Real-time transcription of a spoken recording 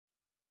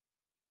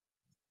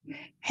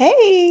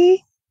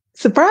Hey,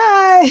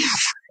 surprise.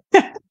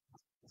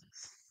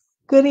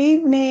 Good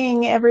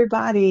evening,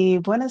 everybody.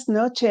 Buenas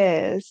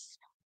noches.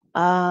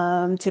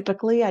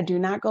 Typically, I do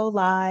not go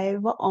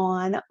live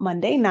on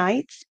Monday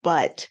nights,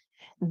 but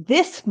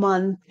this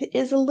month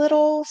is a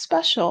little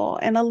special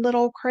and a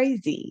little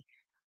crazy.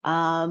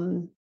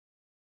 Um,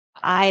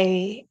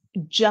 I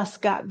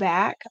just got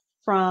back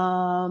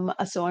from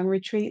a sewing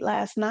retreat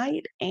last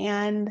night,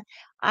 and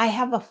I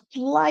have a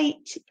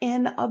flight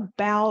in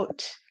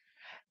about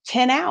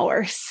 10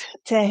 hours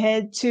to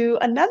head to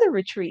another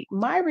retreat,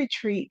 my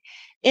retreat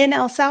in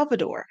El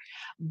Salvador.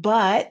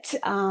 But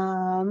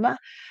an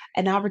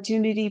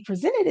opportunity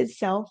presented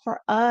itself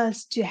for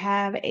us to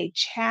have a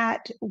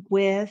chat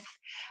with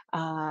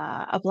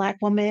a Black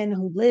woman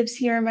who lives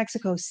here in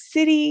Mexico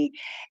City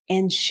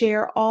and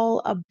share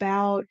all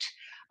about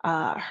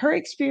her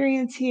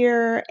experience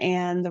here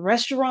and the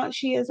restaurant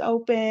she has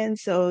opened.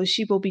 So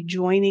she will be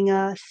joining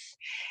us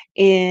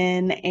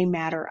in a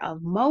matter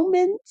of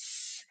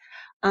moments.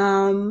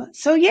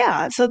 So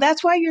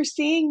that's why you're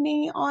seeing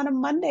me on a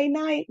Monday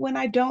night when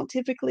I don't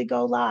typically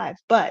go live.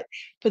 But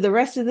for the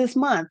rest of this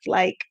month,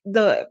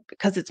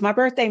 because it's my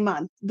birthday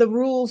month, there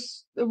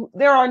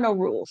are no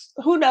rules.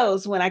 Who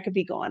knows when I could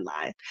be going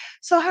live?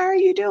 So how are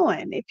you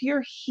doing? If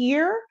you're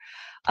here,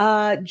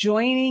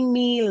 joining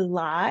me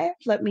live,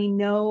 let me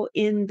know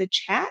in the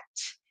chat.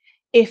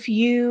 If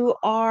you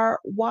are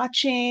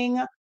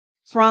watching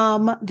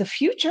from the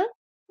future,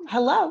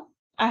 hello.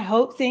 I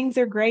hope things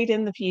are great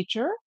in the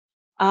future.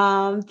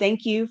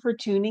 Thank you for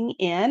tuning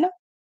in.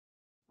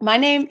 My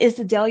name is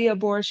Adelia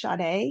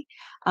Borshade.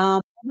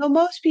 Although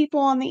most people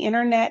on the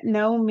internet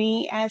know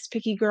me as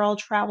Picky Girl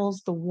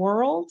Travels the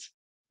World,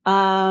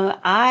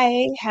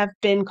 I have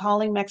been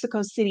calling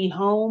Mexico City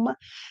home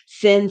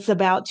since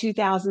about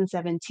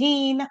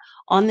 2017.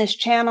 On this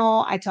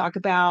channel, I talk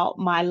about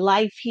my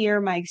life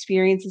here, my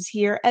experiences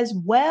here, as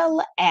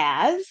well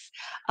as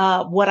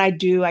what I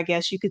do, I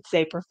guess you could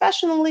say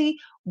professionally,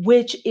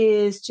 which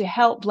is to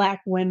help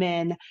Black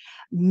women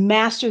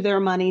master their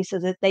money so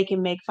that they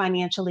can make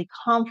financially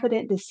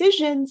confident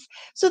decisions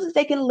so that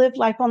they can live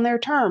life on their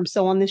terms.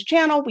 So on this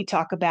channel, we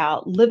talk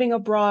about living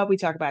abroad, we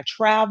talk about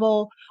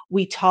travel,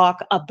 we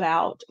talk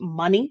about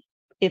money.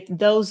 If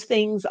those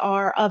things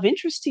are of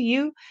interest to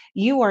you,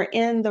 you are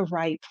in the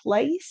right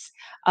place.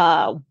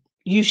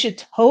 You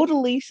should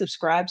totally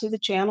subscribe to the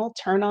channel,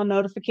 turn on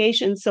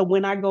notifications. So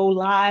when I go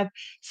live,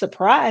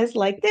 surprise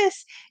like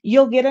this,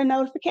 you'll get a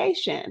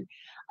notification.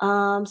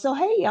 So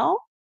hey, y'all.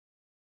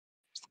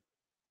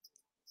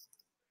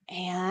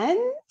 And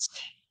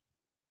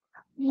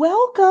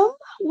welcome,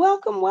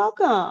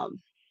 welcome.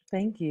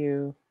 Thank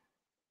you.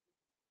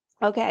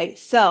 Okay,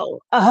 so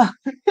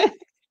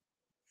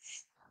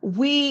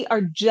we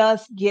are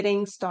just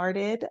getting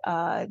started.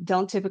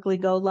 Don't typically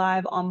go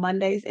live on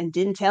Mondays and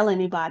didn't tell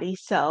anybody,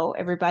 so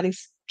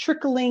everybody's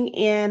trickling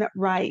in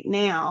right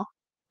now.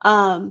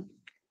 Um,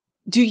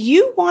 do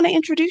you want to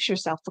introduce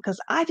yourself? Because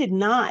I did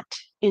not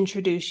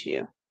introduce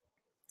you.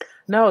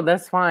 No,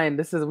 that's fine.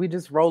 We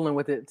just rolling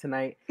with it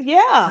tonight.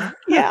 Yeah,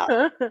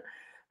 yeah.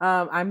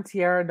 I'm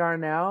Tiara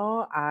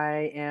Darnell.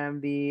 I am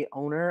the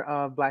owner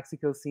of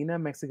Blaxicocina,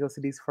 Mexico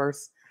City's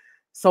first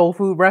soul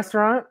food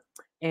restaurant.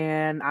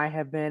 And I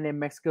have been in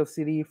Mexico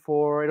City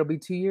for, it'll be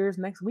 2 years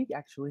next week,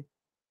 actually.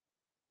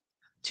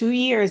 2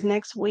 years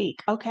next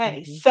week.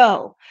 Okay, hmm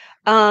so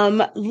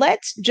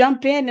let's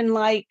jump in and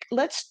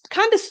let's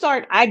kind of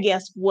start, I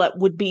guess, what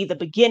would be the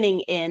beginning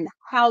in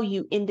how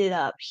you ended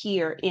up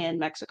here in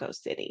Mexico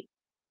City.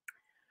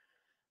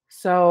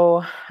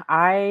 So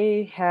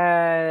I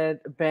had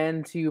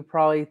been to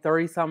probably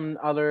 30 some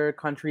other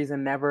countries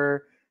and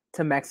never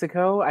to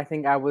Mexico. I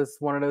think I was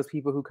one of those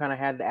people who kind of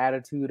had the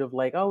attitude of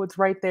like, oh, it's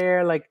right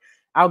there. Like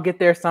I'll get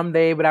there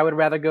someday, but I would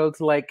rather go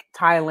to like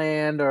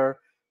Thailand or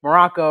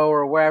Morocco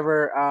or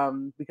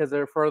wherever because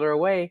they're further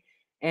away.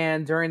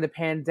 And during the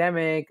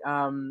pandemic,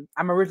 I'm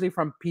originally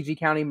from PG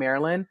County,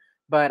 Maryland,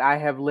 but I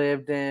have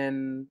lived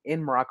in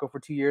Morocco for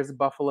 2 years,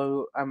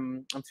 Buffalo.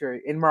 I'm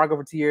sorry, in Morocco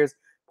for 2 years,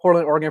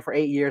 Portland, Oregon for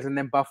 8 years, and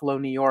then Buffalo,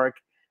 New York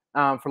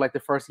for like the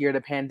first year of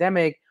the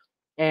pandemic.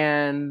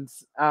 And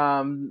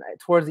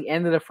towards the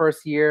end of the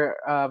first year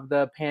of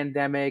the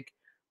pandemic,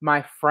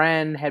 my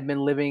friend had been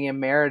living in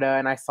Merida,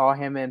 and I saw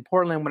him in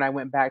Portland when I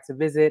went back to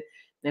visit.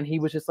 And he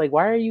was just like,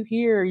 "Why are you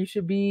here? You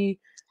should be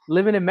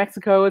living in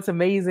Mexico. It's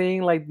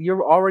amazing. Like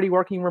you're already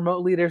working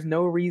remotely. There's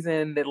no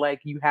reason that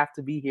like you have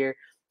to be here."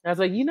 And I was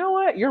like, "You know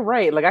what? You're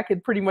right. Like I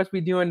could pretty much be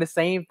doing the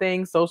same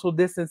thing, social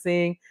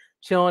distancing,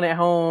 chilling at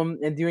home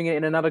and doing it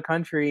in another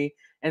country."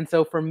 And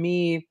so for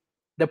me,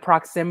 the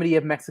proximity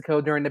of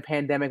Mexico during the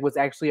pandemic was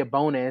actually a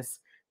bonus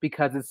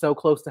because it's so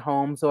close to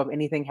home. So if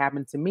anything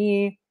happened to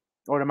me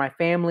or to my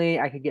family,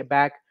 I could get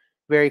back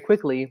very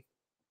quickly.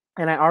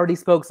 And I already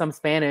spoke some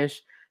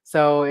Spanish.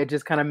 So it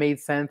just kind of made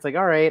sense. Like,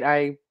 all right,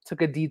 I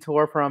took a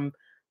detour from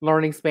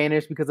learning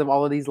Spanish because of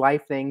all of these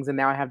life things. And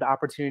now I have the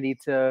opportunity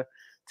to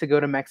go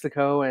to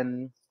Mexico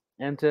and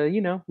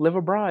to, live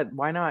abroad.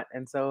 Why not?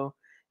 And so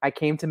I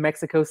came to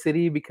Mexico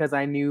City because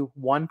I knew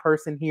one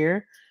person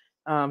here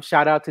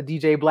Shout out to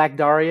DJ Black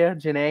Daria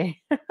Janae,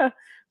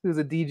 who's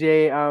a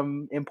DJ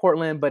in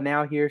Portland, but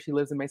now here she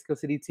lives in Mexico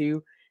City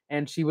too.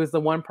 And she was the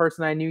one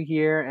person I knew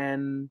here,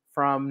 and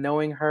from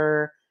knowing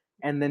her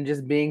and then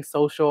just being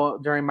social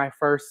during my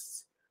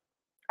first,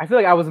 I feel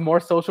like I was more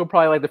social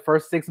probably like the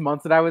first 6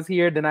 months that I was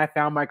here. Then I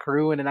found my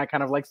crew, and then I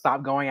kind of like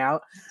stopped going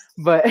out.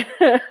 But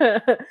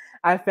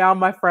I found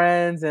my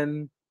friends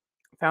and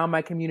found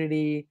my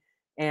community,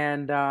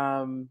 and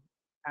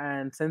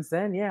since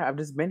then, yeah, I've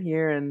just been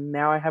here, and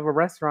now I have a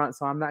restaurant,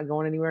 so I'm not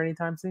going anywhere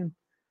anytime soon.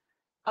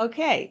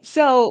 Okay.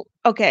 So,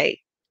 okay.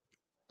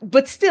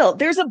 But still,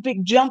 there's a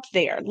big jump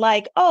there.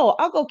 Like, oh,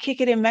 I'll go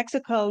kick it in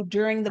Mexico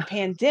during the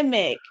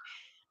pandemic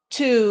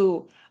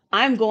to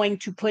I'm going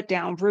to put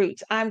down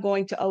roots. I'm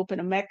going to open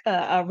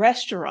a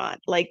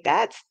restaurant. Like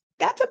that's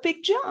a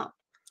big jump.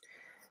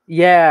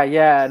 Yeah,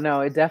 yeah,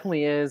 no, it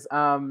definitely is.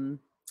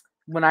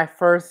 When I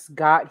first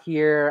got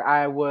here,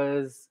 I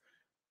was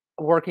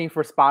working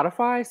for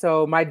Spotify.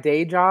 So my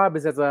day job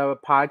is as a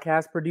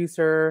podcast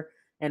producer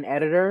and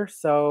editor.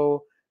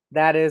 So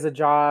that is a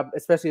job,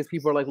 especially as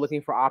people are like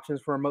looking for options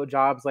for remote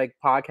jobs. Like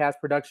podcast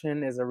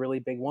production is a really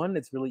big one.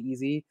 It's really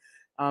easy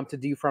to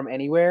do from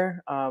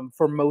anywhere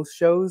for most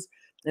shows.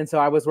 And so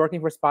I was working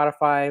for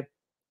Spotify.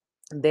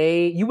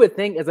 You would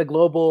think as a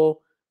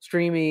global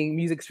streaming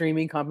music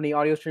streaming company,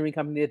 audio streaming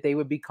company, that they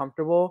would be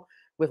comfortable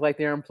with like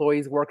their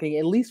employees working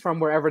at least from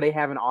wherever they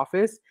have an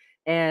office.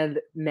 And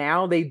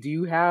now they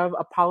do have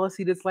a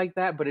policy that's like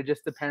that, but it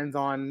just depends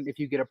on if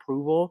you get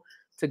approval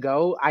to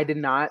go. I did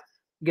not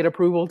get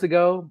approval to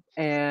go,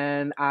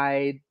 and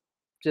I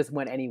just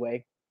went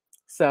anyway.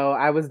 So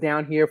I was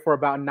down here for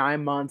about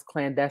 9 months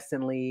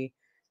clandestinely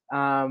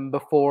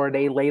before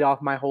they laid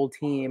off my whole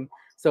team.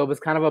 So it was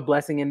kind of a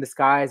blessing in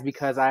disguise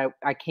because I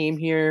came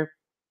here,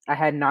 I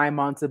had 9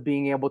 months of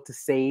being able to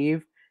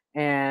save.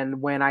 And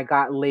when I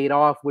got laid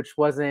off, which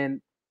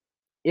wasn't,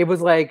 it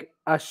was like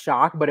a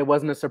shock, but it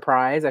wasn't a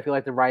surprise. I feel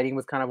like the writing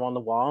was kind of on the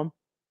wall.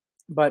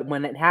 But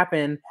when it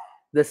happened,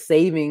 the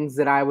savings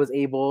that I was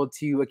able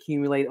to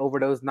accumulate over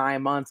those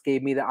 9 months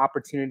gave me the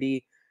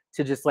opportunity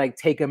to just like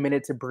take a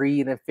minute to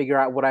breathe and figure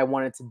out what I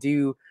wanted to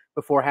do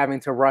before having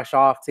to rush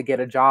off to get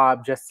a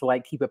job just to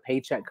like keep a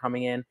paycheck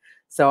coming in.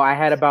 So I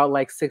had about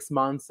like 6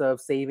 months of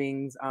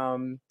savings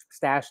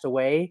stashed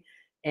away.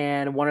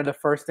 And one of the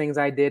first things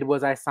I did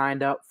was I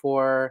signed up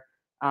for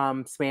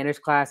Spanish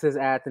classes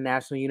at the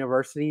National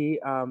University,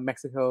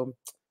 Mexico,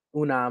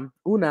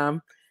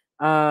 UNAM.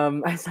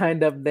 I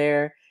signed up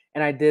there,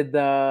 and I did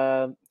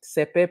the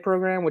CEPE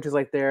program, which is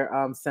like their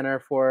center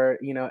for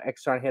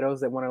extranjeros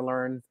that want to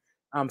learn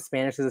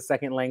Spanish as a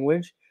second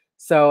language.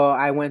 So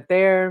I went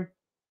there.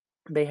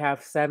 They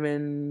have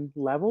 7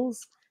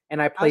 levels,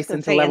 and I I was placed gonna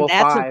into say, and level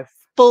five.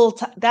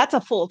 that's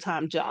a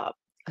full-time job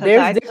because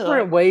There's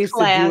different ways to do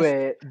class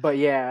it, but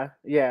yeah,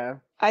 yeah.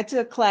 I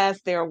took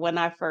class there when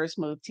I first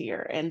moved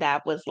here, and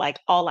that was like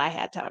all I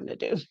had time to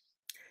do.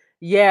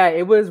 Yeah,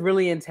 it was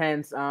really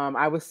intense.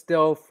 I was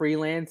still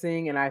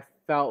freelancing, and I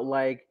felt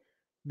like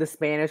the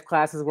Spanish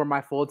classes were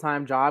my full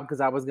time job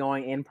because I was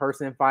going in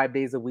person 5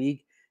 days a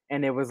week,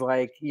 and it was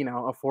like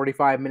a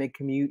 45-minute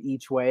commute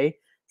each way.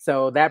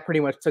 So that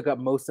pretty much took up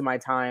most of my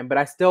time. But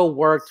I still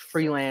worked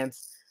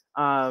freelance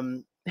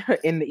um,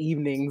 in the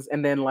evenings,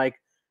 and then like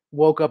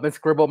woke up and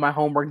scribbled my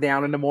homework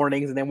down in the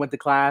mornings, and then went to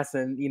class,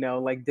 and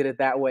like did it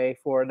that way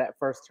for that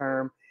first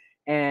term.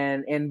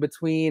 And in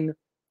between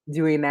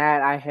doing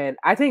that,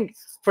 I think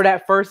for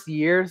that first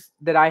years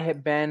that I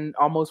had been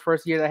almost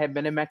first year that I had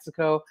been in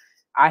Mexico,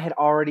 I had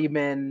already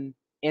been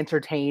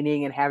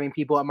entertaining and having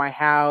people at my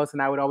house,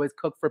 and I would always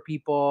cook for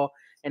people,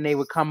 and they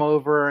would come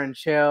over and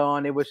chill,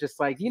 and it was just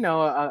like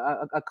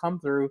a come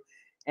through.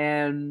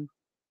 And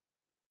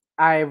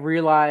I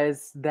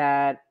realized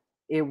that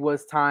it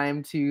was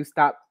time to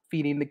stop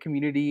feeding the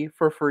community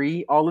for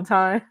free all the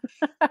time.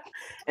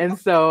 And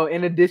so,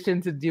 in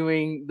addition to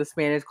doing the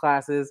Spanish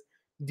classes,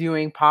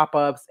 doing pop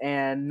ups,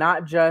 and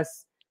not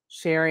just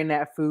sharing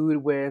that food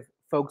with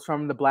folks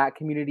from the Black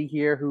community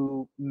here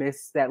who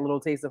miss that little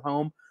taste of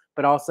home,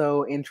 but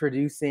also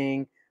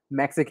introducing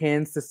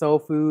Mexicans to soul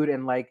food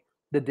and like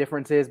the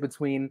differences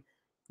between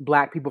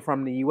Black people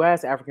from the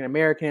US, African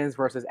Americans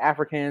versus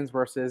Africans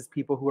versus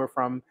people who are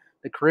from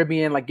the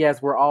Caribbean. Like, yes,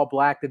 we're all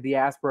Black, the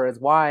diaspora is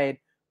wide,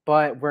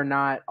 but we're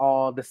not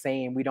all the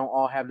same. We don't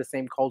all have the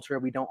same culture.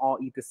 We don't all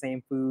eat the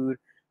same food.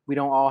 We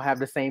don't all have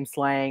the same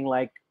slang.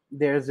 Like,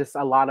 there's just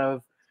a lot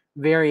of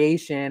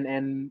variation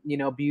and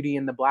beauty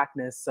in the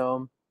Blackness.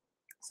 So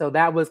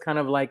that was kind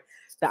of like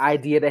the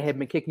idea that had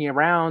been kicking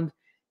around.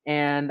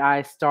 And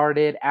I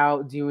started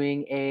out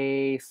doing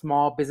a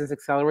small business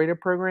accelerator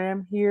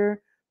program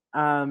here,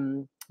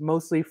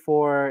 mostly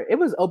for, it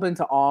was open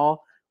to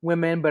all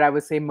women, but I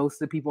would say most of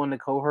the people in the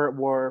cohort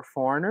were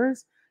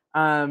foreigners.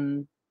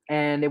 Um,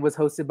 and it was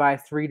hosted by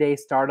 3 Day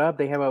Startup.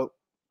 They have a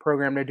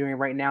program they're doing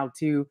right now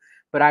too.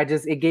 But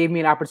it gave me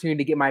an opportunity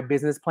to get my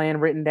business plan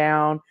written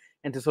down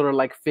and to sort of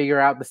like figure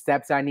out the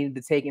steps I needed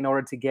to take in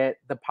order to get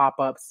the pop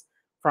ups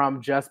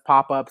from just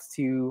pop-ups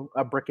to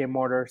a brick and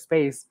mortar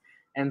space.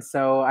 And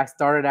so I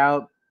started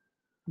out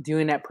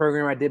doing that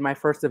program. I did my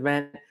first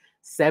event.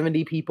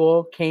 70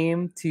 people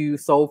came to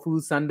Soul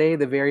Food Sunday,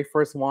 the very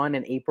first one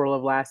in April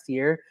of last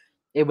year.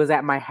 It was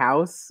at my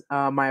house,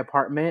 my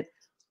apartment.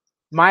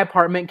 My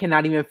apartment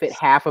cannot even fit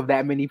half of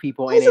that many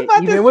people I in was it, about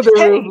to even with the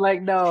roof. say,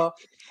 Like, no,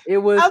 it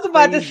was I was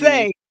about to crazy.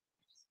 say,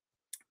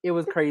 It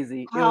was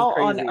crazy. It was how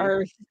on crazy.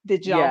 earth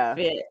did y'all Yeah.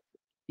 fit all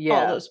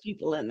Yeah. those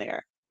people in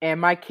there?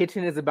 And my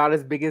kitchen is about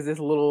as big as this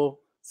little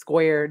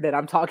square that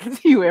I'm talking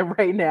to you in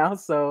right now.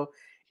 So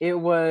it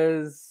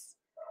was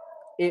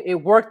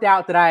it worked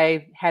out that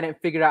I hadn't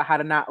figured out how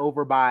to not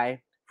overbuy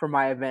for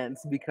my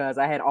events because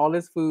I had all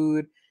this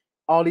food,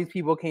 all these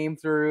people came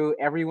through,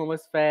 everyone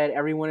was fed,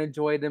 everyone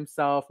enjoyed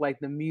themselves, like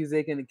the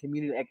music and the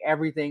community, like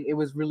everything. It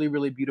was really,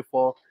 really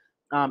beautiful.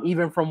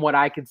 Even from what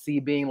I could see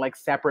being like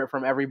separate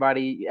from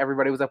everybody.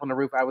 Everybody was up on the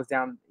roof. I was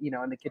down, in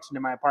the kitchen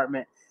in my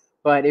apartment.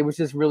 But it was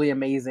just really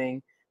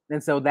amazing.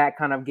 And so that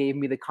kind of gave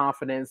me the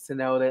confidence to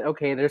know that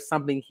okay, there's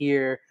something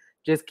here.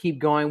 Just keep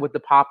going with the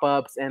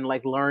pop-ups and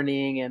like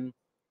learning and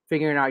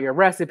figuring out your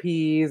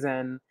recipes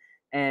and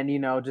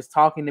just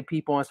talking to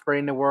people and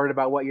spreading the word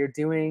about what you're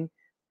doing.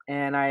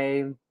 And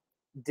I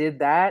did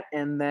that,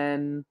 and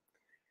then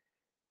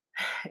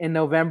in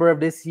November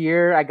of this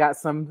year I got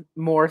some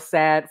more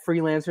sad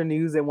freelancer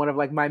news that one of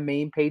like my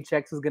main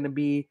paychecks was going to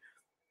be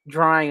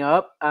drying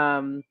up.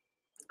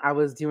 I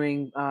was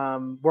doing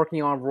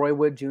working on Roy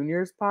Wood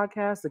Jr.'s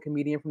podcast, the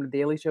comedian from The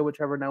Daily Show with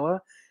Trevor Noah.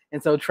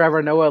 And so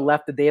Trevor Noah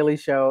left The Daily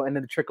Show, and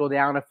then the trickle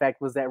down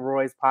effect was that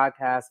Roy's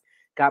podcast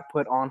got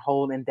put on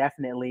hold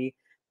indefinitely.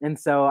 And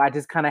so I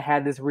just kind of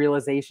had this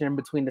realization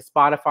between the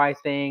Spotify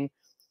thing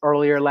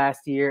earlier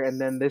last year and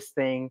then this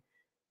thing.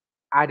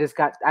 I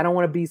don't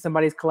want to be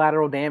somebody's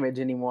collateral damage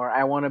anymore.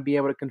 I want to be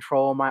able to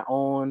control my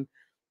own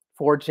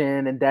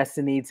fortune and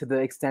destiny to the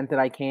extent that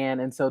I can.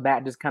 And so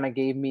that just kind of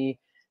gave me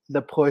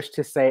the push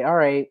to say, all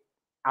right,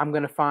 I'm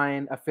going to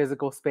find a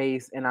physical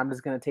space and I'm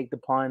just going to take the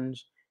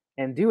plunge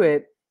and do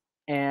it.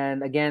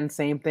 And again,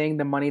 same thing,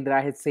 the money that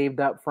I had saved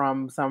up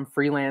from some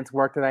freelance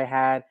work that I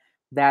had,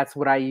 that's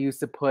what I used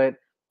to put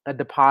a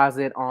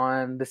deposit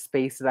on the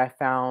space that I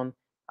found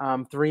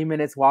 3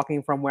 minutes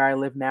walking from where I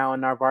live now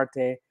in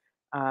Narvarte.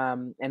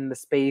 And the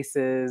space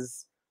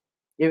is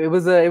it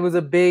was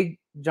a big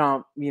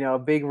jump, a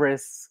big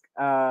risk,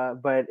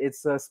 but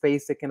it's a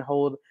space that can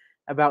hold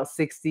about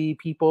 60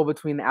 people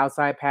between the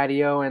outside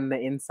patio and the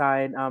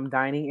inside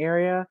dining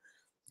area,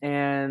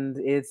 and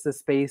it's a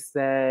space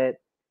that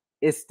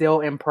is still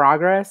in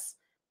progress,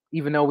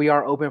 even though we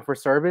are open for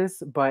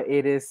service. But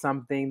it is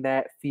something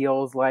that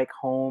feels like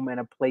home and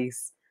a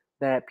place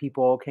that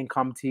people can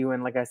come to,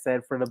 and like I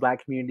said, for the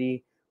Black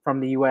community from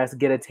the U.S.,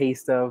 get a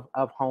taste of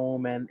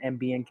home and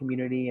be in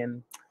community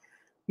and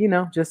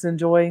just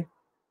enjoy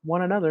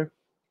one another.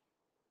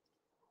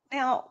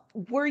 Now,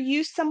 were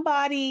you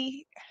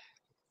somebody,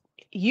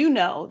 you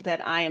know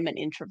that I am an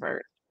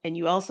introvert, and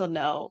you also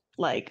know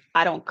like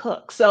I don't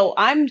cook. So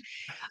I'm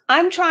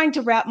trying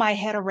to wrap my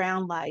head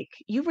around like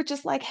you were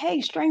just like, "Hey,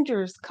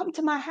 strangers, come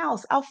to my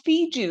house. I'll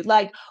feed you."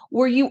 Like,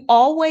 were you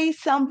always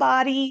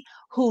somebody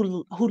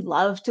who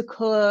loved to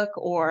cook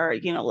or,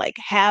 like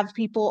have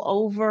people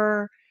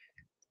over?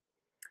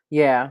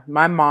 Yeah,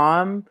 my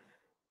mom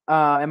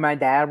and my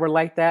dad were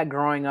like that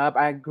growing up.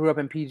 I grew up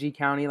in PG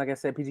County, like I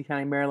said, PG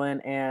County,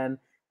 Maryland, and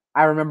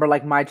I remember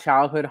like my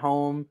childhood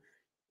home.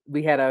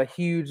 We had a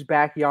huge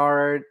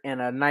backyard and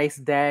a nice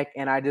deck,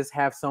 and I just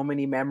have so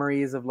many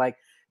memories of like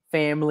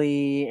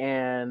family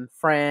and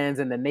friends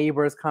and the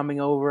neighbors coming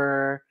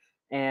over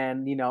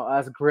and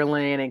us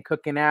grilling and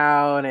cooking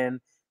out. And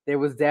there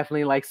was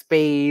definitely like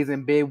spades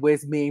and bid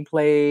whist being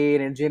played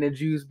and gin and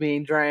juice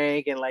being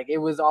drank, and like it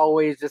was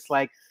always just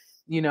like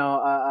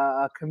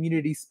a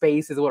community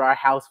space is what our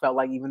house felt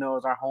like, even though it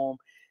was our home.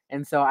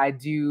 And so I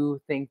do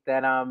think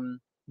that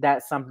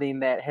that's something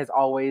that has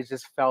always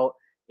just felt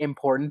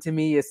important to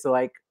me, is to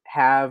like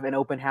have an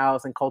open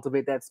house and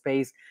cultivate that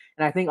space.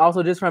 And I think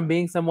also just from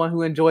being someone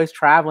who enjoys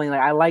traveling,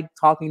 like I like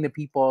talking to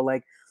people.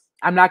 Like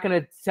I'm not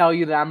gonna tell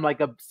you that I'm like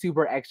a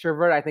super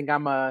extrovert. I think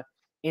I'm a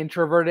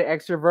introverted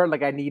extrovert.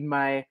 Like I need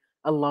my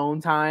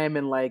alone time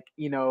and like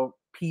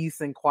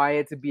peace and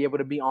quiet to be able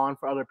to be on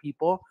for other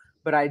people.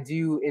 But I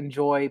do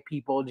enjoy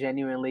people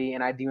genuinely,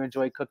 and I do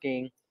enjoy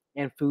cooking.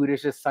 And food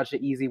is just such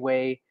an easy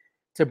way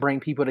to bring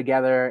people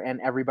together,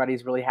 and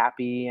everybody's really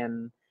happy.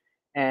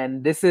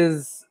 And this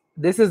is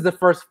the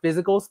first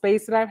physical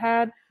space that I've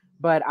had,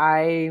 but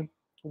I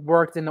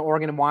worked in the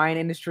Oregon wine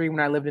industry when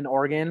I lived in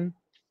Oregon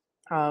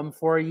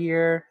for a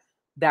year.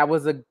 It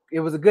was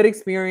a good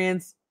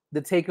experience.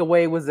 The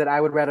takeaway was that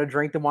I would rather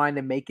drink the wine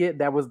than make it.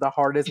 That was the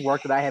hardest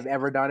work that I have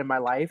ever done in my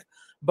life,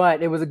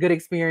 but it was a good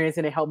experience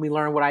and it helped me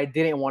learn what I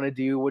didn't want to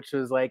do, which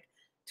was like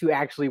to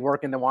actually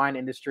work in the wine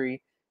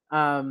industry.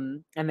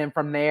 And then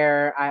from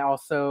there, I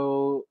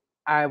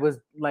was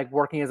like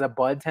working as a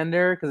bud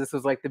tender because this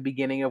was like the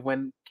beginning of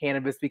when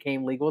cannabis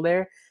became legal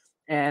there.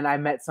 And I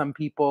met some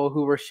people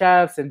who were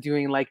chefs and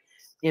doing like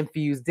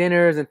infused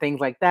dinners and things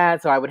like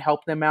that. So I would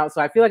help them out.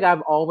 So I feel like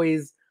I've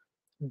always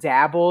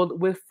dabbled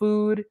with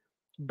food,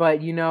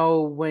 but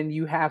when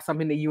you have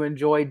something that you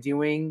enjoy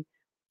doing,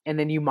 and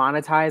then you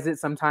monetize it,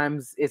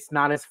 sometimes it's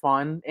not as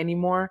fun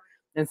anymore.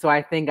 And so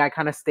I think I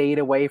kind of stayed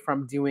away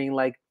from doing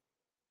like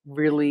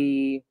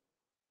really,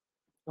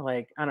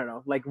 like, I don't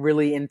know, like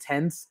really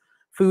intense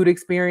food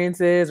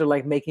experiences, or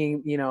like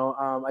making,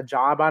 a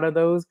job out of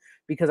those,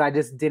 because I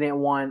just didn't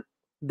want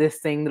this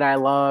thing that I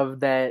love,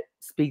 that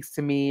speaks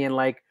to me and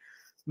like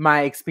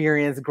my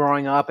experience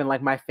growing up and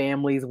like my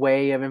family's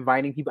way of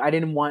inviting people. I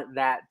didn't want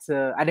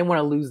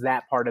to lose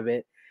that part of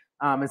it.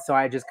 And so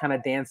I just kind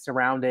of danced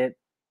around it.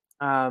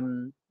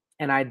 um,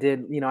 and I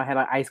did, I had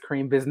an ice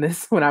cream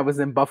business when I was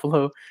in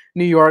Buffalo,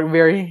 New York,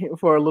 very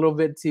for a little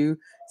bit too.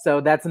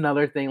 So that's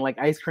another thing. Like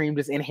ice cream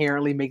just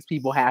inherently makes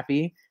people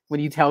happy. When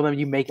you tell them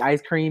you make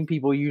ice cream,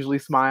 people usually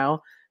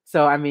smile.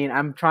 So I mean,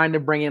 I'm trying to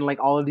bring in like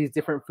all of these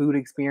different food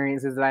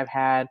experiences that I've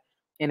had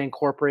and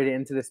incorporate it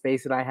into the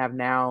space that I have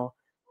now.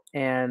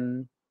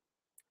 And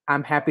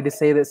I'm happy to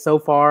say that so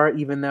far,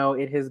 even though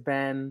there's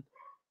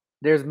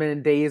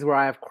been days where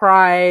I've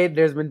cried.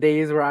 There's been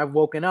days where I've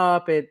woken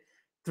up at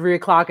 3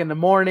 o'clock in the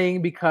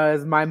morning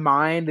because my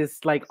mind is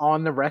like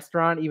on the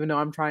restaurant, even though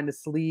I'm trying to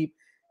sleep.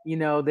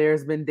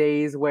 There's been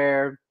days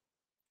where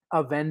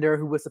a vendor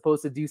who was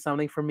supposed to do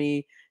something for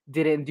me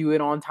didn't do it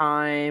on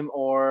time,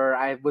 or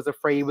I was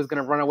afraid he was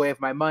going to run away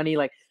with my money.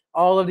 Like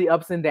all of the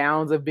ups and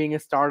downs of being a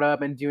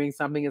startup and doing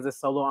something as a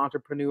solo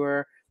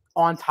entrepreneur,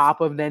 on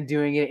top of then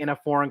doing it in a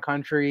foreign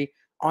country,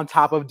 on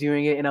top of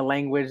doing it in a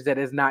language that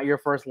is not your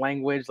first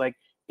language. Like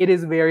it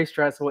is very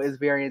stressful, it's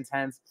very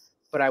intense,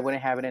 but I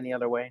wouldn't have it any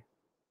other way.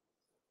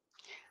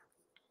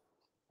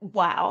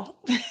 Wow.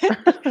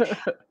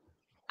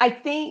 I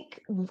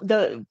think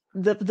the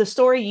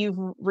story you've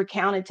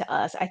recounted to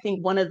us, I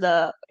think one of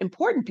the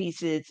important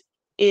pieces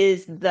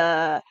is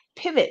the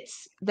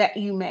pivots that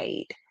you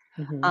made.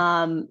 Hmm.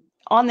 Um,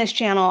 on this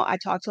channel, I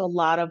talk to a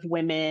lot of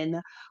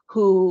women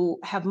who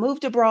have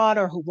moved abroad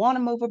or who want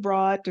to move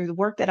abroad through the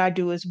work that I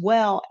do as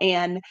well.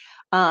 And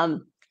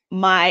um,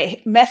 my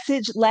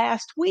message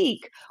last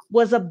week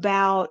was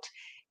about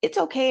it's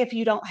okay if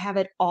you don't have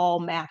it all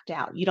mapped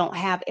out. You don't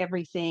have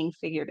everything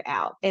figured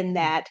out. And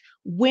that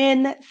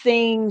when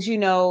things,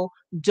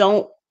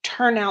 don't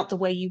turn out the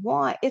way you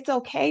want, it's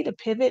okay to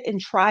pivot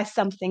and try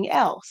something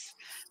else.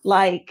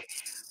 Like,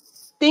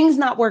 things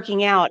not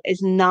working out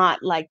is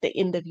not like the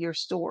end of your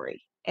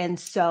story. And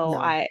so No.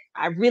 I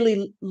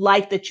really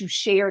like that you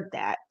shared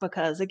that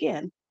because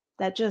again,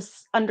 that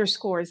just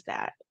underscores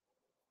that.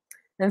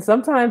 And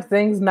sometimes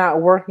things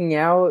not working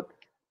out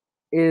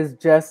is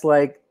just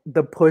like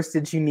the push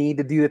that you need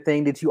to do the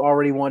thing that you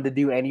already wanted to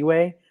do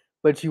anyway,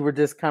 but you were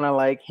just kind of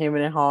like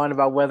hemming and hawing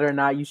about whether or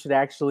not you should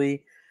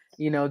actually,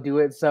 do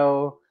it.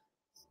 So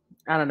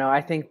I don't know.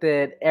 I think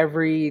that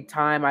every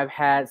time I've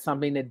had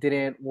something that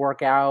didn't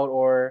work out,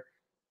 or,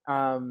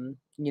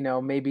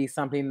 maybe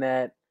something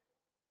that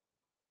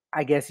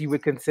I guess you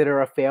would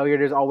consider a failure,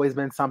 there's always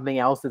been something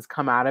else that's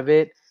come out of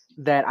it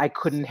that I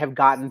couldn't have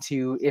gotten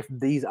to if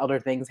these other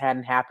things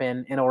hadn't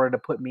happened in order to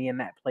put me in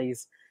that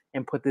place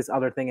and put this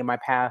other thing in my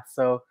path.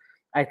 So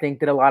I think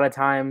that a lot of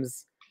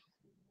times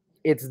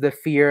it's the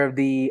fear of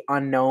the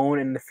unknown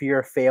and the fear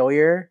of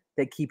failure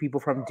that keep people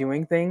from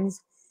doing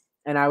things.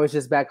 And I was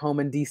just back home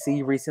in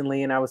DC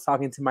recently, and I was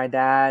talking to my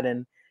dad,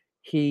 and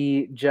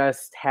he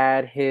just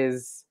had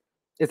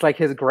it's like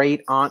his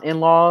great aunt in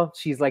law.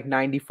 She's like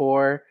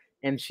 94,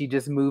 and she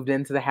just moved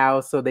into the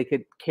house so they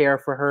could care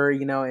for her,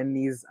 in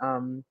these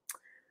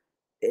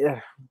eh,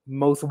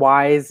 most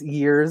wise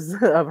years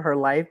of her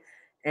life.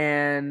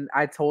 And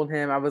I told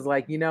him, I was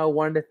like,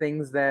 one of the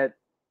things that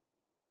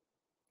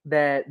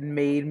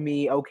made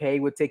me okay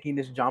with taking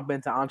this jump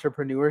into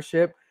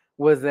entrepreneurship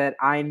was that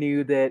I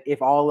knew that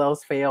if all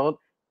else failed,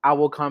 I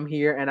will come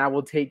here and I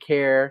will take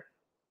care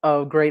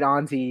of great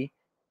auntie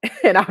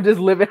and I'll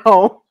just live at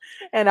home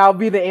and I'll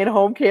be the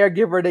in-home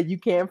caregiver that you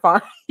can't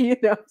find,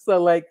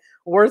 So like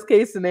worst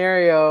case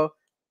scenario,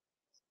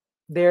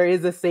 there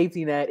is a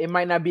safety net. It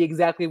might not be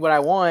exactly what I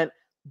want,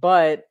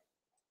 but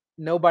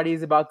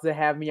nobody's about to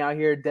have me out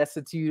here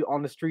destitute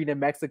on the street in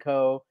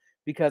Mexico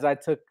because I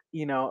took,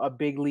 a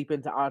big leap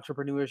into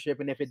entrepreneurship.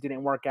 And if it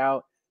didn't work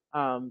out,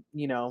 um,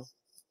 you know,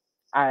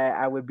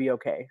 I would be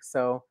okay.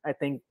 So I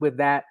think with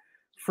that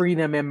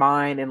freedom in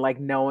mind and like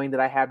knowing that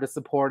I have the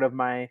support of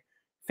my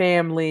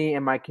family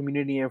and my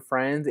community and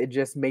friends, it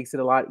just makes it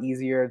a lot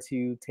easier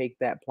to take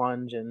that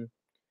plunge. And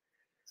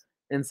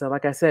so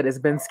like I said, it's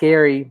been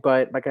scary,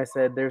 but like I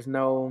said, there's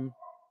no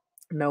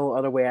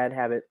other way I'd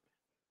have it.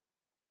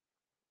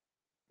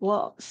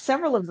 Well,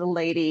 several of the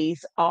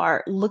ladies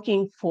are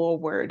looking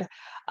forward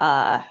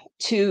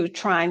to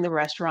trying the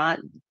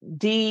restaurant.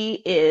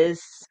 Dee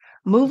is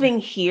moving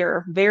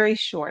here very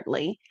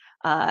shortly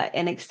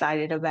and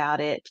excited about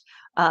it.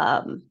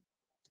 Um,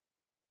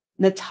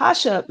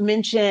 Natasha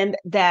mentioned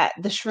that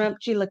the shrimp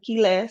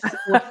chilaquiles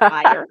were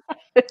fire,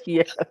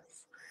 Yes.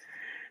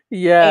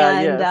 Yeah,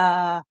 and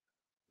yes.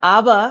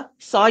 Abba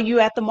saw you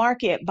at the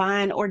market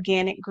buying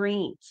organic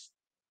greens.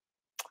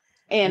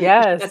 And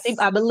Yes.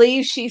 I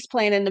believe she's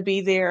planning to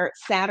be there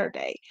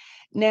Saturday.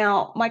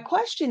 Now, my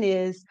question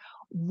is,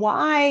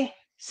 why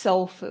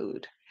soul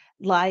food?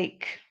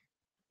 Like,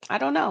 I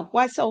don't know.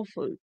 Why soul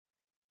food?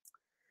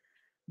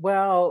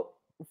 Well,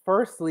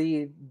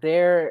 firstly,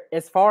 there,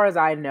 as far as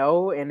I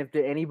know, and if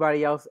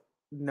anybody else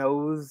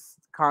knows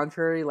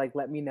contrary, like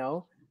let me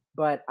know.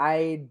 But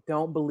I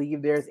don't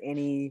believe there's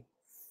any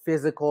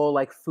physical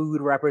like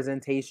food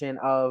representation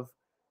of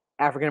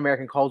African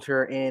American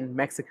culture in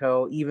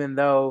Mexico, even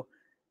though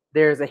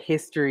there's a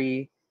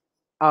history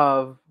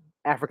of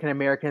African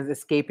Americans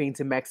escaping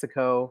to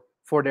Mexico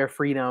for their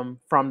freedom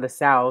from the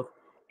South.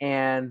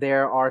 And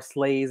there are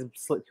slaves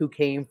who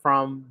came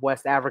from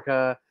West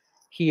Africa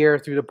here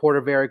through the port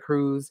of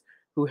Veracruz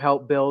who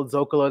helped build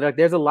Zocalo. Like,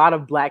 there's a lot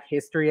of Black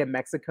history in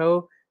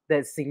Mexico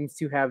that seems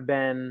to have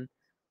been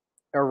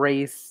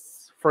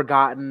erased,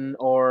 forgotten,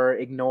 or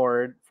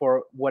ignored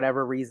for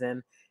whatever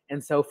reason.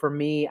 And so for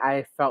me,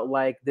 I felt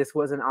like this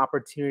was an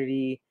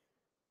opportunity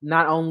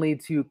not only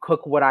to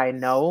cook what I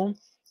know,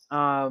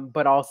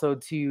 but also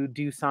to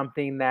do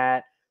something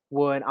that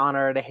would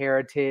honor the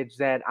heritage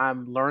that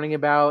I'm learning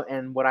about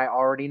and what I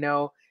already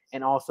know,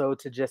 and also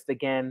to just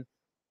again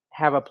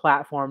have a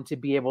platform to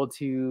be able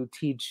to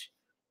teach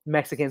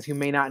Mexicans who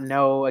may not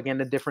know again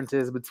the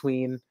differences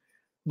between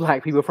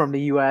Black people from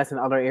the U.S. and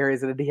other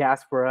areas of the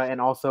diaspora,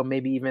 and also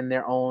maybe even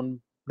their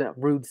own the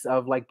roots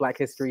of like Black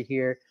history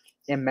here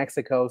in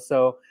Mexico.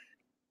 So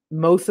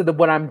most of the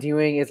what I'm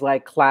doing is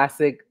like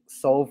classic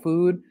soul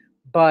food.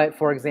 But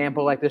for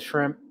example, like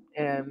the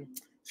and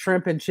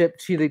shrimp and chip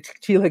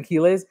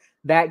chilaquiles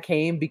that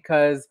came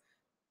because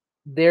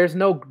there's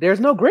no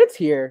grits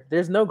here.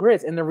 There's no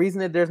grits, and the reason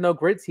that there's no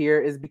grits here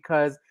is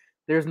because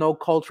there's no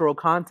cultural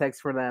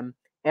context for them.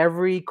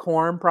 Every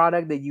corn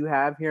product that you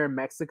have here in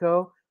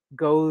Mexico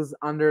goes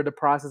under the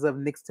process of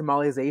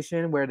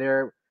nixtamalization, where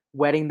they're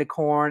wetting the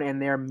corn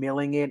and they're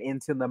milling it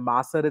into the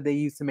masa that they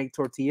use to make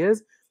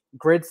tortillas.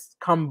 Grits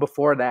come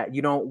before that.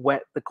 You don't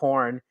wet the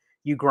corn,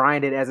 you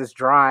grind it as it's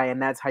dry, and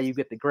that's how you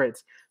get the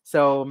grits.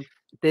 So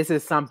this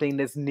is something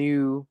that's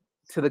new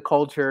to the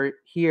culture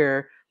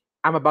here.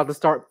 I'm about to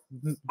start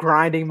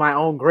grinding my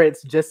own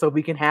grits just so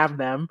we can have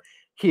them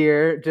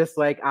here. Just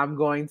like I'm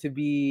going to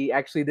be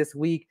actually this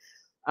week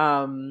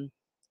um,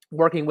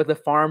 working with a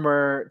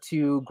farmer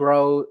to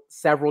grow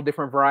several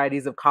different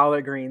varieties of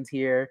collard greens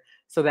here.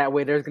 So that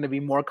way there's going to be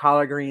more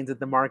collard greens at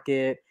the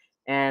market.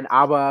 And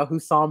Abba, who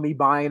saw me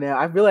buying it,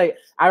 I feel like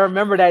I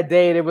remember that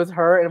day. And it was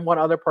her and one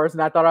other person.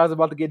 I thought I was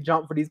about to get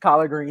jumped for these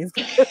collard greens.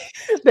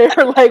 They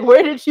were like,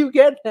 "Where did you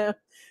get them?"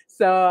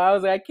 So I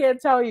was like, "I can't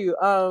tell you.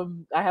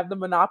 I have the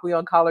monopoly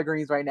on collard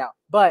greens right now,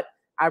 but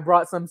I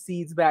brought some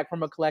seeds back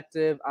from a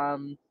collective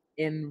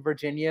in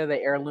Virginia, the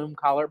Heirloom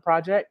Collard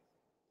Project.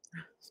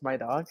 It's my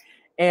dog,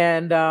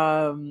 and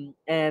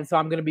so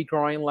I'm gonna be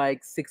growing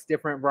like 6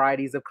 different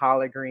varieties of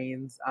collard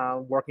greens,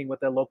 working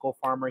with a local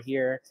farmer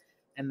here,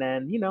 and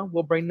then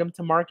we'll bring them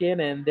to market,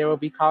 and there will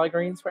be collard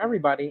greens for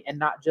everybody, and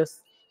not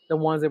just the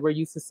ones that we're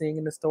used to seeing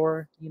in the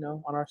store,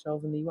 on our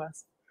shelves in the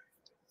U.S.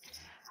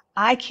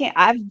 I can't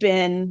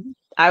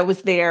I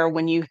was there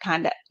when you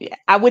kinda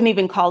I wouldn't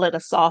even call it a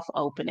soft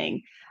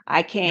opening.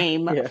 I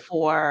came Yeah.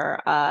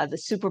 for, the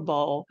Super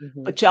Bowl,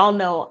 Hmm. but y'all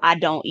know I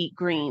don't eat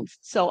greens,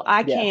 so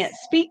I can't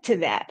Yes. speak to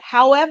that.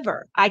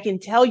 However, I can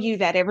tell you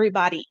that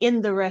everybody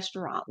in the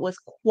restaurant was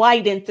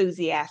quite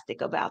enthusiastic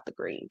about the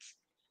greens.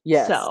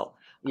 Yes. So,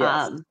 Yes.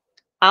 um,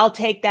 I'll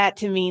take that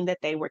to mean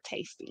that they were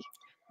tasty,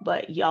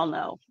 but y'all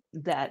know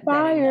that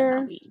that ain't nothing I'm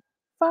Fire. eating.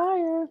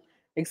 Fire.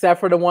 Except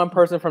for the one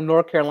person from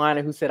North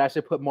Carolina who said I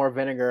should put more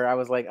vinegar. I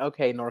was like,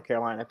 okay, North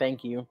Carolina,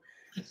 thank you.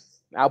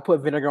 I'll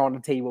put vinegar on the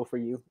table for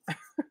you.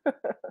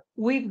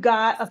 We've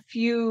got a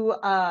few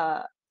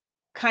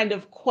kind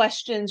of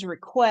questions,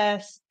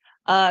 requests.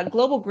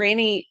 Global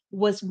Granny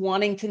was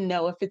wanting to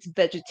know if it's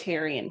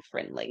vegetarian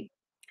friendly.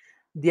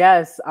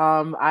 Yes,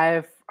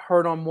 I've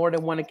heard on more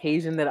than one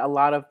occasion that a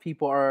lot of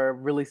people are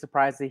really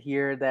surprised to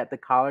hear that the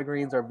collard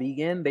greens are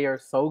vegan. They are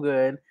so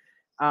good.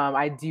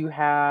 I do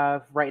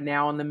have right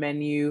now on the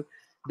menu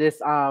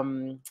this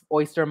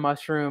oyster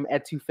mushroom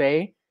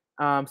etouffee.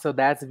 So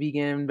that's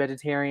vegan,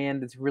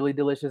 vegetarian. It's really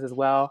delicious as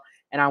well.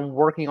 And I'm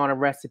working on a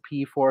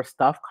recipe for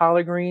stuffed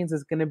collard greens.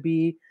 It's going to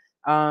be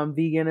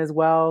vegan as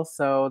well.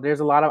 So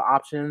there's a lot of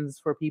options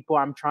for people.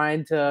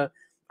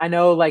 I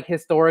know like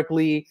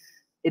historically,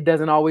 it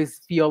doesn't always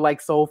feel like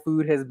soul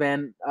food has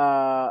been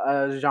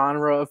a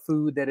genre of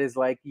food that is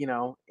like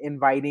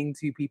inviting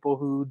to people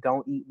who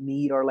don't eat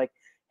meat or like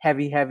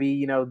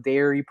heavy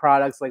dairy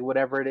products, like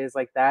whatever it is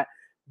like that.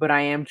 But I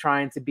am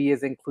trying to be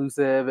as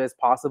inclusive as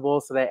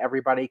possible so that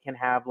everybody can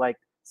have like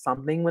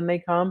something when they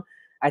come.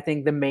 I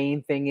think the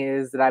main thing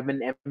is that I've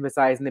been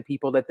emphasizing to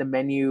people that the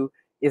menu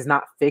is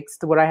not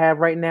fixed to what I have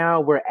right now.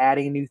 We're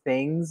adding new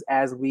things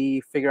as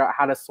we figure out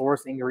how to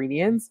source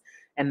ingredients,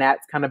 and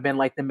that's kind of been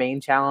like the main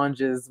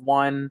challenge is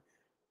one,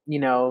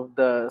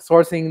 the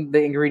sourcing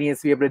the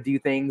ingredients to be able to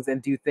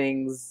do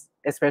things,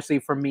 especially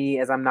for me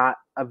as I'm not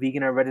a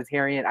vegan or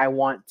vegetarian. I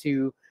want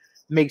to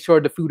make sure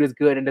the food is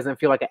good and doesn't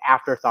feel like an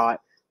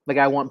afterthought. Like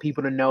I want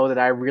people to know that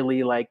I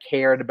really like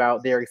cared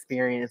about their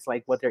experience,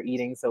 like what they're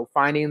eating. So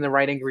finding the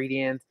right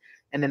ingredients,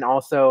 and then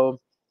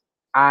also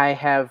I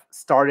have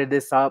started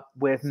this up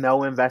with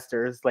no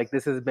investors. Like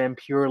this has been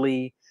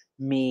purely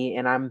me,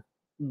 and I'm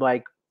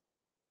like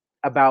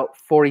about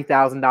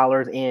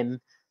 $40,000 in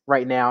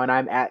right now, and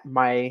I'm at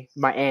my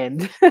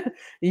end.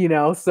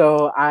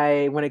 So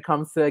I when it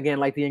comes to, again,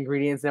 like the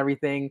ingredients and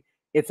everything,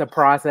 it's a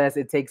process.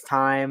 It takes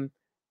time.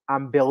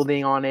 I'm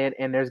building on it,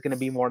 and there's going to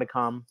be more to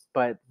come.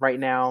 But right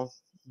now,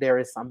 there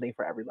is something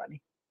for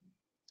everybody.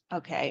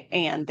 Okay,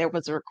 and there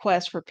was a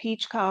request for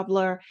peach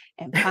cobbler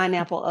and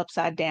pineapple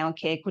upside down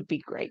cake would be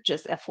great,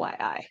 just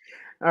FYI.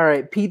 All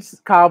right, peach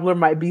cobbler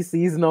might be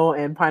seasonal,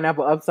 and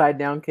pineapple upside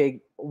down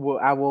cake.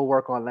 I will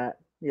work on that.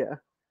 Yeah.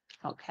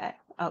 Okay,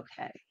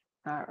 okay.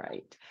 All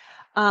right.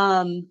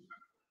 Um,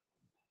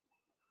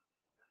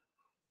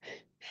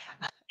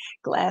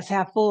 Glass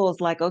half full is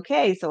like,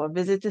 okay, so a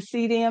visit to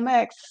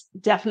CDMX,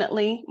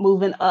 definitely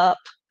moving up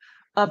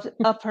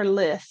her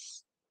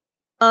list.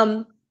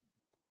 Um,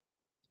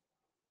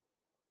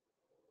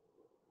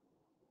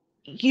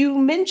 you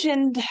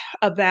mentioned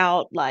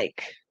about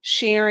like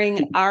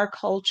sharing our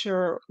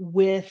culture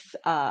with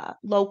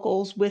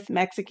locals, with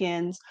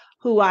Mexicans,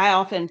 who I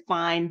often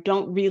find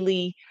don't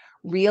really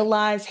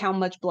realize how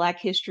much Black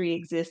history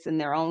exists in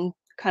their own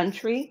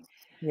country.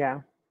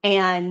 Yeah.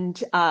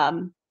 And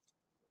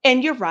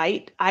you're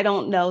right. I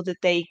don't know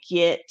that they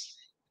get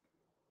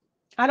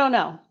I don't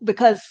know,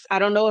 because I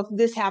don't know if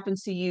this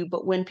happens to you,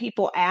 but when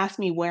people ask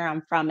me where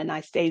I'm from and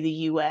I say the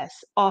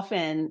US,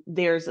 often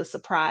there's a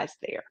surprise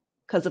there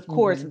because, of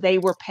course, Hmm. they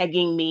were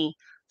pegging me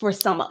for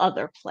some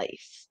other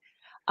place.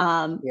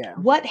 Yeah.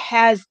 What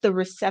has the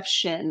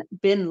reception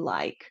been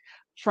like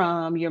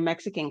from your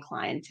Mexican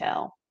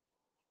clientele?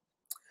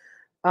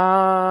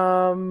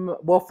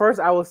 Well, first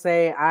I will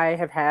say I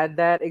have had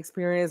that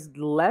experience,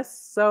 less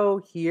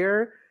so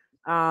here.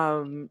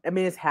 I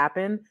mean, it's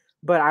happened,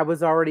 but I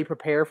was already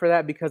prepared for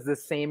that because the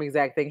same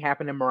exact thing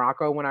happened in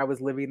Morocco when I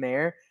was living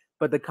there.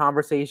 But the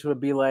conversation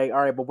would be like,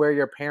 all right, but where are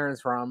your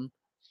parents from?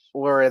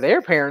 Where are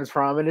their parents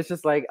from? And it's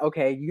just like,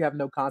 okay, you have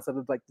no concept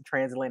of like the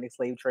transatlantic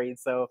slave trade.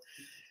 So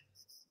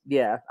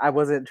yeah, I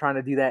wasn't trying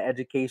to do that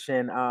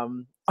education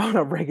on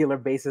a regular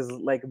basis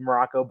like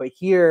Morocco, but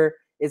here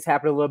it's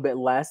happened a little bit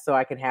less, so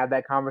I can have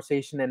that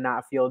conversation and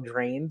not feel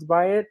drained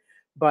by it.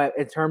 But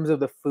in terms of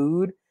the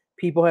food,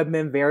 people have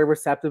been very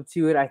receptive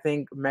to it. I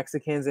think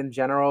Mexicans in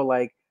general,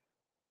 like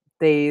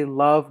they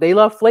love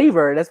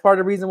flavor. That's part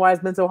of the reason why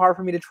it's been so hard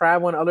for me to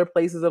travel in other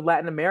places of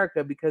Latin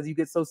America, because you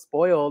get so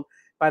spoiled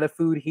by the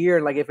food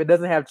here. Like if it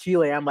doesn't have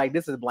chile, I'm like,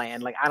 this is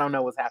bland. Like I don't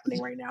know what's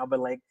happening right now, but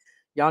like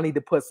y'all need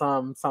to put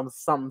something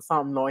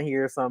on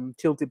here, some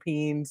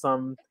chiltepine,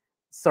 some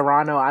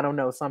serrano, I don't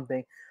know,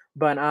 something.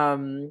 But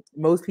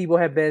most people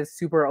have been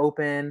super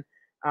open.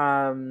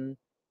 Um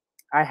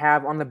I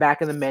have on the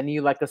back of the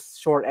menu like a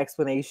short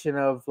explanation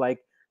of like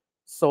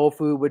soul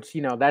food, which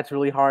that's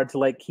really hard to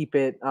like keep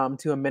it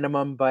to a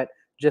minimum, but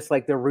just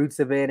like the roots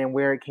of it and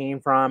where it came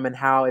from and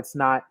how it's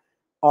not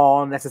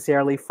all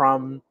necessarily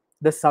from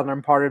the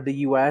southern part of the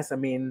U.S. I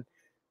mean,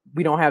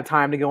 we don't have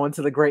time to go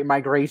into the Great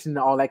Migration and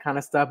all that kind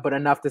of stuff, but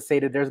enough to say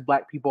that there's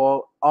Black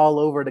people all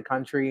over the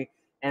country,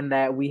 and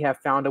that we have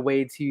found a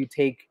way to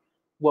take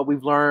what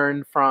we've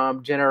learned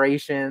from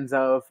generations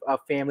of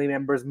family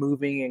members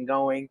moving and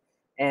going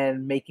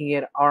and making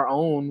it our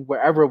own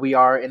wherever we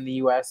are in the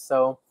US.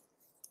 So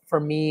for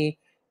me,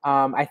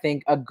 I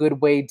think a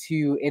good way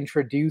to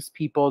introduce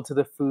people to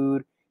the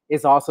food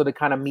is also to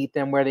kind of meet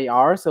them where they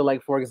are. So,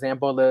 like for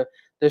example,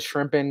 the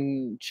shrimp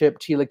and chip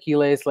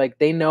chilaquiles, like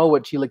they know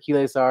what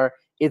chilaquiles are.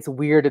 It's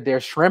weird that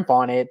there's shrimp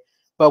on it,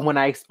 but when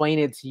I explain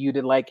it to you,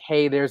 that like,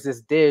 hey, there's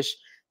this dish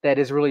that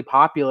is really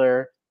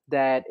popular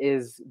that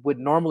is would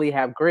normally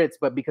have grits,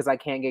 but because I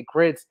can't get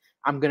grits,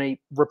 I'm gonna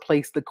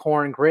replace the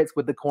corn grits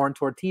with the corn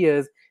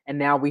tortillas, and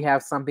now we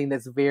have something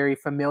that's very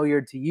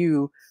familiar to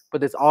you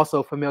but it's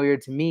also familiar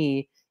to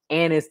me,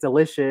 and it's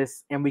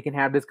delicious, and we can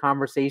have this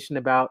conversation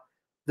about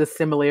the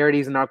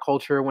similarities in our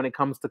culture when it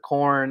comes to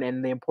corn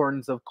and the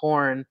importance of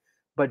corn,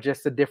 but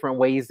just the different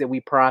ways that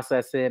we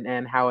process it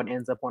and how it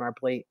ends up on our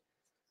plate.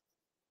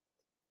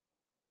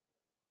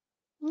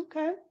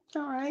 Okay,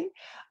 all right.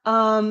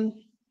 Um,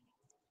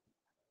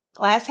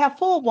 Glass half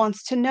full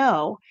wants to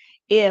know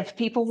if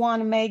people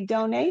want to make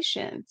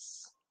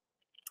donations,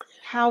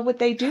 how would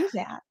they do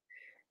that?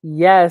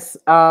 Yes,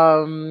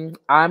 I'm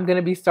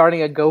gonna be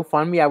starting a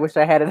GoFundMe. I wish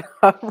I had it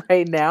up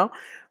right now,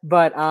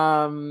 but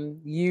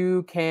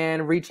you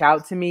can reach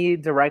out to me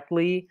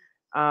directly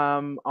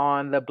on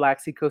the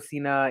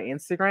Blaxicocina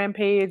Instagram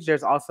page.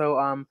 There's also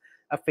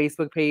a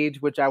Facebook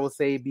page, which I will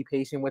say be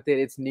patient with it.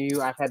 It's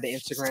new. I've had the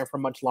Instagram for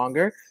much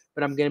longer,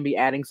 but I'm gonna be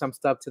adding some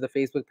stuff to the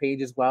Facebook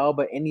page as well.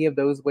 But any of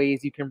those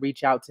ways, you can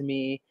reach out to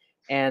me,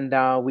 and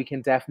we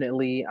can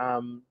definitely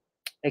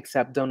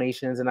accept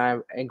donations, and I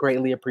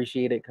greatly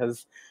appreciate it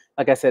because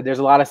like I said, there's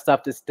a lot of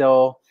stuff that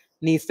still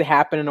needs to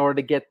happen in order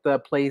to get the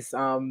place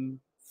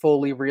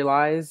fully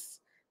realized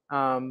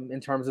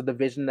in terms of the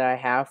vision that I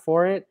have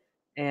for it.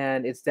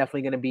 And it's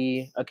definitely going to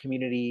be a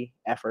community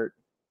effort.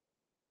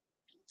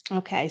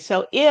 Okay,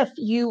 so if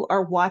you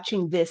are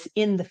watching this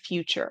in the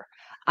future,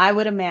 I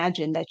would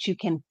imagine that you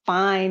can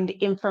find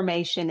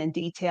information and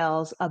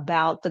details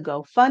about the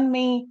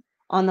GoFundMe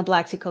on the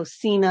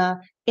Blaxicocina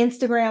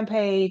Instagram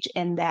page,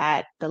 and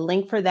that the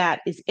link for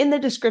that is in the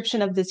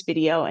description of this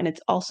video, and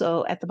it's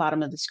also at the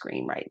bottom of the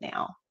screen right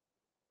now.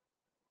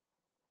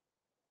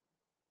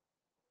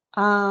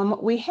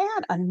 We had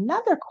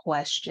another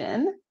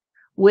question,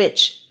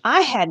 which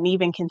I hadn't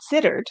even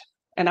considered,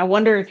 and I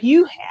wonder if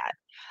you had.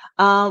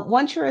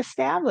 Once you're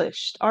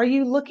established, are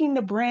you looking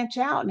to branch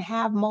out and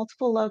have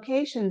multiple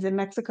locations in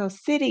Mexico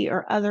City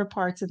or other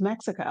parts of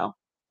Mexico?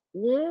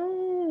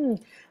 Mm.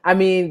 I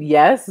mean,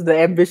 yes, the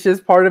ambitious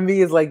part of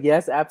me is like,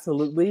 yes,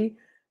 absolutely.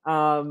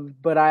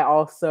 But I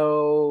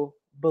also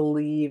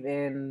believe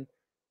in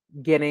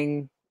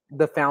getting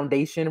the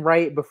foundation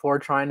right before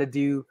trying to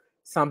do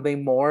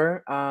something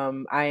more.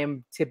 I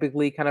am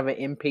typically kind of an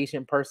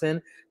impatient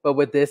person, but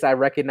with this, I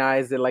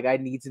recognize that like I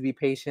need to be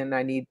patient.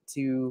 I need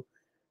to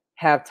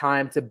have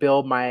time to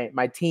build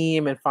my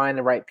team and find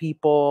the right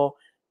people,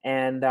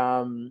 and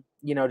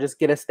just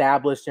get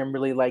established and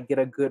really like get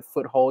a good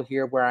foothold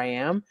here where I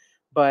am.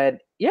 But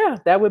yeah,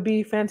 that would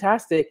be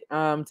fantastic,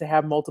 to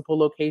have multiple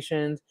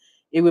locations.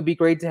 It would be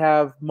great to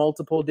have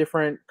multiple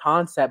different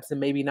concepts and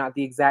maybe not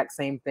the exact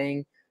same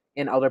thing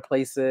in other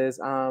places.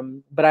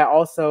 But I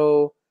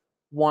also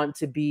want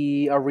to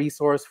be a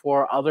resource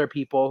for other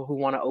people who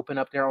want to open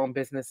up their own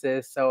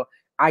businesses. So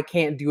I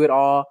can't do it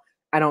all.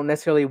 I don't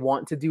necessarily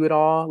want to do it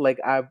all. Like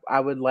I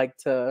would like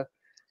to.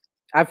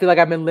 I feel like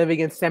I've been living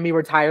in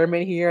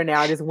semi-retirement here.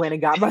 Now I just went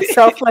and got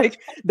myself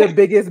like the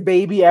biggest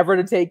baby ever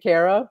to take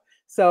care of.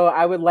 So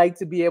I would like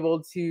to be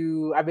able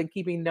to. I've been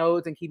keeping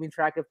notes and keeping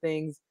track of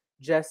things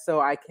just so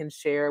I can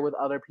share with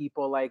other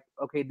people. Like,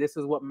 okay, this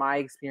is what my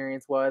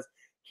experience was.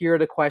 Here are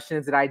the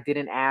questions that I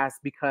didn't ask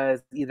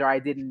because either I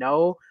didn't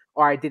know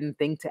or I didn't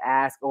think to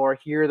ask, or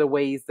here are the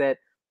ways that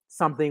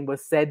something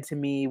was said to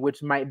me,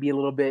 which might be a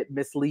little bit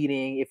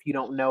misleading if you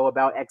don't know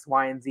about X,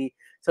 Y, and Z.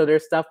 So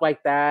there's stuff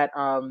like that.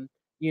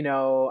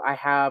 I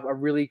have a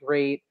really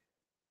great,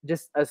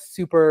 just a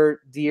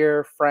super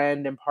dear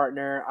friend and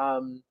partner.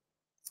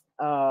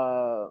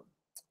 Uh,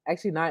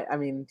 Actually, not. I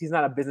mean, he's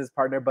not a business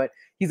partner, but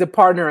he's a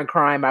partner in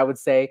crime, I would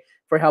say,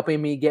 for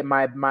helping me get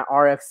my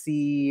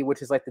RFC,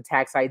 which is like the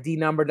tax ID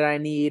number that I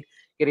need,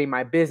 getting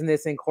my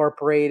business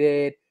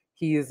incorporated.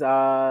 He's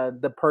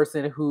the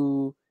person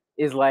who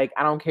is like,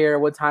 I don't care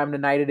what time of the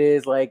night it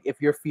is. Like, if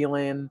you're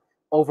feeling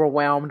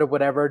overwhelmed or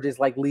whatever, just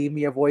like leave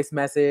me a voice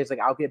message. Like,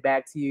 I'll get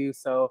back to you.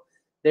 So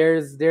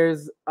there's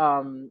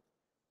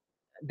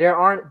there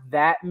aren't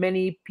that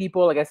many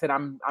people. Like I said,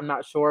 I'm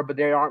not sure, but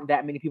there aren't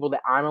that many people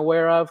that I'm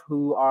aware of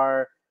who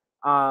are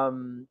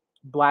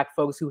black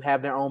folks who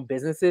have their own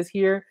businesses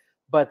here.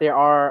 But there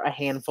are a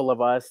handful of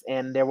us,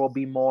 and there will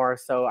be more.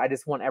 So I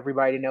just want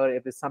everybody to know that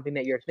if it's something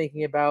that you're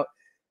thinking about,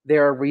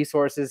 there are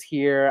resources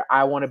here.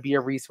 I want to be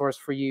a resource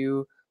for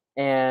you,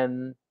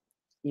 and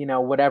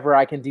whatever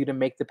I can do to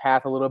make the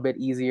path a little bit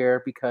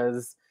easier,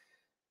 because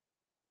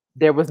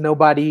there was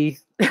nobody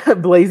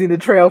blazing the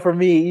trail for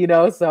me.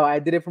 So I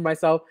did it for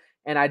myself,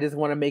 and I just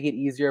want to make it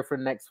easier for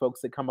the next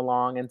folks that come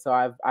along. And so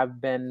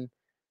I've been,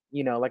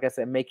 like I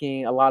said,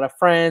 making a lot of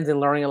friends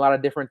and learning a lot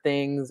of different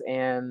things,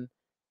 and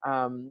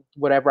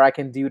whatever I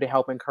can do to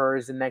help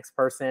encourage the next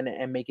person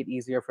and make it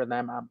easier for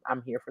them,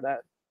 I'm here for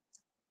that.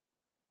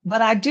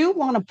 But I do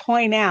want to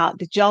point out,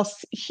 did y'all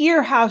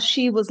hear how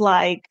she was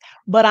like,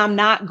 but I'm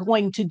not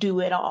going to do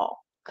it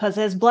all? Because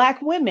as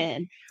Black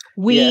women,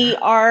 we Yeah.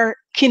 are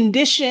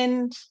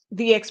conditioned.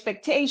 The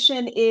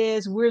expectation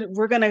is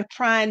we're going to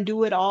try and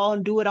do it all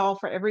and do it all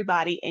for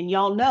everybody. And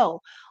y'all know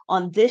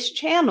on this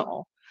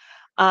channel,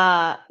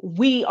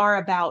 we are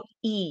about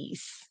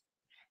ease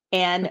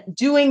and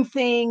doing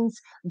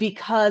things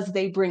because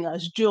they bring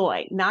us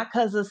joy, not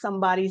because of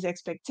somebody's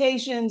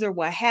expectations or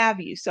what have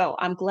you. So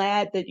I'm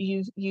glad that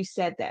you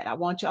said that. I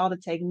want y'all to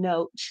take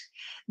note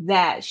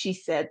that she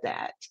said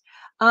that.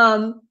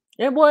 Um,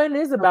 And well, it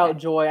is okay. about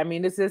joy. I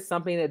mean, this is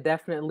something that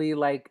definitely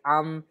like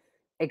I'm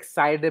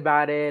excited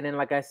about it. And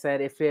like I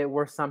said, if it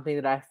were something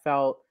that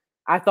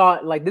I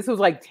thought like this was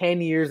like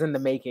 10 years in the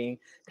making,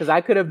 because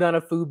I could have done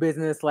a food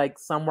business like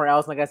somewhere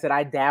else. Like I said,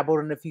 I dabbled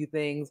in a few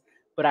things,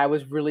 but I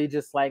was really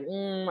just like,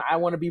 I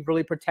want to be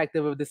really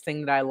protective of this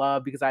thing that I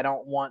love, because I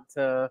don't want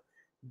to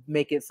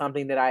make it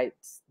something that I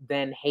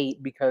then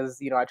hate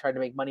because, I tried to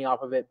make money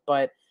off of it.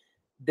 But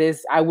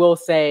this, I will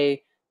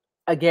say,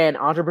 again,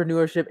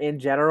 entrepreneurship in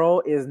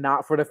general is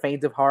not for the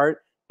faint of heart.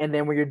 And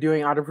then when you're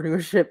doing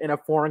entrepreneurship in a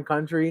foreign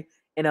country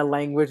in a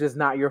language that's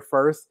not your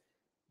first,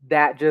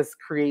 that just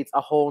creates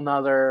a whole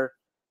nother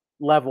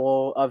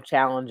level of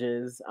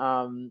challenges.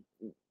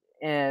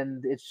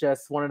 And it's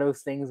just one of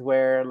those things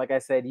where, like I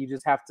said, you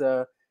just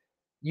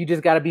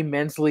got to be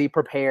mentally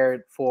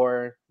prepared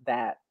for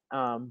that.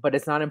 But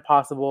it's not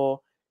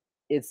impossible,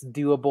 it's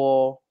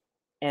doable.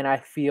 And I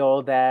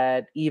feel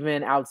that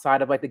even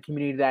outside of like the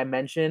community that I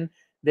mentioned,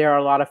 there are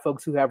a lot of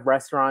folks who have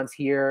restaurants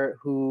here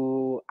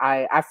who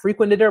I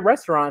frequented their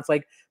restaurants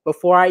like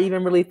before I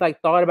even really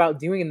like thought about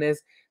doing this,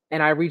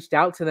 and I reached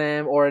out to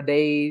them, or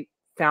they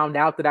found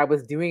out that I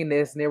was doing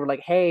this, and they were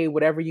like, "Hey,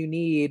 whatever you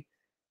need,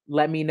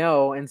 let me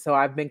know." And so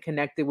I've been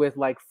connected with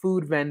like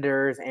food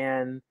vendors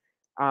and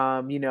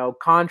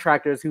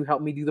contractors who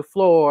helped me do the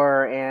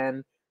floor,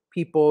 and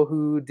people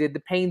who did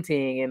the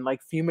painting and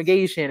like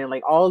fumigation and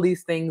like all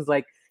these things,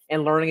 like,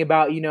 and learning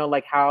about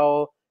like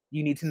how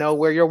you need to know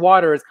where your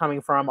water is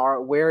coming from,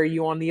 or where are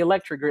you on the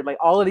electric grid, like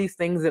all of these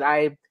things that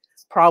I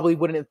probably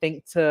wouldn't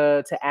think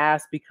to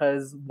ask,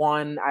 because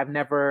one, I've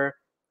never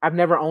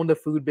owned a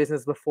food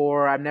business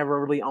before. I've never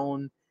really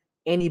owned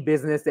any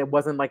business that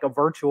wasn't like a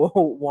virtual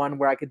one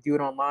where I could do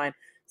it online.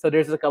 So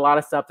there's like a lot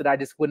of stuff that I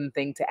just wouldn't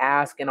think to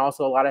ask, and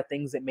also a lot of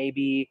things that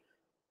maybe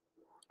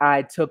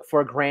I took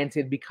for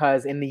granted,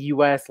 because in the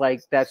US,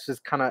 like, that's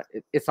just kind of,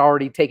 it's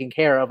already taken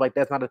care of. Like,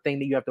 that's not a thing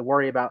that you have to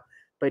worry about.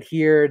 But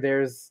here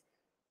there's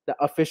the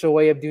official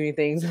way of doing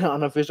things, the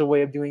unofficial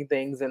way of doing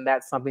things, and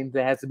that's something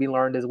that has to be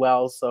learned as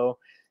well. So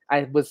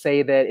I would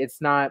say that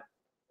it's not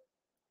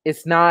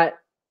it's not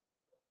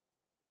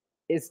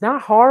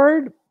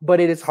hard, but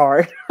it is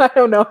hard. I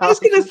don't know I how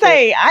was else gonna to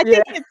say it.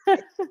 say, Yeah.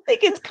 I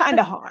think it's kind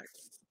of hard.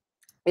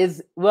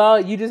 Is Well,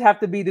 you just have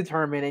to be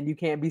determined, and you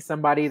can't be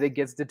somebody that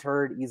gets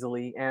deterred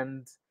easily.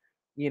 And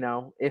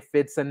if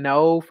it's a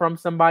no from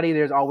somebody,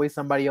 there's always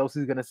somebody else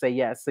who's going to say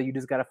yes. So you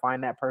just got to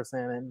find that person,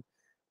 and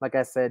like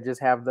I said,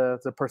 just have the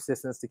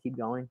persistence to keep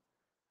going.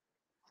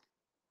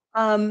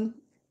 Um,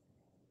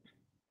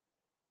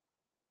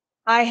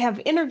 I have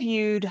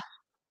interviewed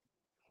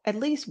at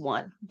least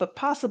one, but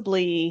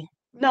possibly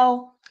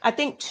no, I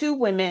think two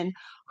women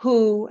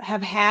who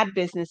have had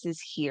businesses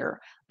here,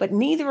 but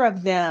neither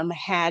of them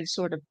had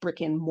sort of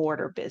brick and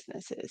mortar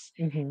businesses.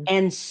 Hmm.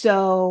 And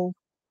so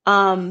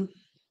um,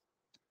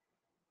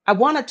 I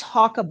want to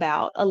talk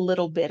about a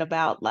little bit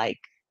about like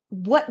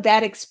what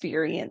that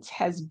experience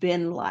has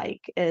been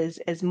like,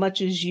 as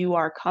much as you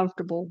are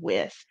comfortable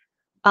with.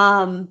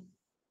 Um,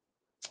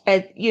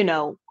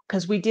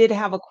 because we did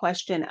have a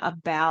question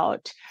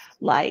about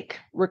like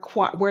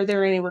were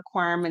there any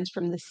requirements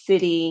from the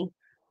city,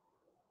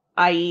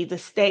 i.e. the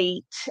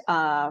state,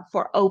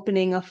 for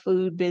opening a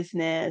food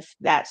business,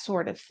 that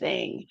sort of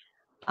thing.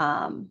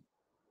 Um,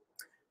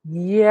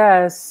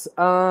 Yes.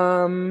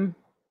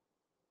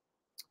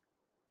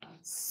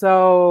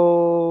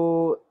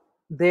 So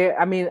there,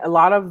 I mean, a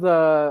lot of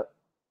the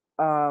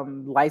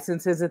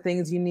licenses and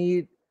things you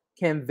need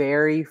can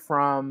vary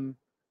from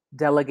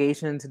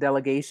delegation to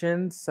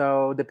delegation.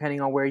 So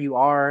depending on where you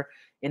are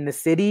in the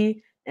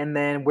city, and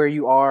then where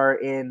you are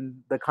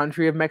in the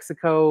country of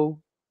Mexico,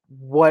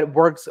 what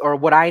works or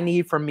what I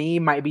need from me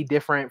might be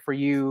different for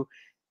you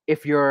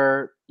if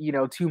you're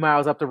 2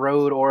 miles up the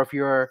road, or if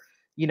you're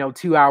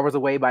 2 hours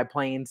away by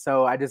plane.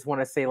 So I just want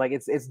to say, like,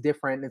 it's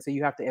different, and so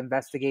you have to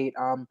investigate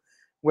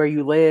where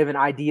you live, and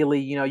ideally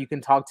you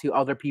can talk to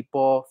other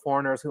people,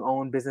 foreigners who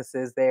own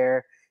businesses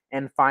there,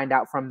 and find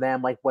out from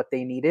them like what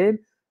they needed.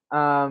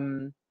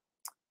 um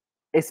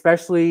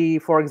Especially,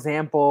 for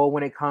example,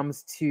 when it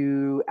comes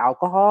to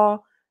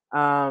alcohol,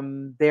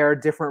 there are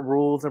different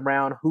rules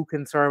around who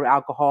can serve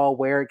alcohol,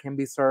 where it can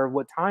be served,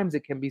 what times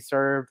it can be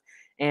served,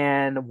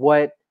 and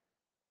what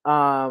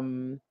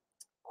um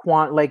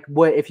like,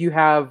 what if you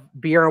have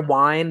beer and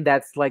wine,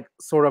 that's like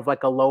sort of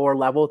like a lower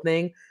level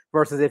thing,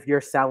 versus if you're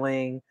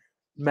selling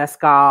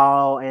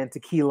mezcal and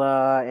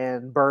tequila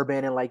and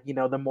bourbon, and like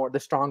the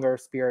stronger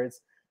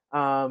spirits.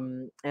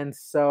 And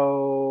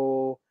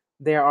so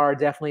there are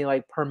definitely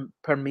like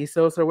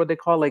permisos, or what they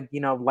call, like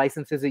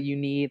licenses that you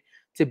need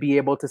to be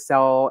able to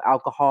sell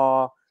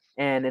alcohol.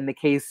 And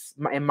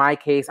in my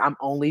case, I'm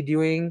only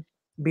doing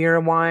beer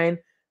and wine,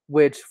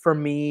 which for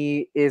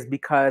me is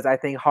because I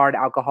think hard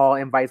alcohol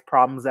invites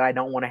problems that I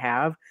don't want to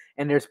have.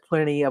 And there's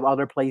plenty of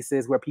other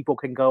places where people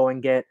can go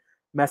and get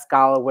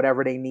mezcal or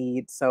whatever they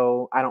need.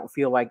 So I don't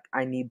feel like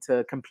I need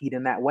to compete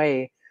in that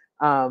way.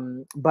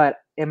 But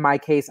in my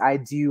case, I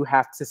do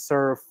have to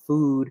serve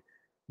food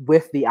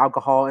with the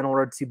alcohol in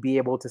order to be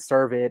able to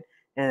serve it.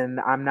 And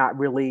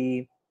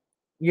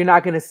you're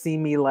not going to see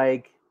me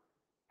like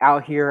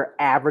out here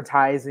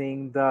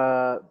advertising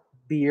the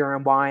beer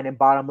and wine and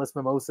bottomless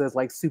mimosas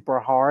like super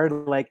hard.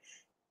 Like,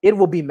 it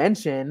will be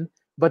mentioned,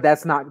 but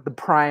that's not the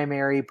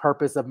primary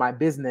purpose of my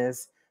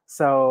business.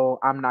 So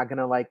I'm not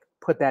gonna like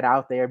put that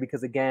out there,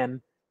 because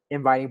again,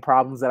 inviting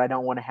problems that I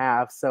don't want to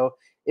have. So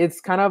it's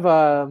kind of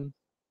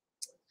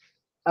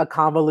a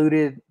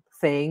convoluted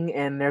thing,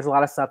 and there's a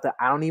lot of stuff that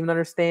I don't even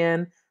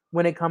understand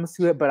when it comes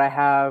to it. But I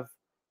have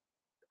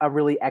a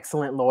really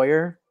excellent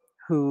lawyer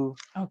who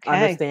okay.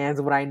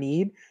 understands what I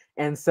need.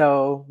 And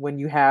so when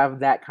you have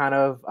that kind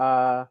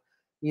of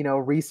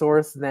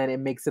resource, then it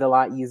makes it a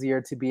lot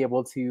easier to be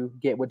able to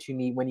get what you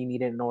need when you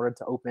need it in order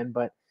to open.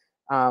 But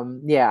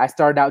yeah, I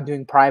started out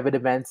doing private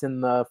events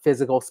in the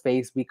physical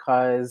space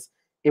because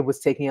it was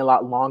taking a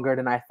lot longer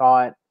than I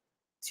thought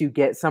to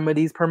get some of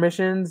these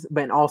permissions.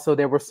 But also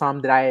there were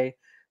some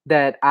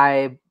that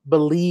I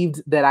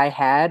believed that I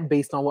had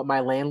based on what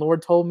my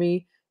landlord told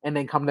me, and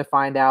then come to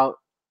find out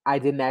I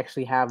didn't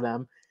actually have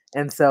them.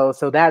 And so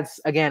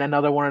that's again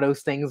another one of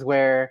those things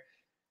where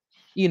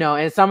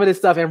And some of this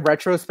stuff in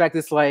retrospect,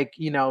 it's like,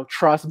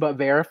 trust but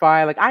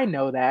verify. Like, I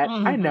know that.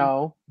 I Mhm.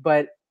 know.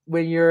 But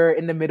when you're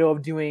in the middle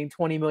of doing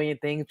 20 million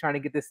things, trying to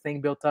get this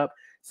thing built up,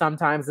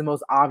 sometimes the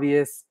most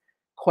obvious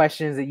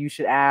questions that you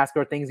should ask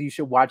or things you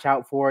should watch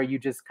out for, you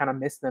just kind of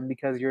miss them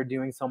because you're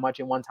doing so much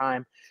at one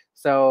time.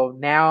 So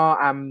now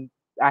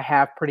I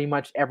have pretty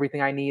much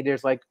everything I need.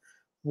 There's like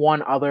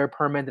one other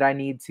permit that I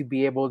need to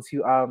be able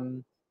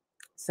to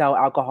sell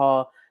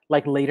alcohol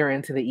like later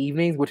into the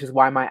evenings, which is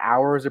why my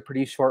hours are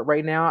pretty short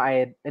right now. I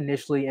had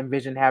initially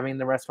envisioned having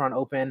the restaurant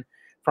open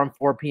from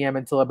 4 p.m.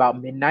 until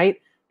about midnight,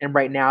 and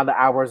right now the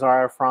hours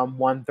are from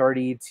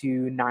 1:30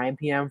 to 9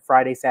 p.m.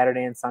 Friday,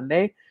 Saturday, and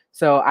Sunday.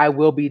 So I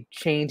will be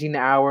changing the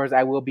hours.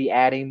 I will be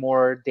adding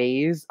more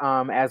days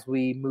as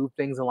we move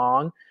things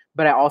along.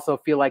 But I also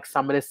feel like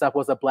some of this stuff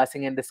was a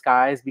blessing in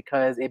disguise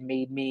because it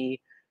made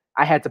me.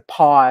 I had to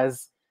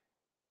pause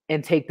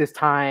and take this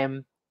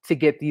time to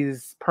get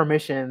these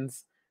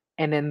permissions.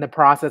 And in the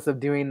process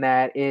of doing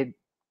that, it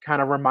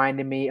kind of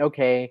reminded me,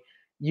 okay,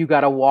 you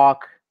got to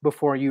walk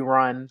before you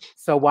run.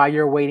 So while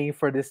you're waiting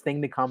for this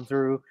thing to come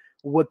through,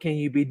 what can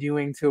you be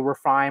doing to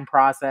refine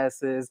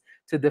processes,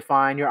 to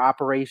define your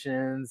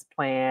operations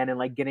plan, and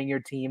like getting your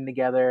team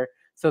together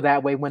so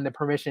that way when the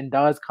permission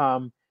does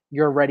come,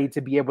 you're ready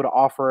to be able to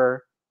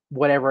offer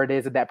whatever it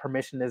is that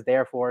permission is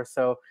there for.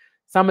 So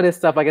some of this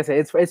stuff, like I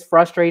said, it's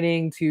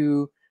frustrating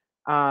to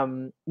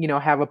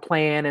have a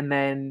plan and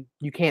then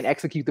you can't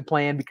execute the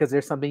plan because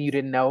there's something you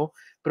didn't know.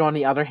 But on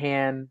the other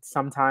hand,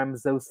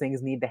 sometimes those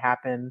things need to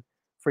happen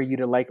for you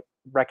to like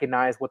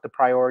recognize what the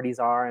priorities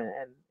are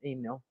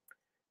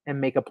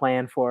and make a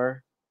plan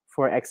for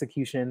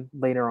execution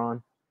later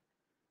on.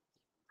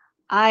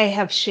 I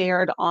have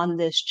shared on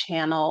this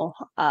channel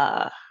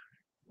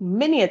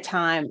many a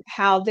time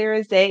how there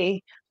is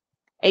a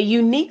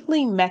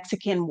uniquely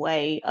Mexican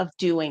way of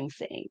doing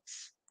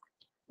things,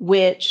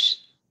 which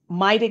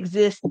might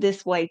exist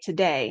this way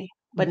today,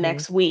 but Mhm.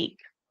 next week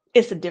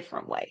it's a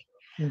different way.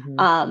 Mhm.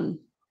 Um,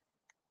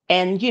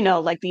 and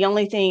like the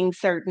only thing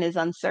certain is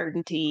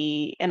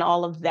uncertainty and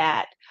all of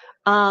that.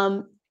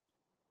 Um,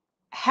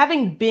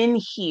 Having been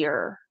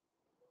here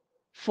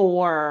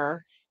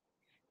for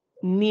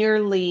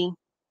nearly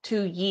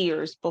 2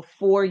 years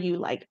before you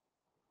like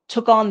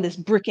took on this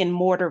brick and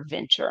mortar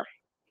venture,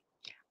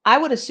 I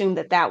would assume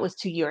that that was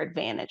to your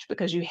advantage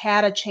because you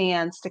had a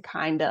chance to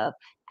kind of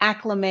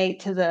acclimate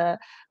to the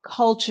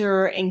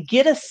culture and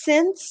get a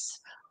sense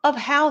of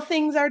how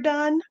things are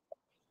done.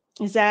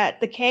 Is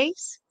that the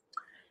case?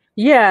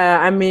 Yeah,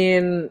 I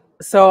mean,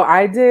 so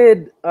I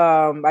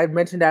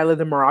mentioned I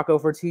lived in Morocco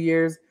for 2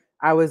 years.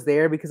 I was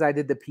there because I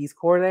did the Peace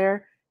Corps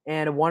there.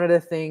 And one of the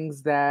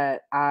things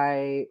that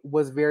I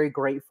was very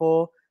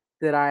grateful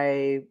that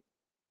I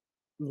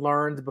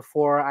learned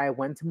before I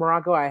went to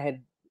Morocco, I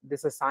had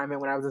this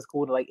assignment when I was in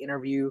school to like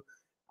interview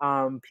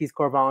Peace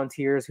Corps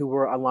volunteers who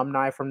were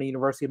alumni from the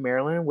University of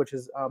Maryland, which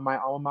is my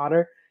alma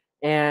mater.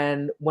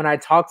 And when I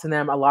talked to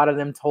them, a lot of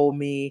them told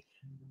me,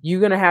 you're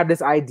going to have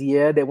this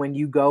idea that when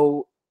you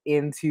go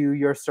into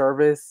your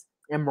service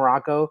in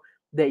Morocco,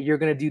 that you're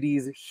going to do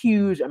these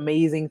huge,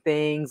 amazing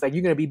things. Like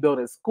you're going to be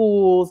building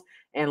schools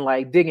and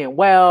like digging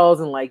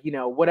wells and like,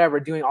 whatever,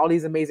 doing all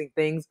these amazing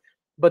things.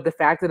 But the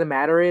fact of the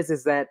matter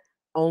is that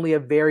only a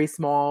very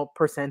small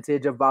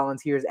percentage of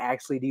volunteers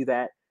actually do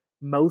that.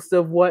 Most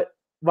of what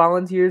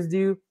volunteers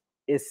do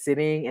is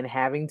sitting and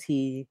having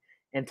tea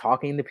and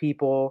talking to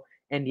people.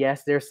 And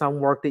yes, there's some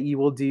work that you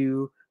will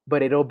do,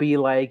 but it'll be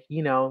like,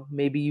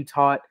 maybe you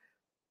taught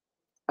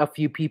a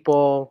few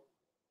people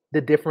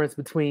the difference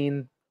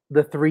between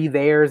the three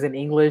theirs in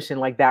English.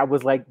 And like that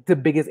was like the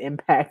biggest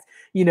impact,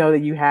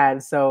 that you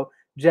had. So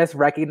just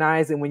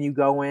recognize that when you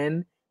go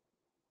in,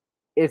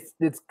 it's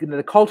gonna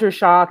the culture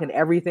shock and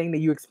everything that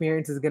you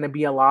experience is gonna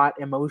be a lot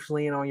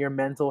emotionally and on your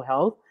mental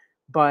health.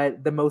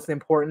 But the most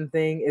important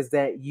thing is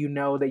that you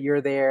know that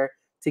you're there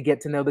to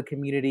get to know the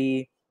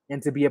community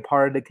and to be a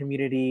part of the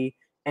community,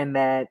 and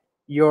that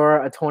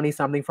you're a 20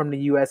 something from the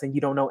US and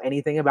you don't know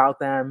anything about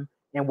them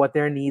and what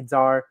their needs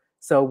are.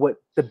 So what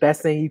the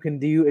best thing you can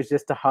do is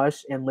just to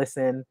hush and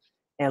listen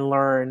and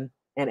learn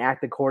and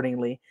act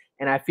accordingly.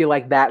 And I feel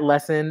like that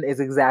lesson is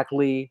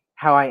exactly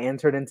how I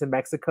entered into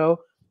Mexico.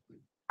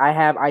 I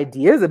have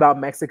ideas about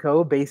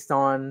Mexico based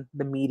on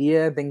the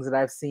media, things that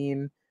I've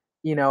seen,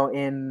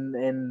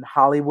 in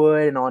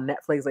Hollywood and on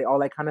Netflix, like all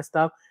that kind of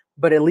stuff.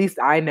 But at least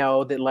I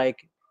know that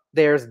like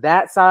there's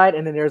that side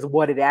and then there's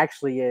what it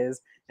actually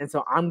is. And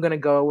so I'm gonna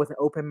go with an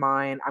open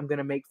mind. I'm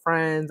gonna make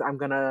friends. I'm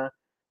gonna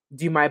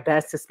do my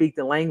best to speak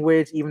the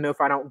language, even though if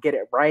I don't get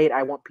it right,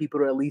 I want people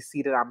to at least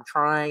see that I'm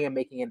trying and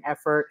making an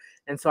effort.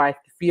 And so I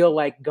feel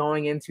like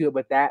going into it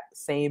with that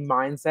same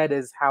mindset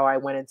is how I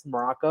went into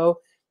Morocco.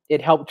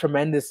 It helped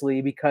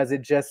tremendously because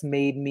it just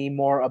made me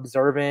more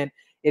observant.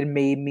 It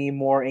made me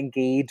more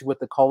engaged with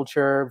the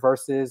culture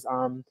versus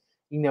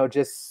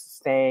just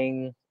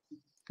staying.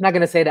 I'm not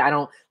gonna say that I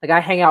don't like I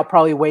hang out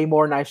probably way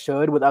more than I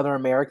should with other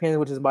Americans,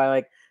 which is why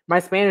like my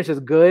Spanish is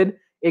good.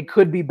 It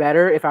could be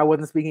better if I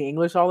wasn't speaking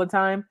English all the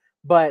time,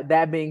 But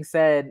that being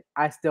said,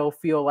 I still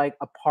feel like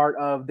a part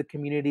of the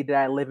community that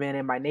I live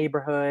in my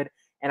neighborhood,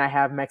 and I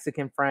have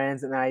Mexican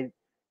friends, and I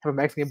have a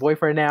Mexican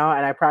boyfriend now,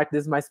 and I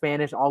practice my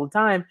Spanish all the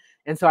time.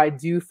 And so I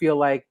do feel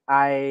like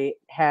I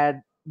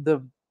had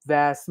the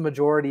vast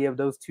majority of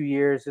those 2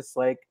 years just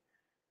like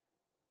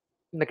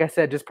I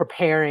said, just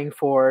preparing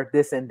for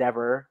this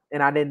endeavor.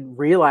 And I didn't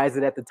realize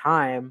it at the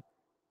time,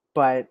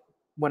 but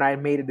when I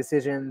made a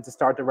decision to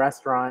start the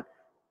restaurant,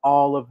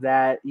 all of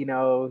that,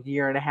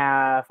 year and a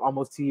half,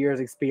 almost 2 years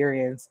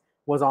experience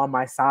was on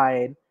my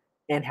side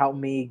and helped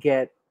me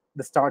get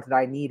the start that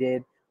I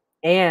needed.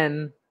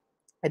 And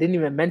I didn't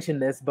even mention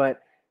this,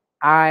 but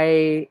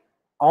I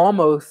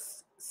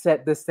almost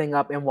set this thing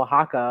up in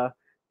Oaxaca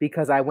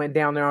because I went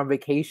down there on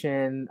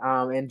vacation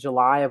in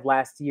July of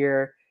last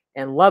year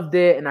and loved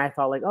it. And I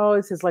thought like, oh,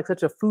 this is like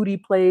such a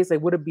foodie place.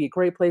 Like, would it be a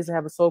great place to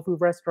have a soul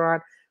food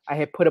restaurant? I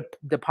had put a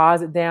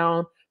deposit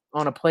down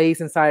on a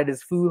place inside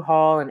this food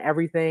hall and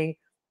everything.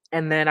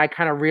 And then I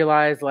kind of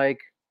realized like,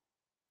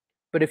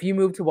 but if you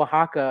move to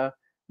Oaxaca,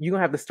 you're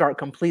gonna have to start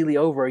completely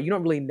over. You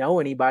don't really know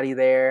anybody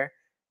there.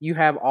 You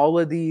have all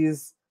of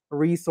these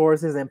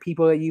resources and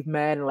people that you've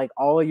met, and like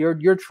all of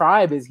your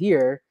tribe is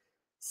here.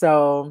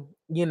 So,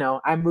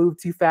 I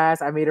moved too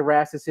fast. I made a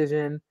rash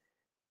decision.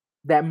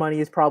 That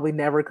money is probably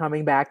never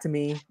coming back to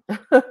me.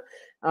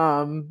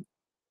 um,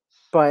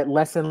 but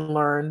lesson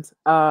learned.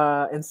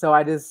 And so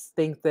I just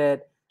think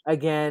that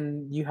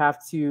again, you have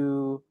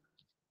to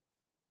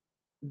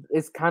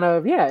it's kind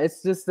of yeah,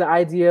 it's just the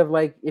idea of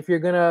like if you're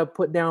gonna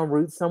put down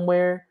roots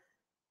somewhere,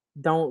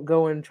 don't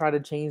go and try to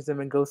change them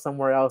and go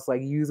somewhere else.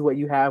 Like use what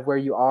you have where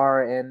you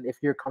are, and if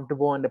you're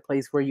comfortable in the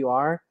place where you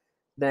are,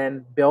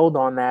 then build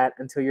on that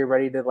until you're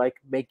ready to like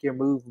make your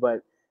move.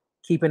 But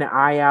keeping an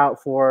eye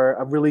out for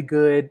a really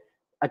good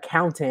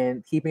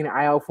accountant, keeping an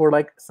eye out for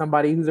like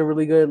somebody who's a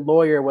really good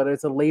lawyer, whether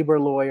it's a labor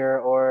lawyer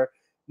or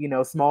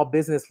small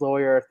business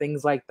lawyer,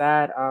 things like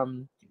that.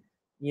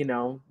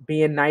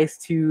 Being nice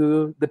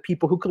to the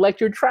people who collect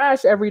your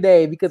trash every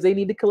day because they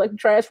need to collect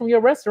trash from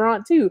your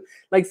restaurant too.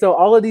 Like so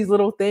all of these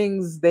little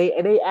things they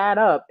add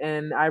up,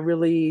 and I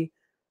really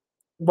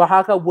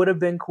Oaxaca would have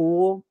been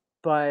cool,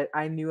 but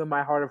I knew in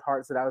my heart of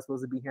hearts that I was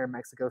supposed to be here in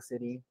Mexico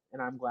City,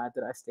 and I'm glad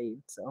that I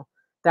stayed. So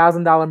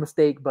 $1,000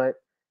 mistake, but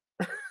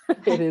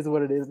it is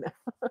what it is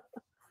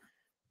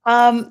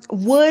now.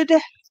 Would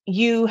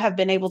you have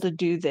been able to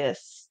do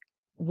this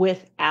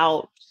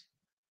without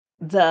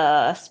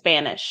the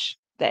Spanish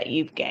that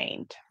you've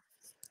gained?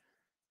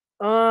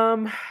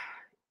 Um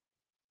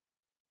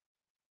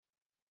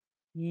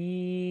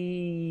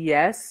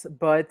yes,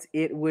 but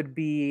it would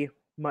be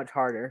much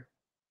harder.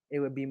 It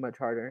would be much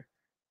harder.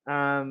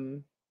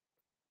 Um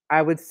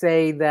I would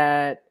say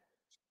that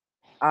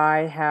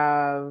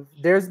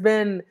there's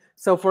been,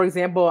 so for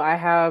example, I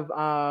have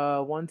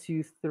one,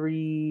 two,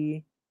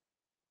 three,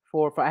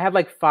 four, five. I have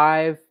like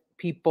five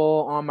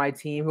people on my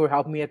team who are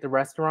helping me at the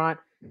restaurant,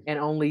 and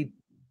only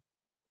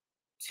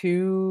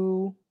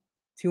two,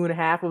 two and a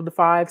half of the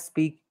five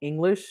speak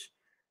English.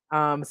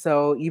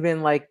 So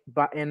even like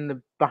in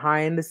the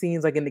behind the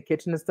scenes, like in the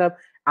kitchen and stuff,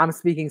 I'm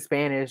speaking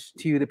Spanish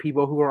to the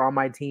people who are on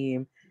my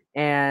team,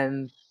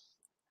 and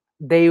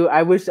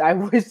I wish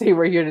they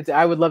were here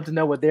I would love to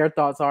know what their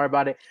thoughts are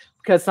about it,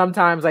 because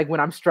sometimes like when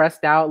I'm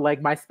stressed out,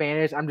 like my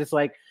Spanish, I'm just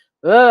like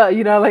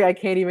like I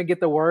can't even get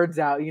the words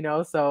out,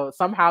 so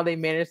somehow they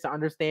manage to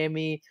understand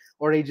me,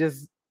 or they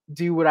just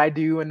do what I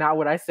do and not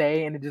what I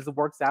say, and it just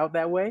works out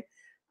that way.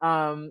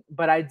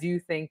 But I do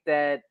think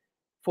that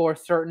for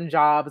certain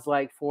jobs,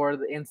 like for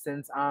the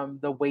instance,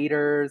 the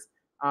waiters,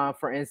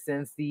 for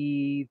instance,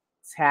 the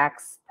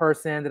tax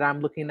person that I'm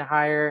looking to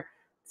hire,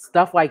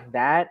 stuff like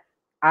that,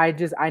 I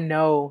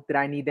know that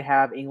I need to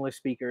have English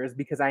speakers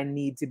because I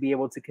need to be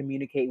able to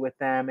communicate with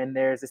them. And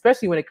there's,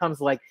 especially when it comes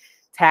to like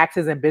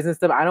taxes and business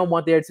stuff, I don't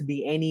want there to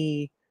be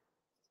any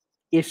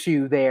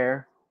issue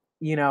there,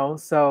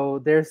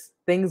 so there's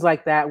things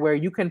like that where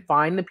you can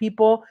find the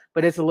people,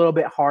 but it's a little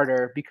bit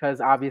harder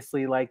because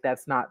obviously like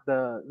that's not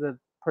the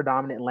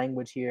predominant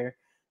language here.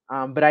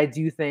 But I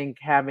do think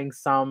having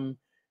some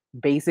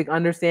basic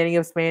understanding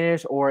of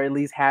Spanish, or at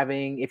least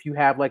having, if you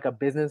have like a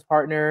business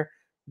partner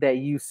that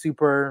you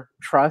super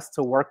trust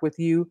to work with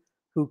you,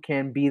 who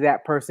can be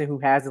that person who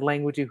has the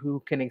language and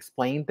who can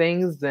explain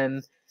things,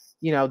 then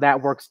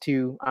that works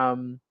too.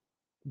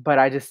 But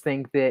I just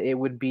think that it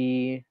would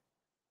be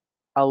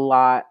a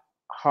lot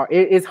hard.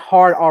 It is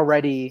hard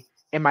already,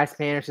 and my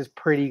Spanish is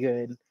pretty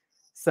good.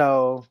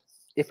 So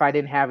if I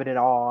didn't have it at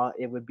all,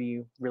 it would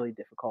be really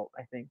difficult,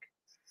 I think.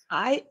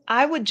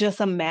 I would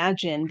just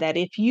imagine that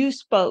if you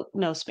spoke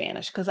no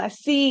Spanish, because I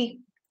see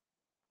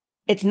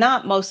it's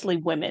not mostly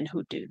women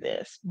who do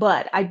this,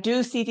 but I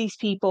do see these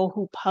people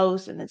who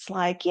post and it's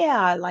like,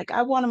 yeah, like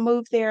I want to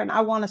move there and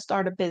I want to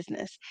start a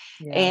business.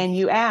 Yeah. And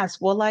you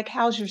ask, well, like,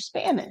 how's your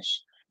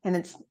Spanish? And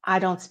it's, I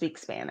don't speak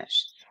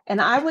Spanish.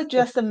 And I would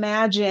just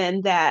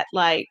imagine that,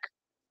 like,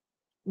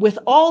 with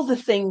all the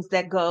things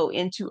that go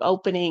into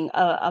opening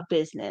a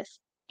business,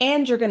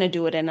 and you're going to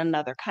do it in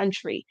another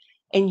country,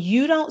 and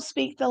you don't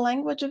speak the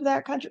language of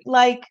that country,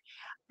 like,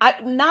 I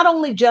not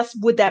only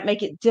just would that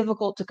make it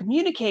difficult to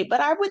communicate,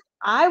 but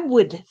I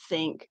would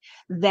think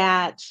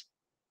that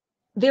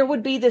there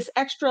would be this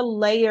extra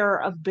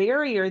layer of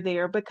barrier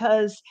there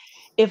because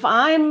if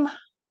I'm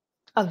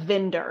a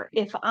vendor,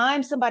 if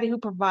I'm somebody who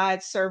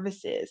provides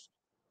services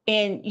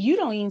and you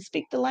don't even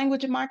speak the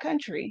language of my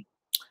country,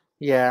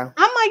 Yeah.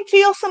 I might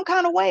feel some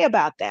kind of way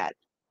about that.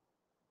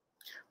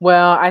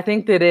 Well, I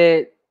think that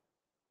it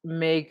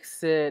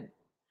makes it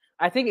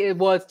I think it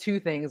was two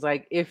things.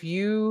 Like if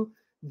you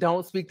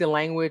don't speak the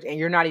language and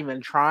you're not even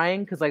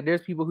trying, because like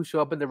there's people who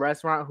show up in the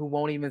restaurant who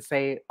won't even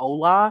say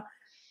hola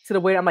to the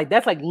waiter. I'm like,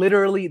 that's like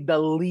literally the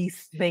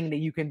least thing that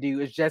you can do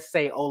is just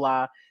say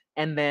hola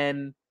and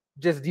then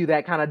just do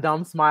that kind of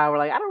dumb smile. We're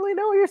like, I don't really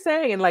know what you're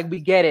saying. And like we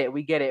get it.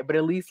 But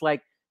at least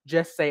like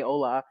just say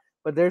hola.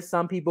 But there's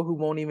some people who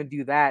won't even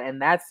do that.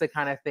 And that's the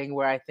kind of thing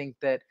where I think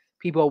that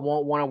people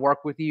won't want to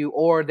work with you,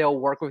 or they'll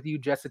work with you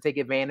just to take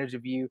advantage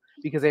of you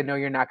because they know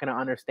you're not going to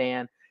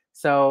understand.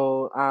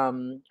 So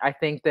I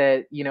think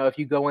that, you know, if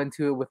you go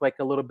into it with like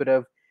a little bit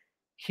of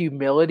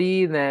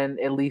humility, then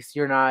at least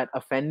you're not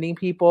offending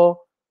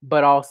people,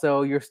 but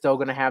also you're still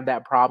going to have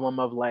that problem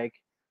of like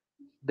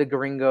the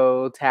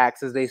gringo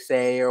tax, as they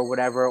say, or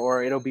whatever,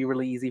 or it'll be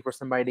really easy for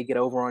somebody to get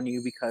over on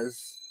you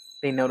because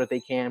they know that they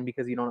can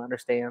because you don't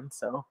understand.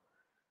 So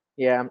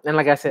yeah, and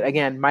like I said,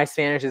 again, my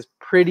Spanish is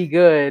pretty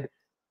good,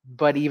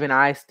 but even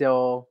I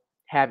still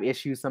have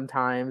issues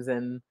sometimes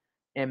and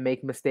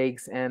make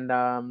mistakes. And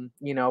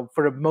you know,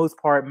 for the most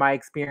part, my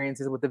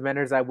experiences with the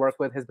vendors I work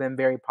with has been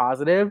very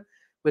positive,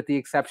 with the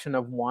exception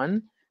of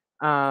one.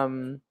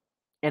 Um,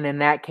 and in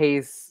that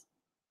case,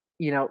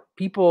 you know,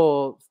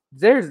 people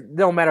there's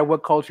no matter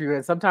what culture you're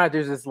in, sometimes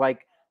there's just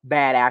like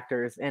bad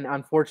actors. And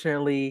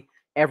unfortunately,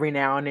 every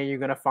now and then you're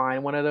gonna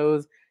find one of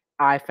those.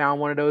 I found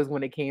one of those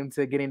when it came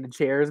to getting the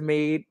chairs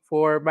made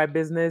for my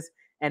business.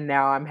 And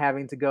now I'm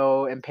having to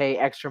go and pay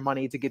extra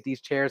money to get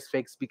these chairs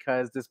fixed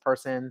because this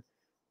person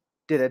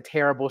did a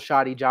terrible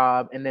shoddy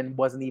job and then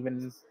wasn't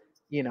even,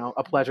 you know,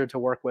 a pleasure to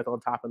work with on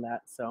top of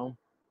that. So,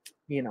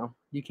 you know,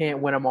 you can't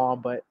win them all,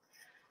 but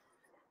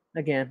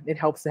again, it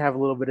helps to have a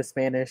little bit of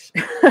Spanish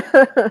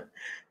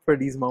for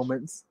these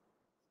moments.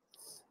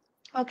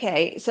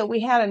 Okay, so we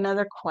had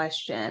another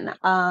question.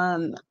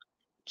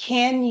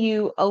 Can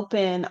you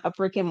open a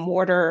brick and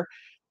mortar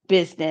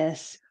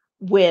business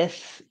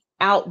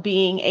without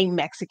being a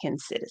Mexican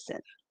citizen?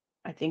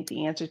 I think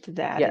the answer to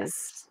that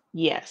is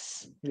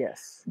Yes. yes.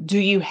 Yes. Do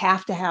you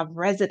have to have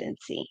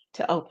residency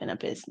to open a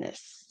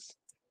business?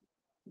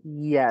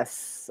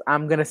 Yes.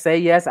 I'm going to say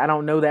yes. I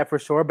don't know that for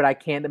sure, but I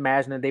can't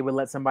imagine that they would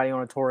let somebody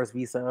on a tourist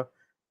visa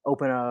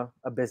open a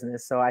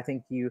business. So I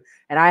think you,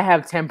 and I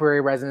have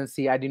temporary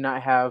residency. I do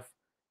not have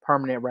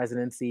permanent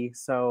residency.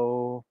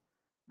 So,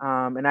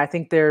 and I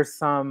think there's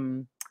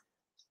some,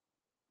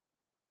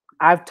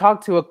 I've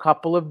talked to a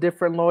couple of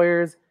different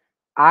lawyers.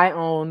 I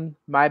own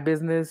my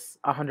business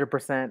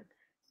 100%.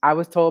 I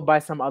was told by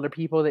some other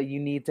people that you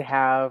need to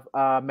have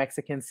a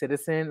Mexican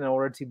citizen in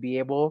order to be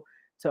able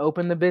to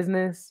open the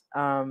business.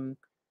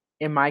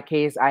 In my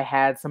case, I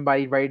had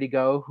somebody ready to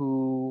go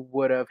who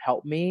would have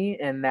helped me,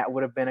 and that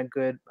would have been a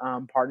good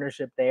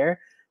partnership there.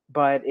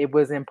 But it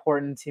was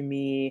important to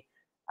me.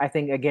 I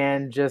think,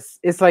 again, just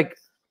it's like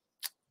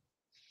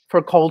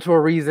for cultural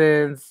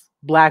reasons,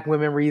 black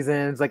women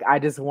reasons, like I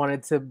just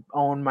wanted to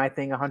own my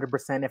thing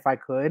 100% if I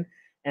could.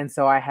 And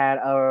so I had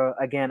a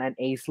again an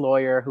ace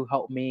lawyer who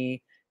helped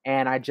me,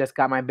 and I just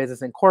got my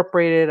business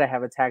incorporated. I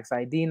have a tax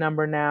ID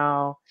number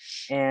now,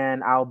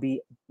 and I'll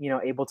be, you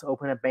know, able to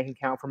open a bank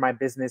account for my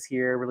business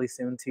here really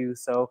soon too.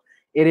 So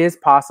it is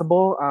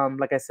possible.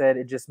 Like I said,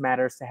 it just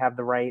matters to have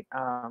the right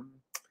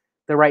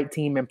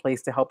team in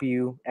place to help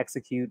you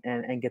execute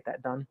and get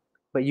that done.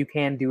 But you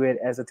can do it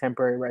as a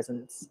temporary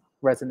resident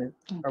or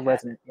Okay.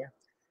 resident. Yeah.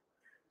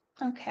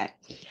 Okay.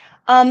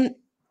 Um,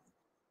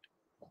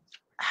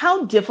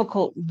 how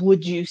difficult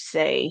would you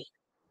say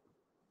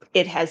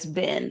it has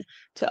been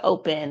to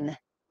open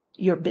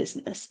your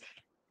business?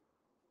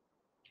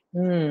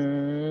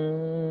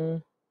 Hmm.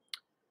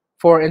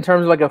 For in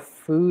terms of like a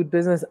food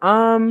business,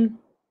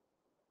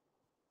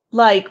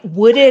 Like,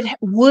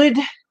 would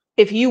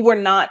if you were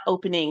not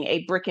opening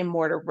a brick and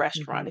mortar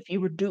restaurant, mhm. if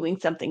you were doing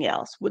something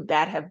else, would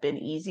that have been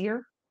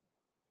easier?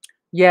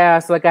 Yeah.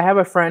 So like I have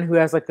a friend who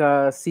has like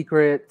a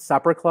secret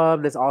supper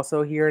club that's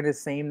also here in the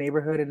same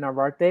neighborhood in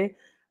Narvarte.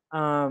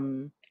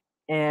 Um,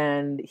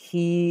 and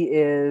he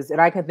is,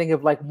 and I can think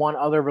of like one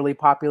other really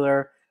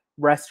popular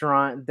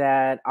restaurant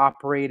that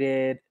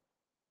operated,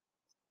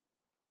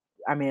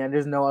 I mean,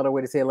 there's no other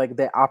way to say it, like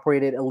that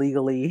operated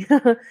illegally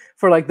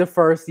for like the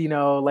first, you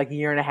know, like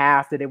year and a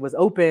half that it was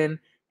open.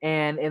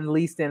 And at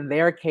least in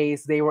their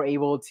case, they were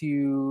able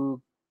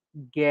to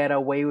get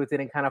away with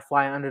it and kind of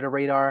fly under the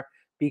radar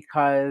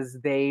because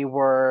they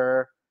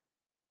were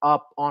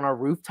up on a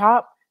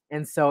rooftop.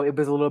 And so it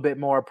was a little bit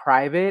more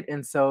private.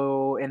 And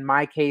so in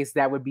my case,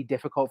 that would be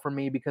difficult for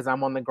me because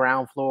I'm on the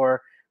ground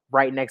floor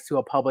right next to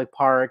a public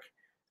park.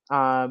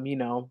 You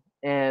know,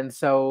 and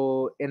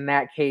so in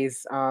that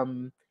case,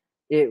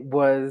 it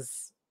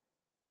was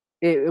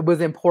it was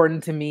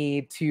important to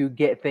me to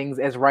get things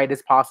as right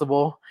as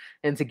possible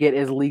and to get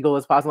as legal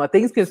as possible. Like,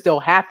 things can still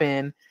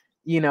happen,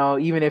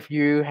 even if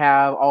you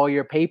have all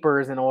your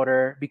papers in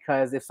order,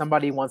 because if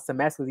somebody wants to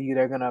mess with you,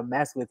 they're gonna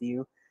mess with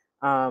you.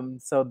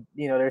 So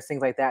there's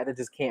things like that that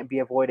just can't be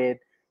avoided.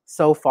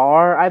 So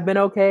far, I've been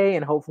okay,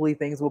 and hopefully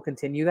things will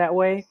continue that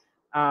way.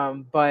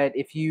 But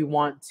if you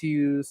want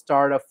to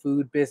start a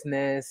food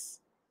business,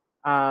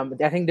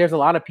 I think there's a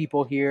lot of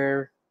people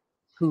here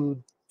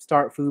who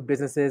start food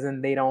businesses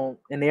and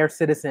they're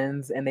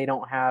citizens and they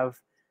don't have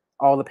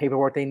all the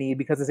paperwork they need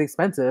because it's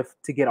expensive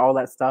to get all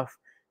that stuff.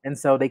 And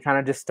so they kind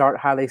of just start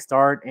how they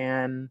start,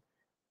 and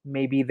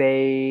maybe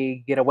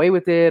they get away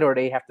with it or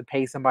they have to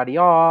pay somebody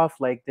off.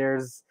 Like,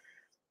 there's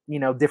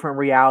different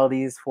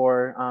realities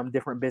for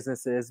different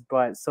businesses,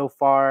 but so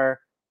far,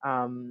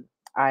 um,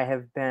 I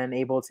have been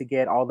able to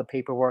get all the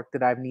paperwork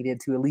that I've needed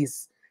to at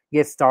least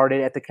get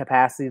started at the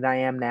capacity that I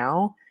am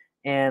now.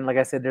 And like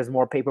I said, there's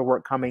more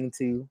paperwork coming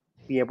to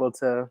be able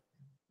to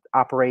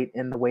operate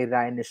in the way that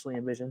I initially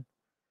envisioned.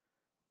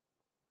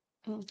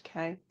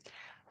 Okay.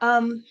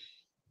 Um,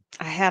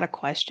 I had a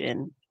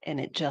question and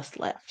it just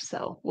left,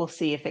 so we'll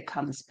see if it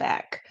comes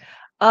back.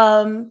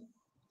 Um,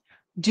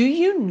 do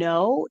you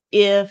know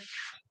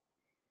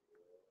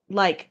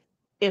like,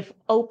 if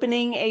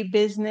opening a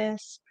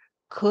business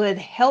could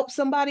help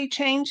somebody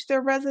change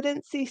their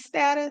residency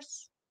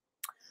status?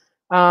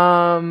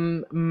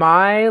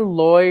 My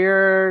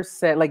lawyer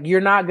said, like,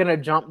 you're not gonna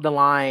jump the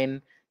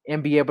line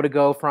and be able to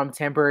go from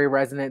temporary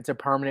resident to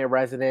permanent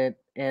resident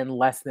in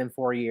less than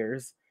 4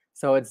 years.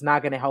 So it's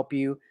not gonna help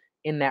you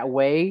in that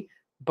way.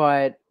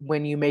 But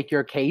when you make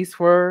your case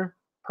for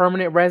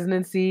permanent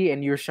residency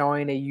and you're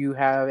showing that you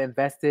have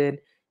invested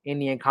in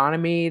the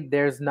economy,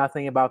 there's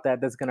nothing about that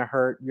that's gonna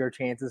hurt your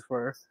chances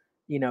for,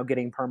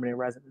 getting permanent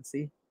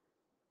residency.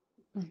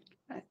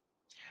 Okay.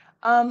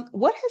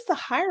 What has the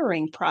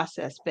hiring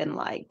process been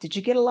like? Did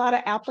you get a lot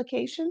of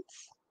applications?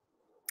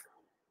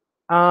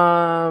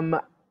 Um,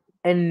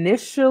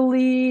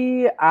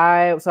 Initially,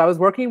 I was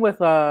working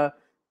with a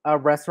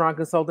restaurant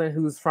consultant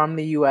who's from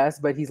the U.S.,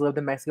 but he's lived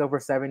in Mexico for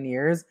 7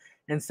 years,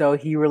 and so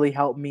he really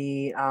helped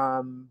me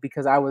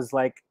because I was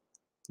like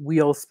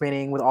wheel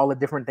spinning with all the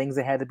different things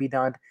that had to be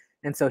done.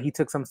 And so he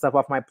took some stuff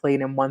off my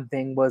plate, and one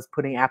thing was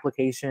putting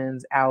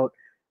applications out.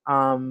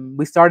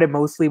 We started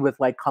mostly with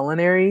like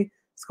culinary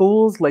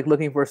schools, like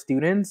looking for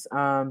students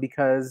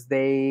because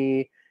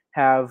they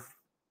have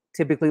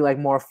typically like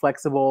more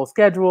flexible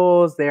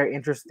schedules. They're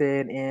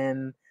interested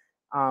in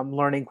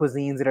learning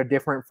cuisines that are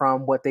different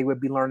from what they would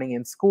be learning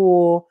in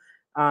school.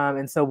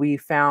 And so we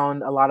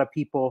found a lot of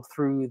people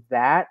through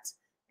that.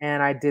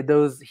 And I did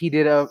those. He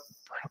did a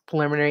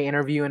preliminary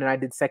interview, and then I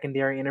did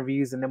secondary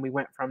interviews, and then we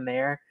went from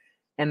there.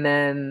 And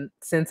then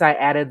since I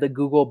added the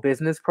Google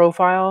business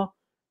profile,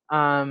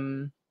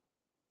 um,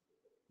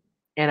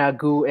 and a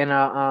Google and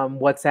a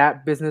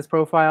WhatsApp business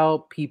profile,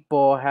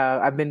 people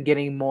have I've been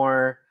getting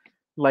more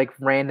like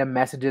random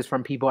messages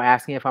from people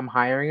asking if I'm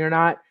hiring or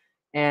not.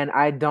 And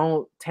I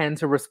don't tend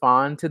to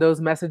respond to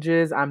those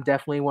messages. I'm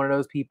definitely one of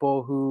those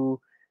people who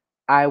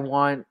I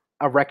want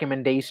a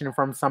recommendation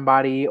from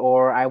somebody,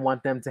 or I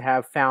want them to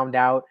have found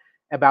out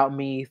about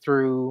me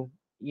through,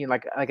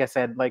 like I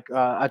said, like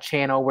a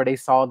channel where they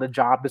saw the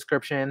job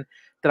description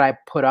that I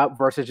put up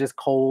versus just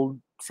cold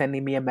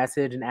sending me a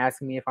message and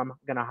asking me if I'm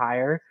gonna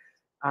hire.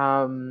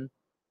 Um,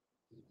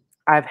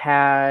 I've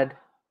had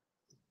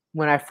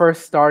when I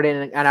first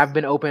started, and I've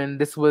been open.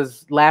 This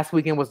was last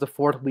weekend was the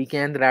fourth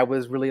weekend that I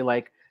was really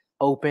like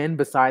open,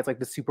 besides like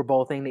the Super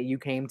Bowl thing that you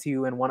came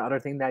to and one other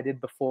thing that I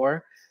did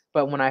before.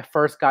 But when I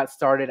first got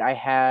started, I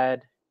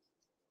had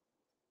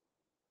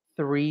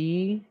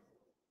three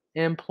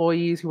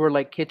employees who were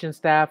like kitchen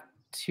staff.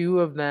 Two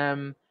of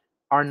them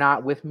are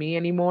not with me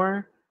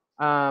anymore,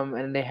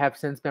 and they have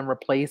since been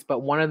replaced. But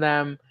one of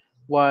them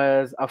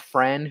was a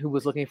friend who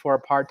was looking for a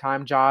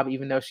part-time job,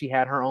 even though she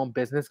had her own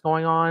business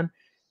going on.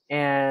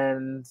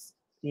 And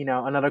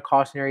another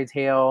cautionary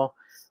tale.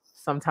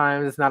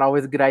 Sometimes it's not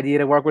always a good idea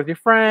to work with your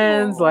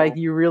friends. Like, Oh.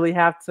 you really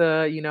have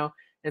to,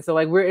 And so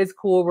like it's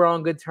cool, we're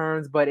on good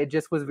terms, but it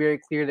just was very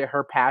clear that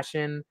her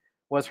passion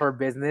was her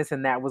business,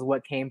 and that was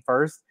what came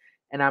first.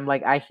 And I'm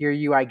like, I hear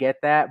you, I get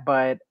that,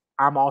 but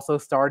I'm also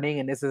starting,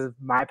 and this is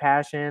my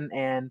passion.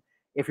 And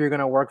if you're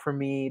gonna work for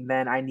me,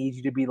 then I need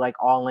you to be like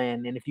all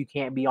in. And if you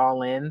can't be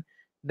all in,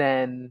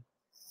 then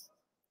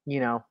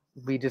you know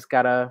we just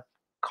gotta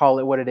call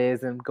it what it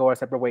is and go our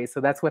separate ways. So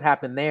that's what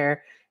happened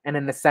there. And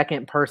then the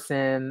second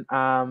person,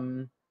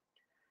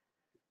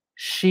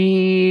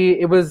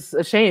 it was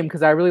a shame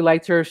because I really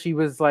liked her. She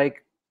was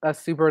like a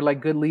super like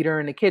good leader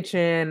in the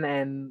kitchen,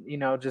 and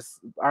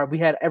just we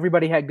had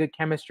everybody had good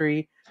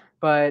chemistry.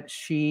 But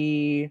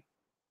she,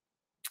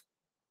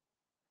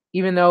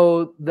 even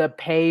though the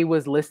pay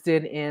was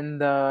listed in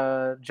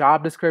the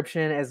job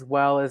description as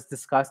well as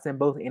discussed in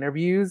both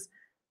interviews,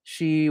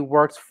 she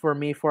worked for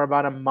me for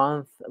about a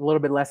month, a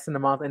little bit less than a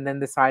month, and then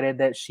decided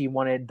that she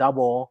wanted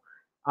double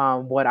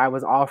what I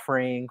was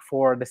offering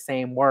for the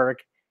same work.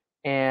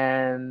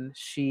 And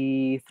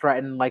she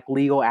threatened like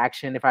legal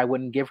action if I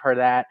wouldn't give her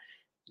that.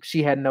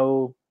 she had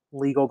no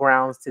legal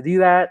grounds to do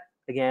that.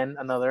 Again,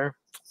 another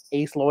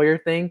ace lawyer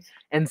thing.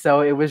 And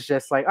so it was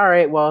just like, all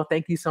right, well,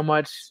 thank you so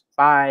much.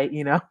 Bye.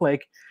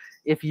 Like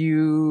if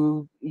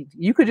you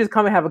could just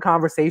come and have a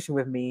conversation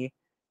with me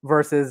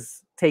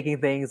versus taking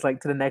things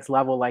like to the next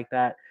level like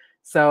that.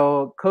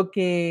 So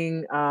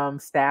cooking,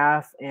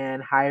 staff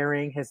and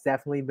hiring has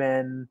definitely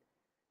been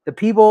the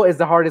people is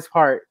the hardest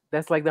part.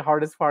 That's like the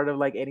hardest part of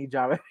like any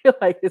job. I feel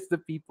like it's the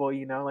people,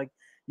 like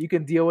you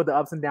can deal with the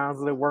ups and downs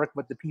of the work,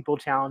 but the people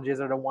challenges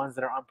are the ones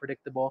that are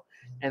unpredictable.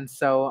 And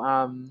so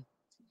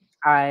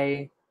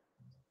I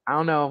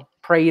don't know,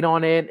 prayed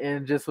on it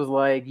and just was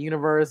like,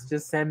 universe,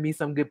 just send me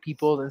some good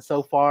people. And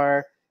so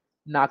far,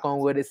 knock on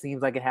wood, it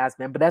seems like it has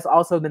been. But that's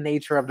also the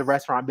nature of the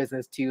restaurant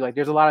business too. Like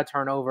there's a lot of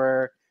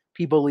turnover.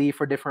 People leave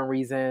for different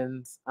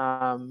reasons.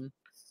 And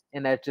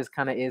that just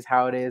kind of is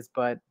how it is.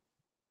 But,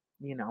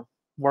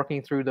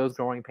 working through those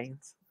growing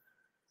pains.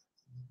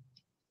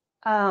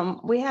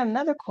 We have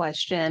another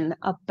question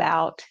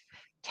about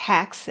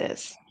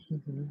taxes.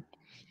 Mhm.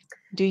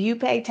 Do you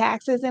pay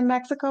taxes in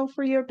Mexico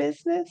for your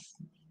business?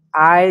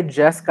 I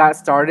just got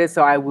started,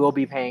 so I will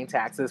be paying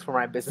taxes for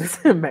my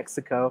business in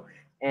Mexico,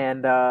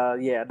 and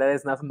yeah, that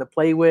is nothing to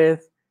play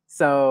with.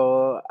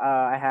 So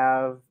I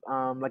have,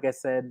 like I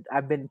said,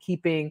 I've been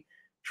keeping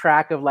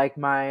track of like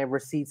my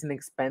receipts and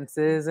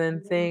expenses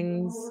and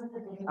things.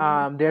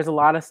 There's a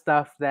lot of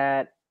stuff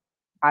that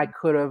I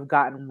could have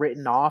gotten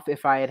written off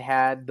if I had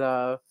had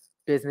the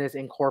business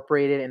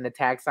incorporated in the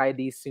tax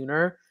ID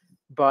sooner,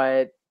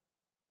 but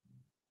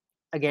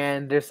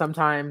again, there's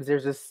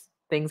just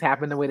things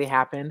happen the way they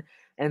happen.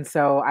 And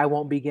so I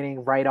won't be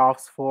getting write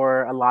offs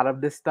for a lot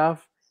of this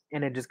stuff.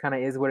 And it just kind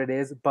of is what it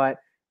is. But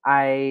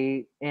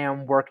I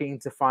am working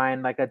to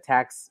find like a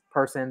tax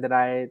person that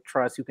I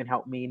trust who can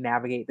help me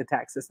navigate the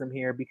tax system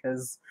here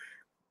because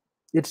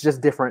it's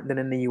just different than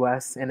in the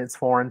US and it's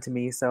foreign to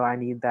me. So I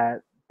need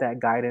that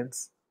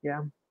guidance.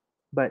 Yeah.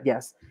 But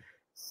yes,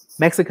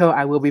 Mexico,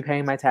 I will be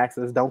paying my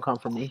taxes. Don't come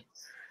for me.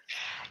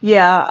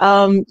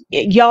 Yeah,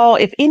 y'all,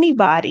 if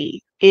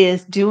anybody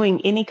is doing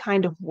any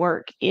kind of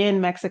work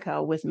in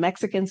Mexico with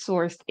Mexican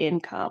sourced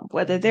income,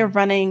 whether they're Mhm.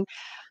 running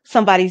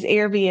somebody's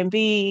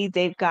Airbnb,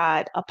 they've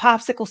got a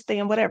popsicle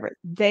stand, whatever,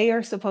 they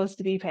are supposed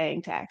to be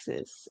paying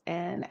taxes.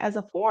 And as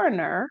a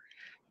foreigner,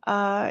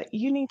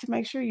 you need to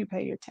make sure you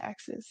pay your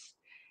taxes.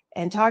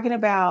 And talking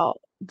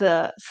about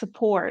the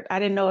support, I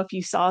didn't know if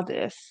you saw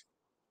this.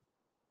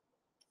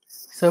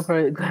 So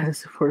far, glad to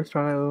support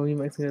strong Owe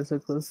Mexico so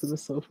close to the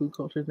soul food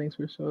culture. Thanks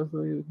for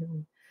showing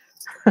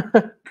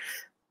us.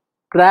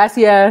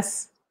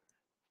 Gracias.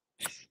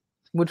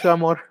 Mucho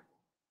amor.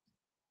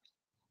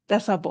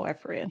 That's our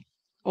boyfriend.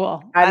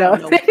 Well, I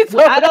know.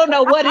 I don't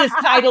know what his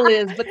title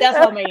is, but that's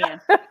our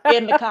man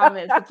in the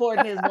comments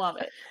supporting his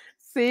woman.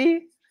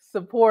 See?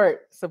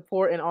 Support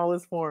in all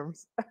its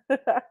forms.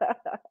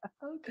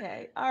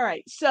 Okay. All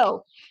right.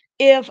 So,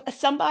 if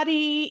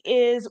somebody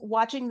is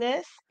watching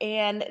this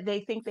and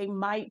they think they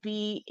might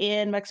be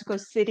in Mexico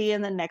City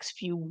in the next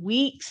few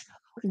weeks,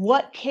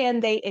 what can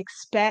they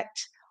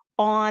expect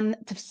on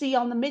to see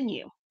on the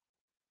menu?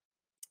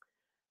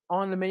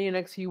 On the menu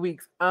next few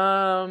weeks.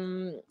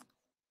 I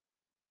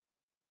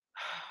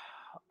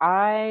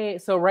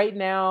so right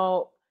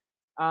now,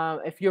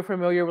 if you're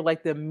familiar with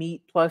like the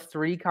meat plus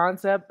three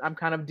concept, I'm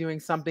kind of doing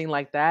something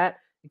like that,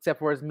 except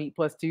for it's meat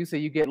plus two. So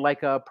you get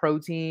like a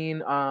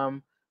protein,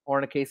 or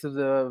in the case of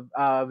the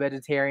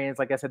vegetarians,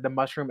 like I said, the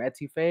mushroom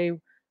etouffee.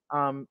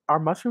 Are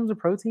mushrooms a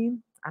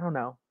protein? I don't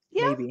know.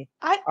 Yeah. Maybe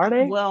I are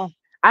they? well,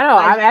 I know.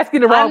 I I'm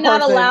asking the wrong I'm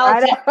not person. allowed I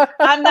to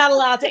I'm not know.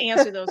 allowed to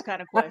answer those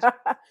kind of questions.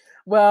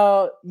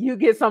 Well, you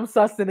get some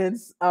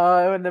sustenance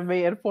in the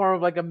main in form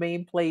of like a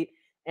main plate,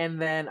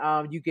 and then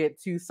you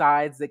get two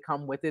sides that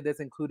come with it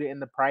that's included in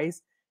the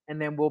price. And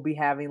then we'll be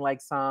having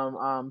like some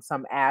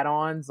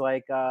add-ons,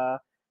 like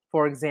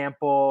for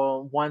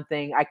example, one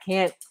thing I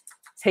can't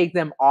take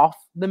them off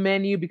the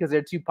menu because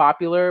they're too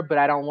popular, but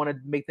I don't want to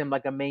make them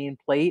like a main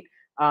plate.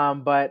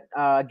 But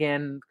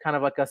again, kind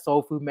of like a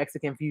soul food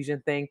Mexican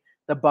fusion thing.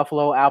 The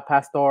buffalo al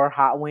pastor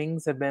hot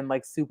wings have been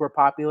like super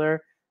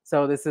popular.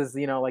 So this is,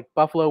 like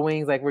buffalo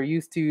wings like we're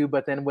used to,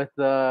 but then with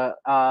the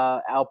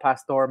al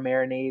pastor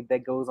marinade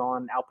that goes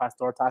on al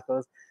pastor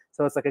tacos.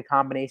 So it's like a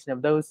combination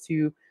of those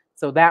two.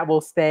 So that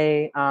will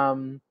stay.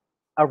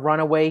 A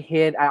runaway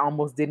hit. I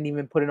almost didn't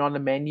even put it on the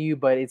menu,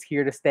 but it's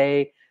here to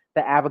stay.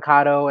 The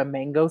avocado and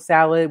mango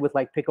salad with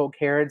like pickled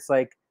carrots.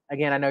 Like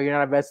again, I know you're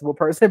not a vegetable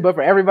person, but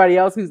for everybody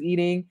else who's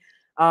eating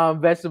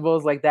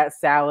vegetables, like that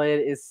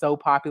salad is so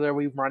popular.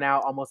 We've run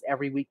out almost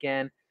every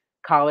weekend.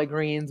 Collard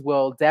greens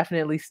will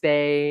definitely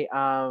stay.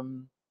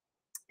 And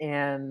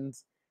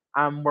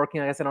I'm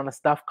working, like I said, on a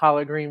stuffed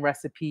collard green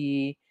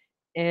recipe.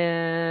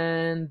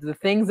 And the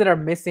things that are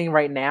missing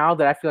right now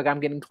that I feel like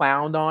I'm getting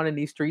clowned on in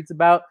these streets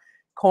about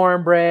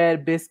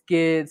cornbread,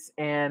 biscuits,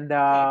 and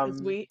Yeah,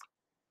 because we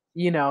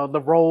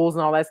the rolls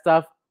and all that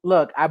stuff.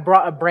 Look, I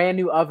brought a brand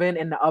new oven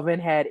and the oven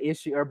had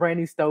issue or a brand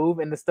new stove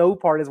and the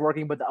stove part is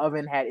working, but the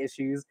oven had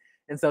issues.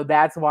 And so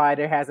that's why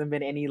there hasn't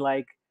been any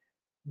like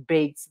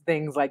baked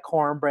things like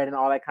cornbread and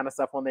all that kind of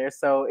stuff on there.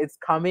 So it's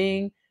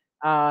coming.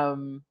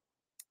 Um,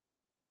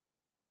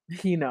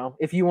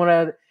 if you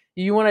want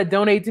to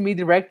donate to me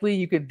directly,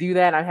 you could do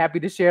that. I'm happy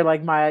to share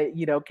like my,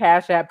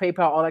 Cash App, PayPal,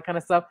 all that kind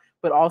of stuff.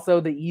 But also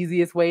the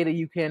easiest way that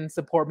you can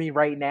support me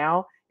right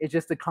now is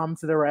just to come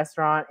to the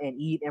restaurant and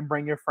eat and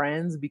bring your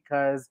friends,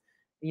 because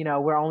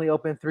we're only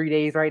open 3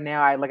 days right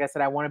now. Like I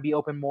said, I want to be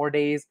open more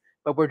days,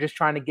 but we're just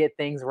trying to get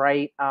things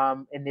right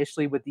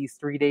initially with these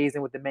 3 days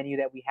and with the menu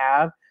that we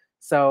have.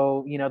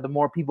 So, the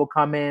more people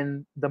come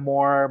in, the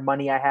more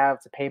money I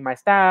have to pay my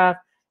staff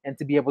and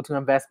to be able to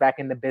invest back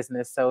in the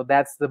business. So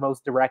that's the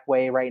most direct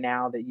way right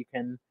now that you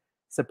can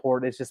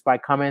support, is just by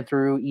coming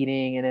through,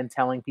 eating, and then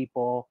telling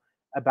people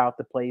about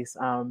the place.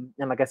 And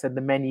like I said,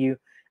 the menu,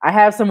 I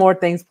have some more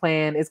things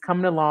planned. It's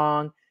coming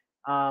along.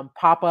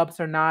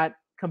 Pop-ups are not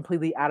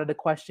completely out of the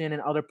question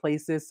in other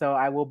places, so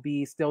I will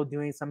be still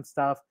doing some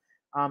stuff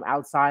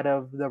outside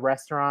of the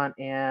restaurant.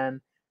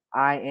 And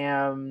I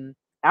am.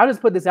 I'll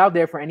just put this out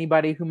there for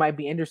anybody who might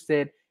be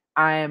interested.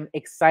 I am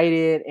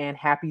excited and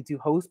happy to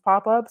host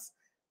pop-ups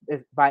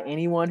by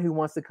anyone who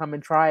wants to come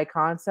and try a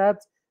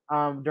concept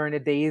during the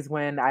days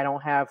when I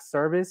don't have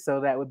service. So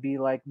that would be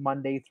like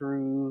Monday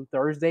through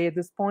Thursday at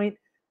this point.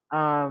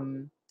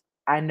 Um,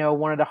 I know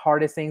one of the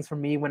hardest things for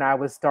me when I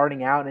was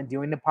starting out and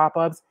doing the pop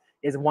ups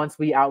is once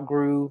we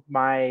outgrew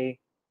my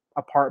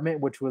apartment,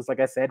 which was, like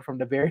I said, from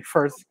the very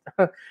first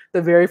the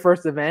very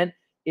first event.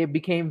 It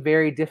became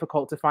very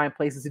difficult to find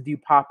places to do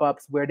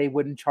pop-ups where they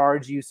wouldn't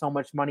charge you so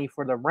much money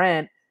for the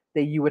rent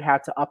that you would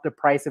have to up the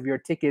price of your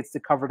tickets to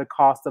cover the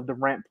cost of the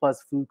rent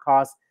plus food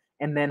costs,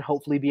 and then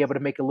hopefully be able to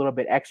make a little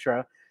bit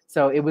extra.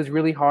 So it was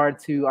really hard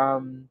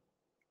to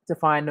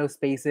find those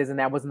spaces, and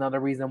that was another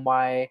reason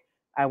why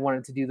I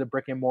wanted to do the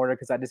brick and mortar,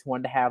 because I just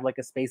wanted to have like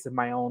a space of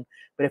my own.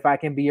 But if I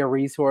can be a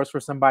resource for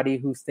somebody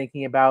who's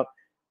thinking about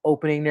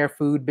opening their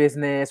food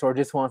business or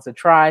just wants to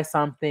try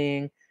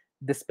something,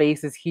 the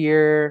space is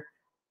here.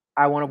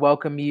 I want to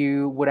welcome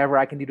you. Whatever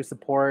I can do to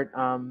support,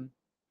 I'm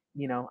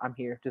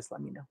here. Just let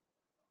me know.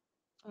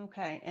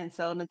 Okay, and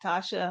so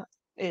Natasha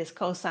is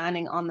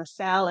co-signing on the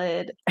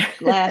salad,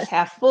 glass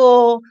half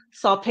full,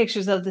 saw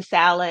pictures of the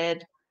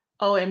salad.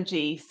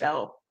 OMG.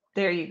 So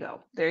there you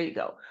go. There you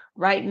go.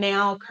 Right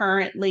now,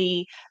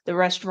 currently, the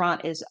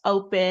restaurant is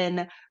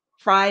open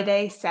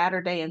Friday,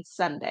 Saturday, and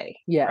Sunday,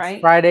 Yes,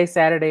 right? Friday,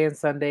 Saturday, and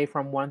Sunday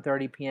from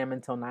 1:30 p.m.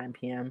 until 9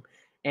 p.m.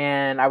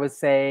 And I would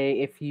say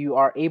if you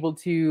are able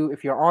to,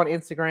 if you're on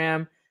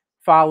Instagram,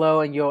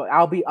 follow, and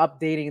I'll be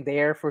updating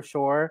there for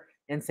sure.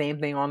 And same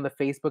thing on the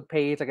Facebook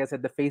page. Like I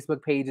said, the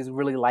Facebook page is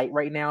really light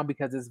right now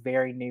because it's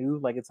very new.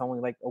 Like it's only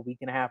like a week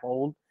and a half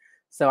old.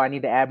 So I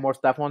need to add more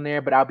stuff on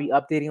there, but I'll be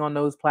updating on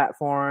those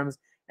platforms.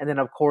 And then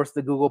of course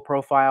the Google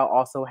profile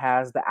also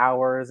has the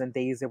hours and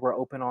days that we're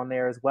open on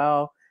there as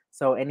well.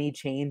 So any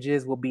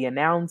changes will be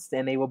announced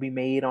and they will be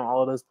made on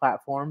all of those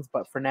platforms.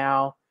 But for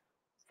now,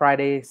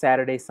 Friday,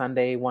 Saturday,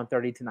 Sunday,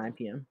 1:30 to 9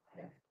 p.m.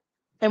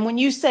 And when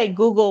you say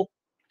Google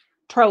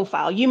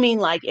profile, you mean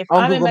like if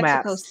on I'm in Google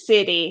Mexico Maps.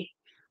 City,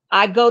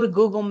 I go to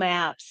Google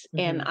Maps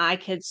and Mm-hmm. I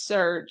could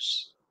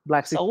search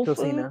soul food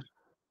Blaxicocina.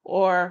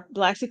 or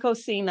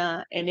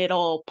Blaxicocina and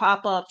it'll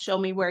pop up, show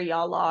me where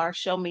y'all are,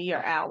 show me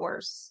your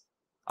hours,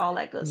 all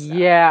that good stuff.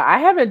 Yeah, I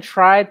haven't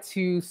tried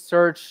to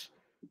search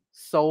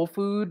soul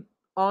food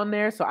on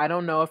there, so I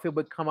don't know if it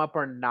would come up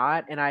or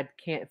not. And I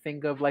can't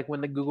think of like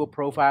when the Google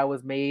profile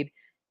was made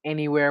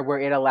anywhere where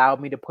it allowed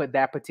me to put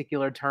that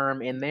particular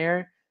term in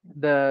there.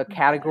 The Okay.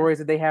 categories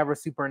that they have are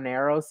super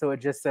narrow, so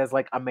it just says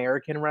like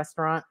American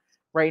restaurant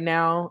right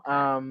now.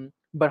 Okay.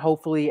 But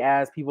hopefully,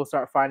 as people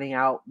start finding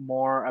out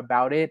more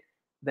about it,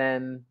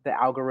 then the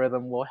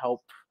algorithm will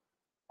help.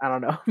 I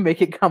don't know,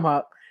 make it come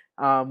up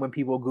when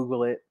people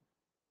Google it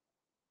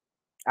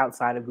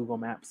outside of Google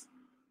Maps.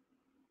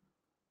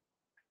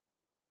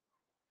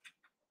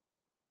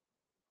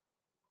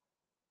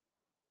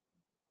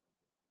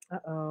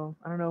 Uh-oh.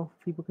 I don't know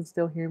if people can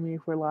still hear me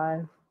if we're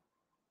live.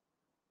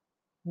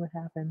 What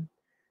happened?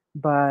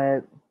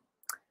 But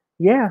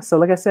yeah, so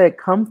like I said,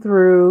 come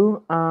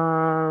through.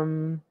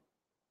 I'm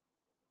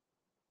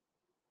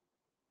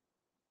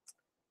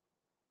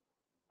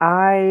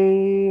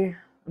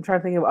trying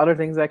to think of other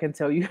things I can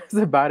tell you guys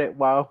about it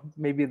while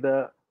maybe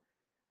the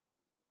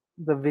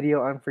video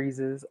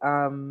unfreezes.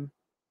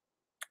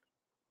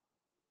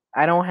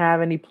 I don't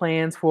have any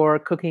plans for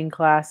cooking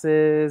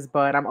classes,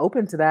 but I'm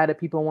open to that if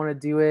people want to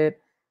do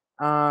it.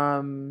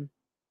 Um,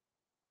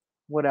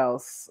 what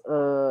else?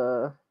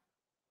 Oh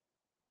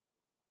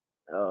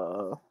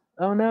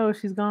no,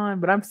 she's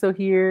gone, but I'm still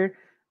here.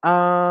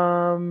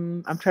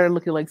 I'm trying to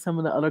look at like some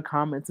of the other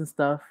comments and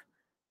stuff.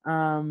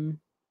 Um,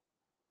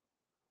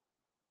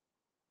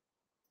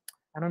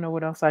 I don't know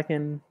what else I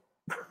can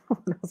what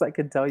else I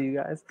can tell you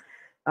guys.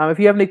 If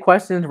you have any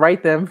questions,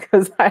 write them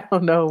because I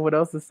don't know what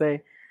else to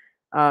say.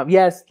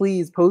 Yes,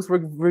 please post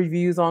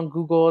reviews on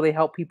Google. They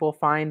help people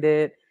find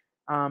it,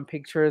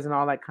 pictures and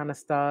all that kind of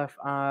stuff.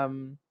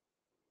 I'm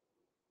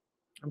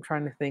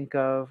trying to think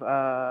of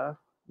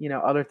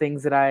other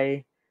things that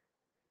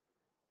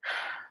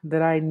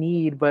that I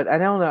need, but I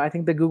don't know. I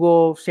think the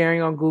Google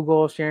sharing on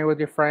Google, sharing with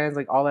your friends,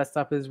 like all that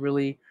stuff is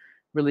really,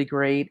 really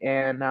great.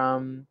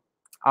 And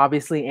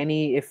obviously,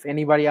 any if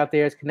anybody out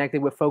there is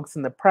connected with folks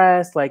in the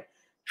press, like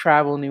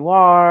Travel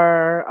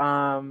Noir,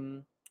 I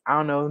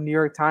don't know, New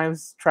York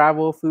Times,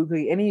 Travel, Food,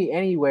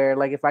 anywhere.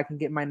 Like if I can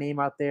get my name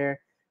out there,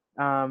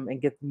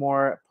 and get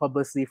more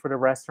publicity for the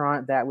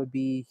restaurant, that would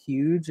be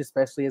huge,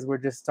 especially as we're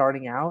just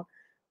starting out.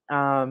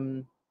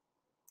 Um,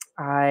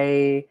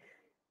 I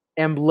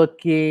am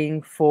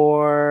looking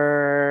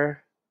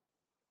for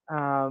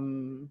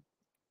um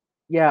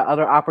yeah,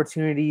 other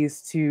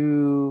opportunities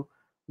to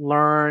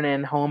learn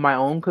and hone my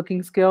own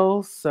cooking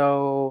skills.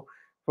 So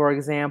for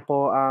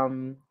example,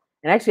 and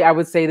actually I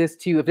would say this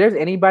too, if there's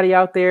anybody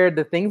out there,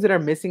 the things that are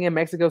missing in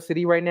Mexico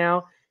City right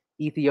now: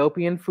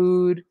 Ethiopian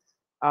food,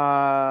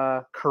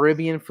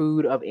 Caribbean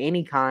food of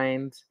any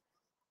kind.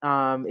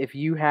 If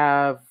you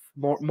have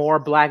more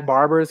black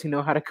barbers who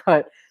know how to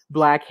cut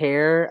black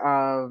hair,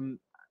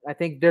 I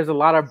think there's a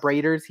lot of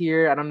braiders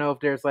here. I don't know if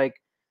there's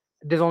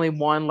only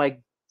one like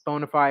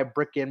bona fide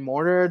brick and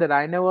mortar that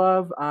I know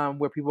of,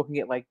 where people can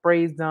get like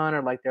braids done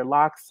or like their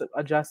locks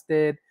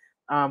adjusted.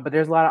 But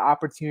there's a lot of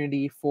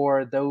opportunity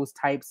for those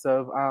types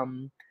of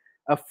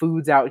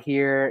foods out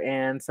here.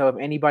 And so if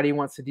anybody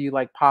wants to do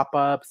like pop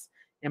ups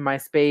in my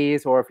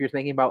space, or if you're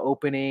thinking about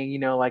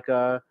opening, like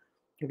I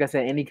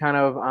said, any kind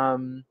of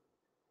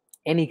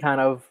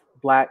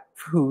black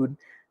food,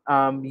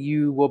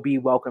 you will be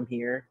welcome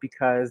here,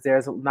 because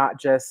there's not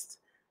just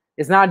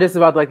it's not just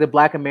about like the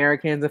Black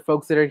Americans and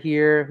folks that are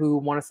here who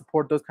want to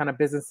support those kind of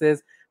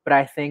businesses, but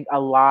I think a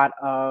lot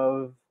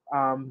of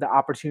the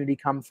opportunity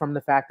comes from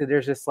the fact that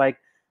there's just like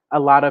a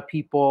lot of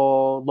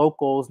people,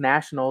 locals,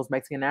 nationals,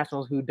 Mexican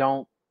nationals, who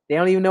don't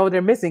even know what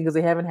they're missing because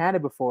they haven't had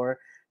it before.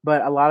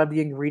 But a lot of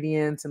the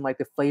ingredients and like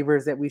the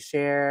flavors that we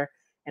share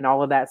and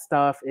all of that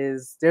stuff,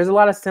 is there's a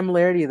lot of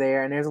similarity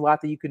there, and there's a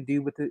lot that you can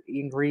do with the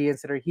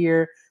ingredients that are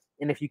here.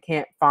 And if you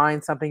can't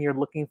find something you're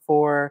looking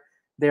for,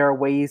 there are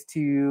ways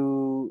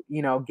to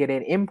get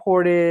it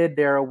imported.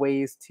 There are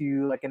ways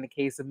to, like in the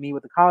case of me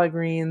with the collard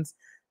greens,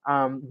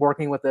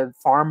 working with a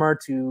farmer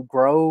to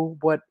grow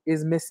what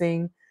is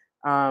missing.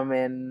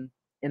 And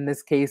in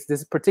this case,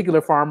 this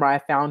particular farmer, I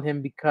found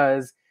him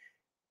because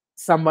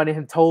somebody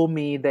had told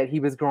me that he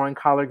was growing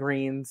collard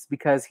greens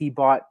because he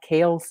bought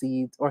kale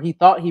seeds, or he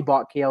thought he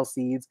bought kale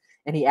seeds,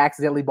 and he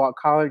accidentally bought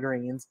collard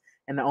greens.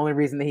 And the only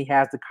reason that he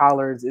has the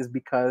collards is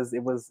because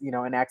it was,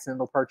 an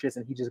accidental purchase,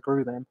 and he just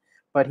grew them.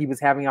 But he was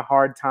having a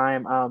hard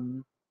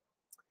time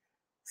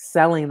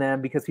selling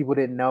them because people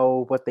didn't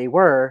know what they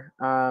were.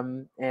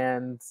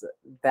 And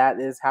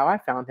that is how I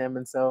found him.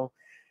 And so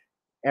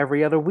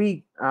every other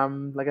week,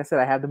 like I said,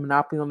 I have the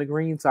monopoly on the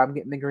greens, so I'm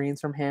getting the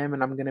greens from him,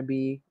 and I'm gonna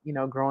be,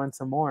 growing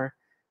some more.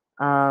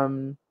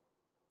 Um,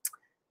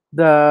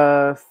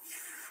 the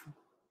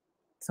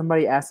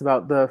Somebody asked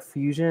about the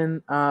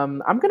fusion.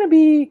 I'm gonna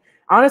be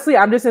honestly,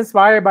 I'm just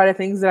inspired by the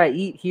things that I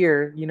eat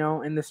here,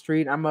 in the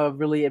street. I'm a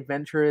really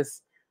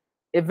adventurous.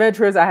 I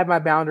have my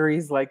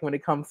boundaries, like when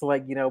it comes to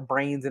like,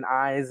 brains and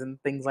eyes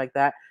and things like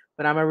that.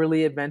 But I'm a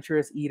really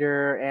adventurous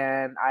eater,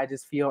 and I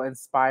just feel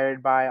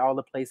inspired by all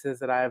the places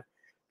that I've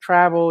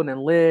traveled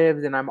and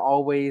lived. And I'm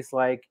always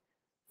like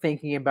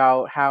thinking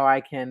about how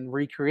I can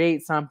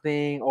recreate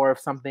something, or if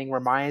something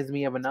reminds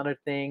me of another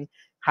thing,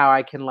 how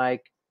I can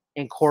like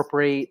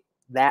incorporate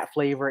that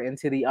flavor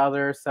into the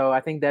other. So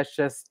I think that's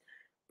just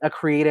a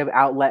creative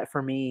outlet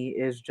for me,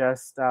 is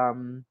just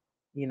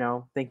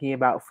thinking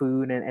about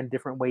food, and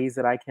different ways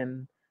that I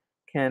can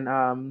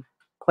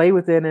play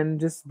with it and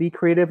just be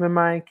creative in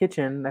my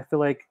kitchen. I feel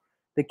like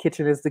the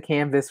kitchen is the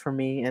canvas for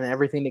me, and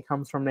everything that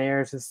comes from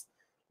there is just,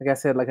 like I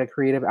said, like a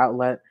creative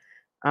outlet.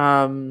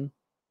 Um,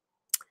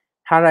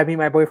 how did I meet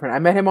my boyfriend? I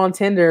met him on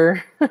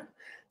Tinder.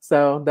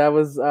 So that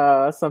was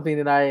something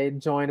that I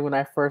joined when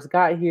I first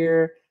got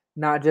here,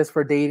 not just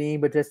for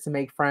dating, but just to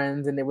make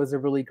friends. And it was a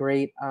really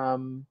great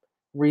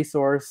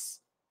resource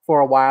for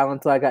a while,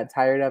 until I got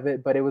tired of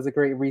it. But it was a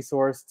great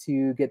resource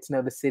to get to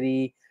know the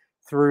city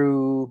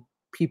through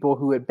people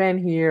who had been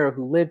here or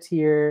who lived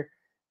here.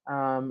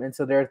 And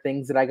so there are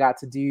things that I got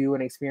to do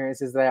and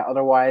experiences that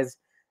otherwise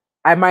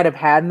I might have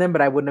had them,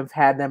 but I wouldn't have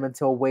had them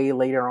until way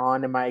later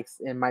on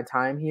in my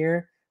time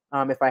here.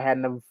 If I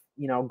hadn't have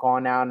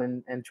gone out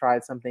and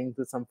tried some things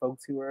with some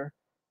folks who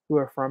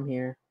are from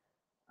here.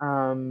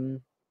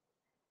 Um,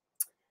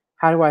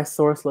 how do I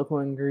source local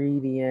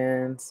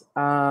ingredients?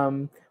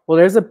 Well,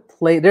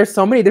 there's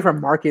so many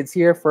different markets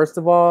here, first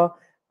of all,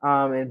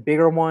 and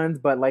bigger ones,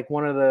 but like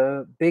one of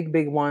the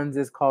big ones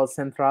is called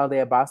Central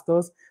de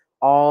Abastos.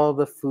 All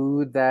the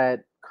food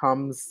that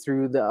comes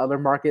through the other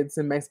markets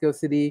in Mexico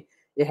City,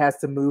 it has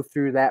to move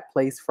through that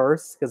place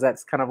first, because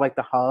that's kind of like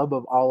the hub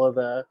of all of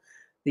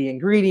the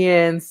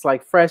ingredients,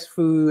 like fresh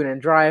food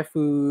and dry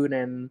food.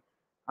 And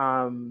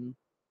um,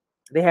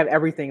 they have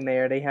everything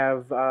there. They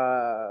have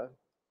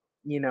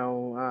you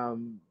know,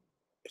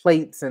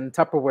 plates and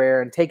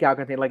Tupperware and takeout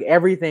container, like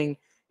everything.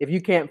 If you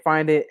can't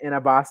find it in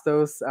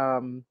Abastos,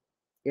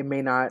 it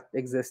may not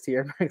exist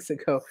here in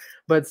Mexico.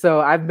 But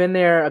so I've been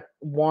there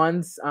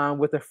once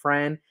with a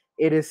friend.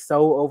 It is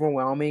so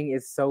overwhelming.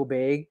 It's so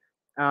big.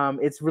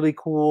 It's really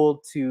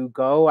cool to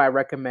go. I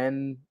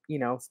recommend,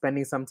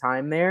 spending some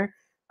time there,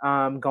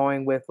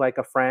 going with like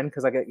a friend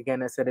because, like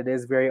again, I said it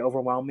is very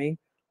overwhelming.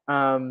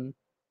 Um,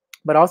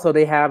 but also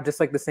they have, just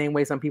like the same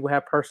way some people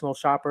have personal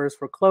shoppers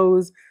for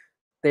clothes,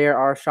 there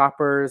are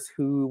shoppers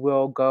who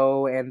will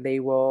go and they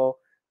will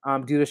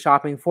do the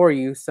shopping for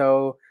you.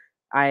 So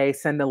I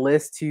send a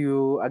list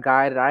to a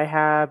guy that I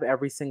have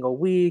every single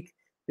week.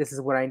 This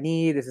is what I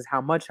need. This is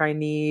how much I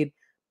need.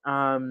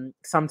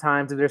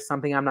 Sometimes if there's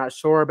something I'm not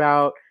sure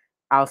about,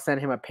 I'll send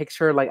him a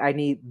picture. Like I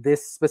need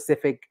this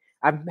specific.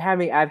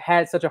 I've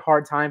had such a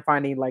hard time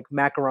finding like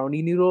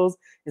macaroni noodles,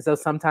 and so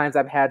sometimes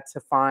I've had to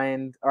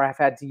find, or I've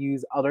had to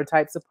use other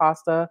types of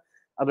pasta,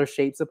 other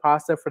shapes of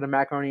pasta for the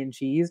macaroni and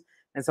cheese.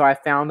 And so I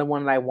found the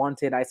one that I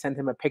wanted. I sent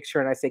him a picture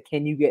and I said,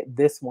 "Can you get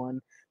this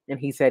one?" And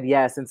he said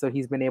yes. And so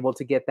he's been able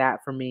to get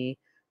that for me.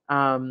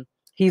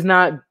 He's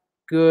not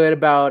good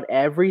about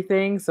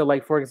everything. So,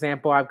 like for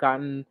example, I've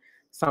gotten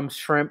some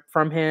shrimp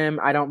from him.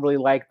 I don't really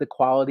like the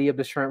quality of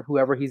the shrimp,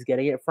 whoever he's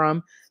getting it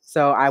from.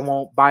 So I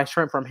won't buy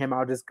shrimp from him.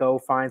 I'll just go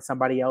find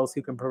somebody else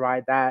who can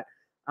provide that.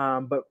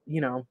 But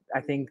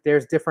I think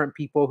there's different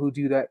people who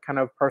do that kind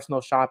of personal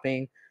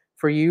shopping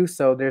for you.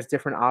 So there's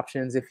different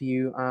options if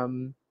you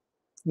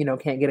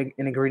can't get an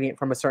ingredient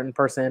from a certain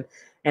person.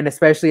 And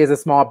especially as a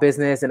small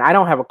business, and I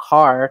don't have a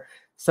car.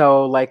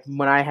 So like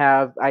when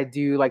I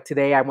do, like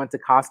today I went to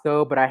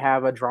Costco, but I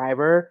have a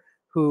driver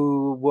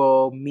who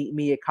will meet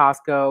me at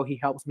Costco. He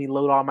helps me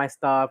load all my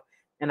stuff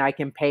and I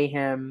can pay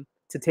him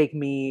to take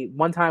me.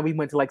 One time we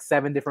went to like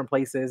 7 different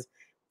places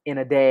in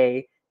a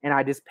day, and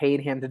I just paid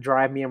him to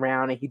drive me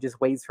around, and he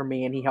just waits for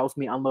me and he helps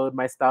me unload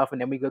my stuff,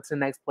 and then we go to the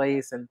next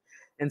place.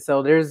 And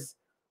so there's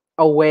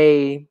a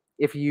way,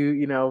 if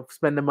you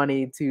spend the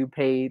money to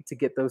pay to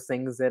get those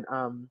things that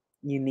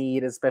you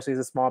need, especially as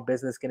a small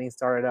business getting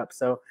started up.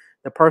 So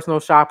the personal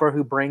shopper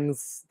who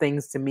brings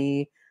things to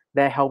me,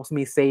 that helps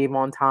me save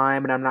on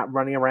time and I'm not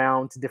running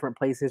around to different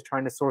places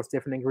trying to source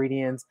different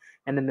ingredients.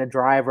 And then the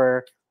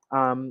driver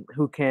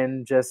who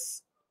can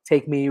just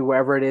take me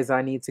wherever it is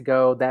I need to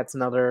go, that's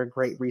another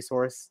great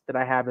resource that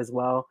I have as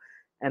well.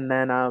 And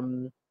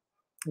then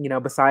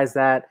besides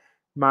that,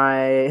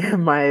 my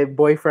my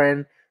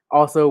boyfriend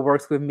also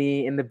works with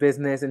me in the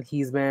business, and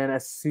he's been a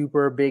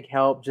super big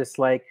help. Just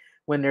like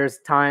when there's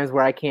times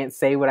where I can't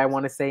say what I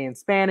want to say in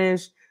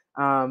Spanish,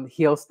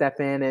 he'll step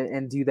in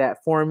and do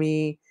that for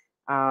me.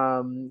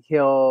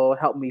 He'll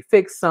help me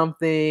fix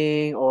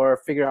something or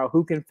figure out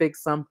who can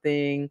fix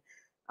something.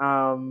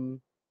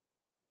 Um,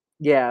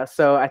 yeah,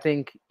 so I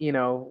think,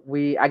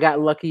 I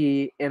got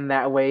lucky in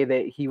that way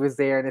that he was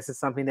there, and this is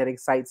something that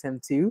excites him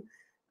too.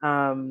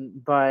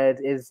 But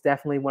it's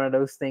definitely one of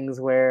those things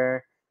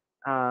where,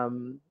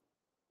 um,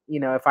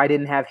 if I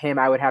didn't have him,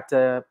 I would have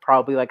to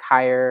probably like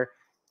hire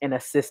an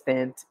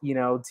assistant,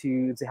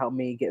 to help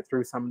me get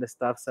through some of this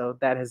stuff. So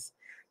that has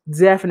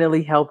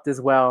definitely helped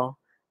as well.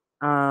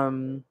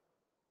 Um,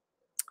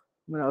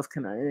 what else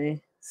can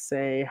I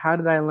say? How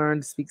did I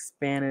learn to speak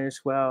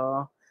Spanish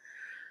well?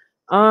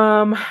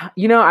 Um,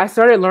 I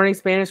started learning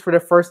Spanish for the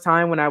first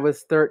time when I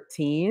was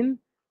 13.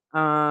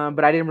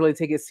 But I didn't really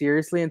take it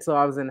seriously until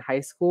I was in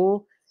high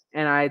school,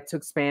 and I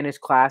took Spanish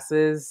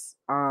classes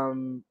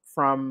from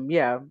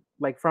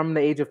like from the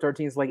age of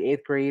 13 to like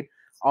 8th grade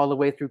all the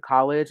way through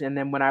college. And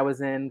then when I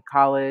was in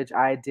college,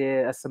 I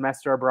did a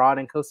semester abroad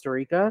in Costa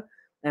Rica,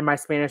 and my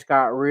Spanish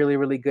got really,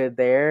 really good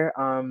there.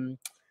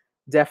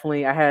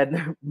 Definitely I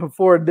had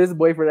before this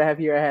boyfriend I have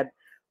here, I had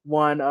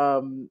one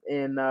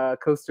in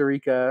Costa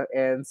Rica,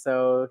 and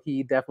so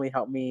he definitely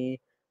helped me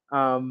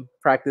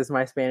practice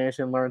my Spanish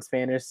and learn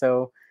Spanish.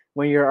 So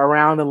when you're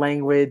around the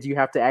language, you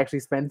have to actually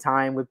spend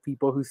time with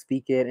people who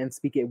speak it and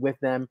speak it with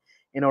them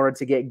in order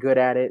to get good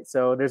at it.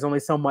 So there's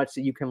only so much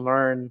that you can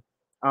learn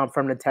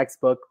from the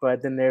textbook,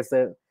 but then there's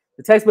the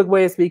textbook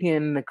way of speaking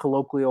and the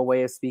colloquial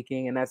way of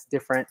speaking, and that's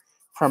different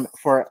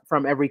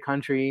from every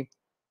country.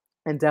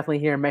 And definitely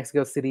here in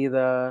Mexico City,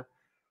 the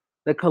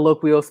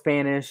colloquial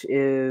Spanish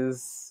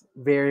is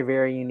very,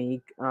 very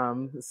unique.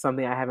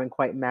 Something I haven't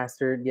quite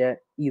mastered yet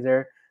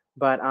either.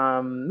 But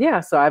yeah,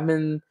 so I've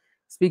been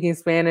speaking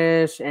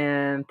Spanish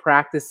and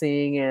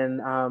practicing,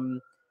 and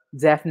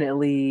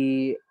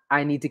definitely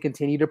I need to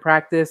continue to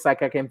practice.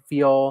 Like I can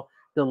feel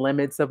the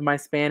limits of my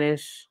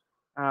Spanish,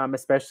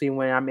 especially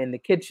when I'm in the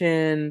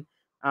kitchen,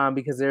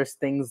 because there's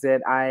things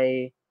that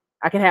I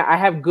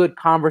have good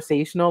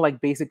conversational,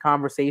 like basic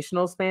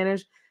conversational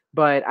Spanish,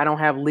 but I don't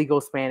have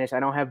legal Spanish. I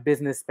don't have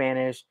business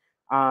Spanish.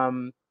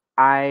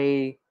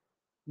 I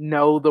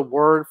know the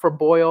word for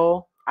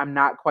boil. I'm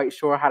not quite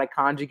sure how to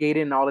conjugate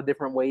it in all the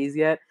different ways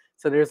yet.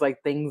 So there's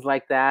like things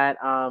like that.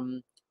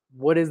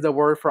 What is the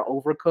word for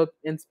overcooked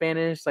in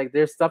Spanish? Like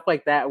there's stuff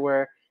like that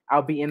where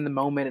I'll be in the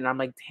moment and I'm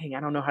like, dang, I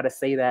don't know how to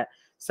say that.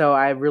 So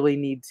I really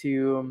need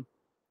to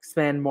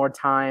spend more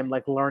time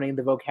like learning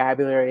the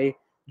vocabulary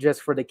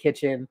just for the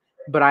kitchen.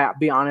 But I'll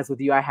be honest with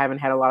you, I haven't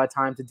had a lot of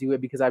time to do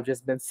it because I've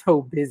just been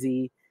so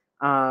busy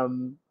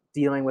um,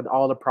 dealing with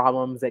all the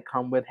problems that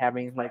come with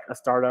having like a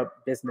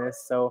startup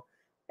business. So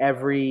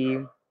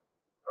every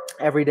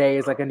every day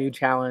is like a new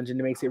challenge, and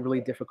it makes it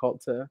really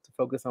difficult to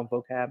focus on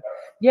vocab.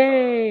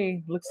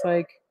 Yay! Looks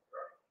like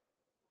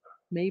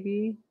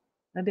maybe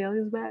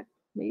Adelia's back.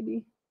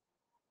 Maybe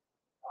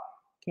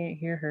can't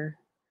hear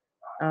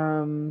her.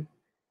 Um,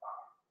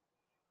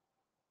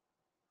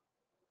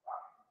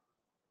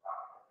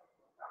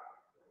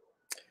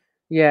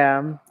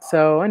 yeah.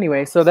 So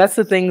anyway, so that's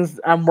the things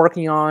I'm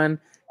working on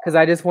because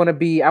I want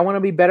to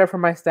be better for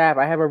my staff.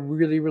 I have a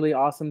really really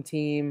awesome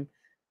team.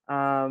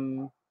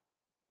 Um,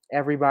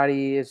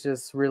 Everybody is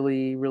just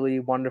really really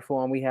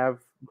wonderful, and we have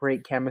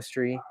great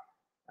chemistry.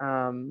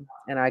 And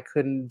I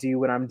couldn't do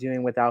what I'm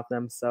doing without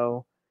them.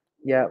 So,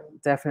 yeah,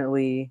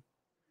 definitely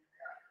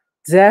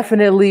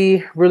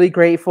really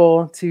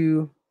grateful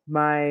to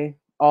my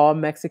all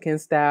Mexican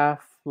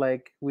staff.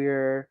 Like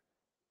we're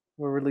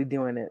really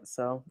doing it.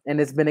 So,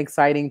 and it's been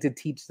exciting to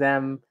teach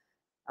them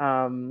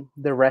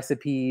the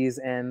recipes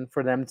and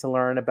for them to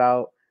learn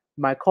about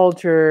my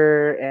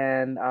culture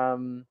and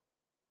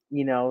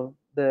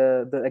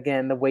the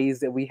again the ways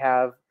that we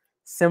have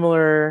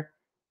similar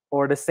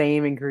or the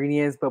same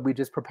ingredients but we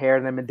just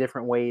prepare them in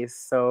different ways.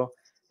 So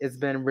it's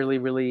been really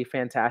really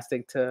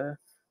fantastic to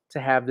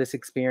have this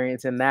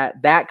experience and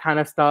that kind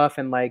of stuff,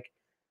 and like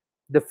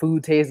the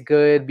food tastes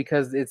good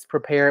because it's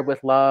prepared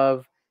with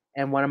love.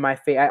 And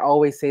I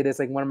always say this,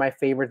 like one of my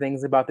favorite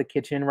things about the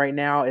kitchen right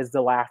now is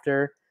the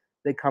laughter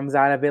that comes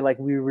out of it. Like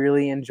we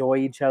really enjoy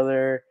each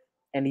other,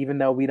 and even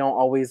though we don't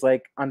always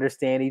like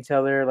understand each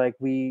other, like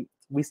we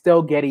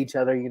still get each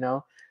other, you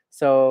know.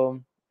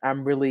 So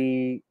I'm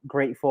really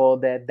grateful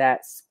that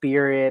that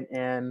spirit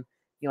and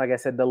like I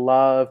said, the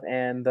love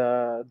and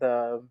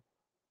the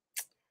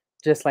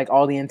just like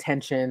all the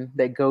intention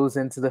that goes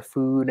into the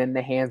food and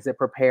the hands that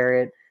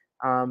prepare it.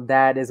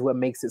 That is what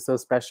makes it so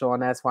special,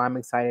 and that's why I'm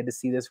excited to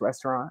see this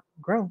restaurant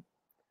grow.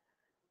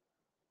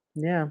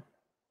 Yeah.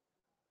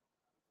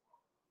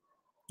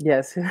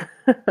 Yes.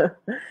 Yeah,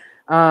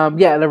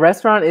 the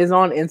restaurant is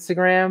on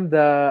Instagram.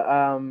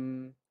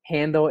 The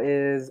handle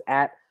is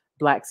at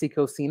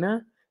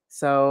Blaxicocina.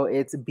 So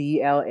it's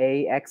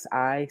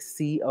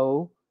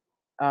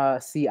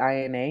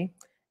Blaxicocina.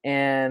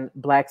 And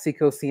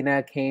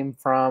Blaxicocina came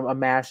from a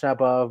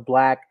mashup of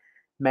black,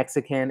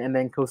 Mexican, and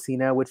then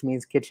cocina, which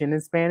means kitchen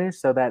in Spanish.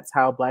 So that's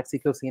how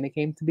Blaxicocina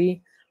came to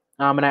be.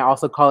 And I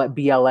also call it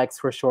BLX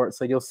for short.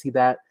 So you'll see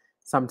that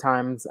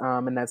sometimes,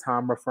 and that's how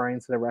I'm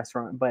referring to the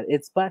restaurant. But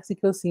it's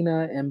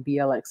Blaxicocina, and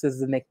BLX is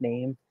the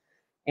nickname.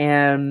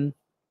 And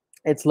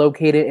it's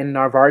located in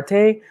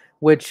Narvarte,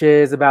 which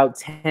is about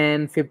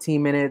 10-15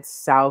 minutes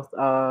south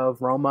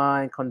of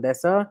Roma and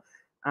Condesa.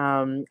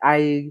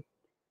 I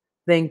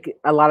think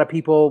a lot of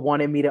people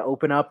wanted me to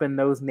open up in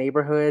those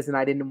neighborhoods, and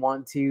I didn't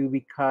want to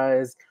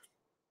because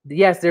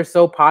yes, they're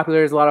so popular.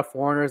 There's a lot of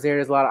foreigners there.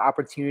 There's a lot of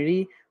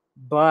opportunity,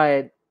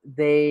 but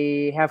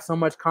they have so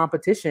much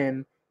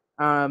competition.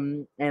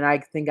 And I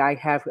think I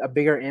have a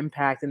bigger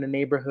impact in the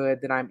neighborhood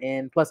that I'm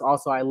in. Plus,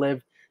 also, I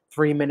live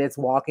 3 minutes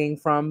walking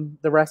from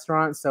the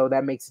restaurant, so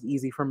that makes it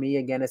easy for me.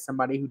 Again, as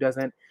somebody who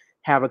doesn't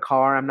have a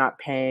car, I'm not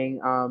paying,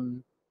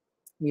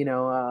 you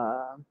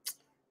know,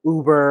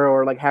 Uber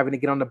or like having to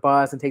get on the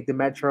bus and take the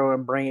metro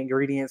and bring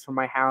ingredients from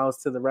my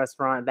house to the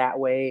restaurant that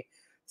way.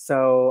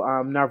 So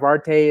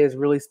Narvarte is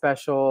really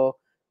special,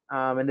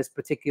 and this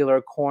particular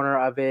corner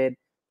of it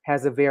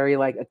has a very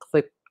like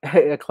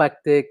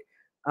eclectic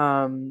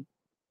um,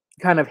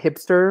 kind of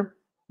hipster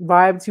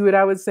vibe to it,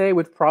 I would say,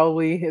 which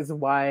probably is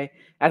why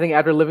I think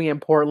after living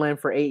in Portland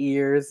for 8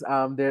 years,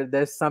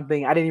 there's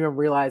something I didn't even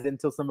realize it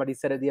until somebody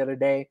said it the other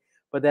day.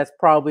 But that's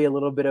probably a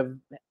little bit of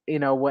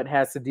what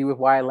has to do with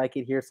why I like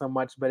it here so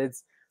much. But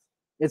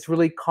it's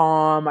really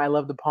calm. I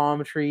love the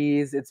palm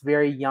trees. It's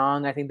very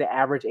young. I think the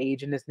average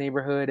age in this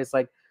neighborhood is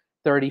like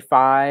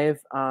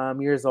 35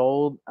 years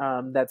old.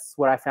 That's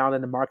what I found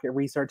in the market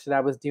research that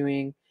I was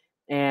doing.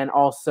 And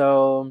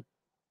also,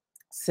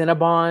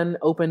 Cinnabon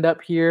opened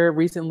up here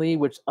recently,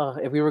 which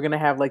if we were gonna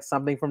have like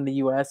something from the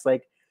US,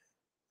 like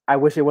I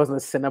wish it wasn't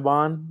a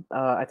Cinnabon.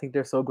 I think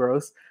they're so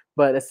gross.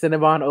 But a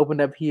Cinnabon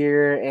opened up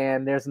here,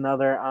 and there's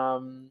another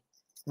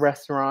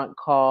restaurant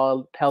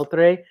called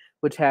Peltre,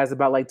 which has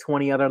about like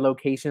 20 other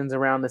locations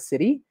around the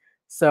city.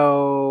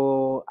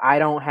 So I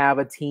don't have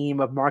a team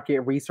of market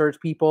research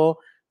people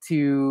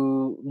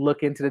to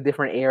look into the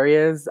different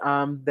areas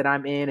that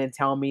I'm in and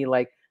tell me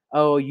like,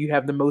 oh, you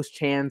have the most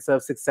chance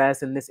of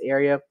success in this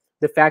area.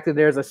 The fact that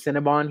there's a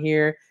Cinnabon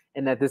here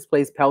and that this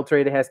place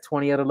Peltre that has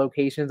 20 other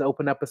locations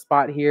open up a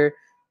spot here,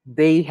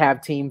 they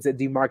have teams that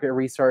do market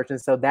research, and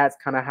so that's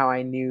kind of how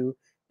I knew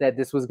that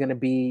this was going to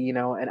be,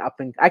 an up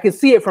and I could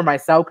see it for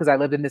myself because I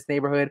lived in this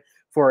neighborhood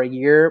for a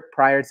year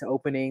prior to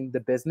opening the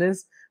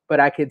business, but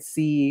I could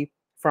see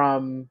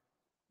from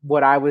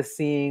what I was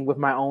seeing with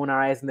my own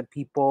eyes and the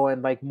people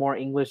and like more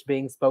English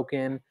being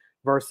spoken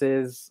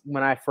versus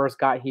when I first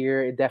got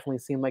here, it definitely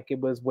seemed like it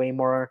was way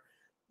more,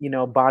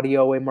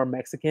 barrio, way more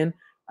Mexican.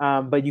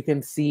 But you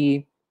can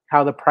see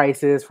how the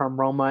prices from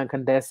Roma and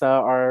Condesa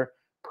are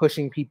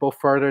pushing people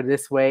further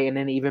this way, and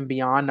then even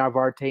beyond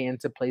Narvarte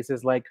into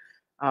places like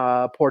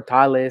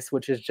Portales,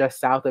 which is just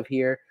south of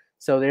here.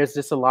 So there's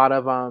just a lot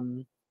of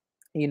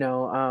you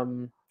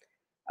know,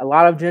 a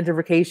lot of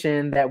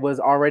gentrification that was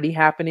already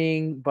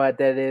happening, but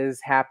that is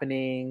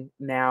happening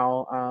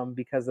now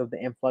because of the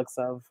influx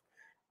of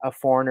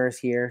foreigners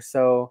here.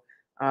 So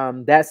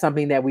that's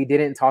something that we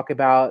didn't talk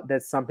about.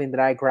 That's something that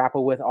I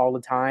grapple with all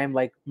the time,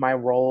 like my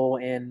role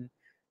in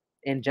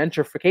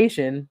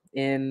gentrification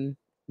in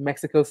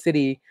Mexico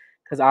City,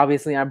 because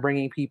obviously I'm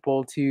bringing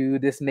people to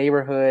this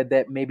neighborhood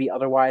that maybe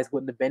otherwise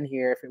wouldn't have been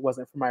here if it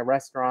wasn't for my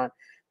restaurant.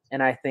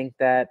 And I think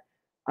that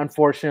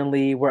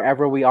unfortunately,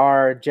 wherever we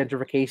are,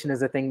 gentrification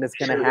is a thing that's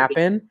going to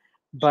happen.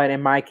 But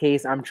in my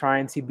case, I'm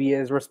trying to be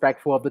as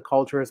respectful of the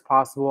culture as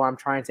possible. I'm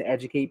trying to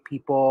educate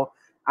people.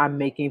 I'm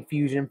making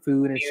fusion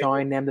food and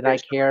showing them that I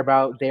care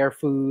about their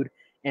food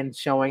and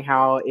showing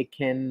how it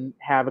can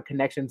have a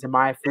connection to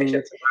my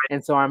food.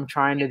 And so I'm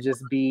trying to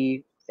just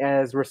be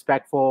as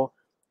respectful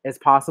as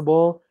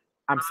possible.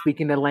 I'm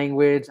speaking the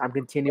language. I'm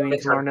continuing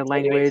to learn the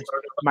language.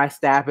 My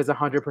staff is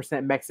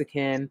 100%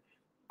 Mexican.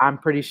 I'm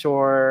pretty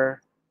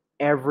sure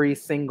every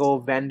single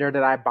vendor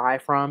that I buy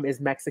from is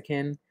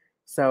Mexican.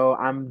 So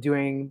I'm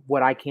doing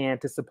what I can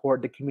to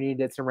support the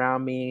community that's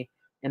around me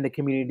and the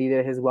community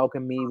that has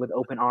welcomed me with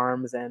open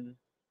arms. And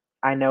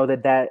I know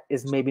that that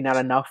is maybe not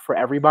enough for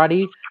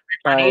everybody,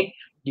 but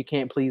you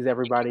can't please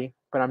everybody.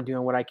 But I'm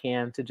doing what I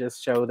can to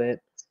just show that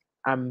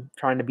I'm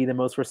trying to be the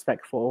most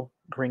respectful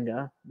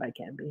gringa I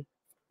can be.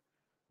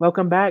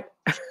 Welcome back.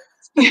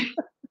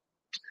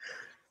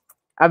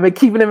 I've been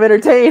keeping them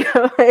entertained.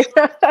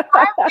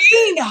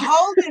 Being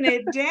holding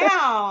it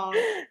down.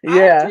 I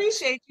Yeah.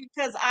 appreciate you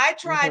because I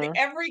tried Uh-huh.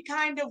 every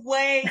kind of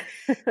way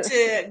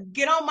to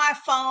get on my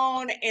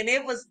phone, and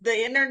it was the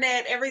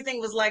internet. Everything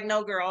was like,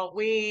 no, girl,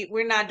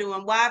 we're not doing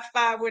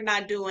Wi-Fi, we're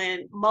not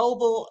doing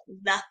mobile,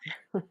 nothing.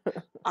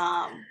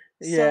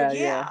 So Yeah, yeah,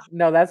 yeah.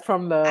 No, that's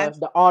from I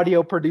the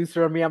audio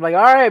producer of me. I'm like,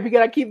 all right, we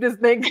gotta keep this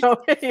thing going.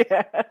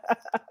 Yeah.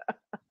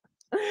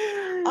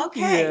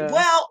 okay. Yeah.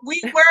 Well, we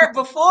were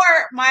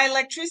before my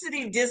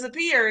electricity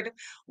disappeared,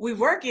 we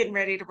were getting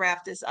ready to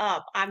wrap this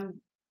up. I'm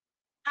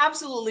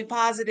absolutely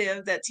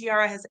positive that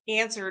Tiara has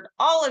answered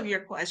all of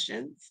your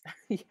questions.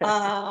 Yeah.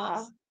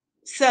 Uh,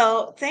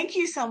 so thank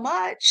you so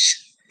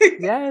much.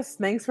 Yes,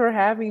 thanks for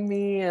having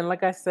me. And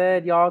like I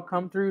said, y'all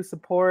come through,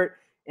 support.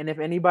 And if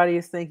anybody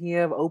is thinking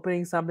of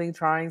opening something,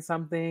 trying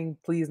something,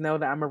 please know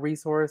that I'm a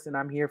resource and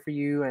I'm here for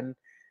you. And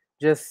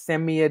just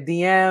send me a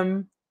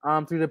DM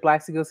through the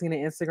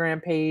Blaxicocina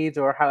Instagram page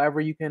or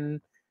however you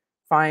can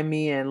find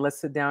me, and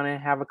let's sit down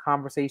and have a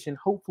conversation,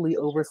 hopefully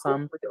over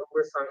some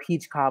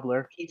peach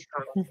cobbler.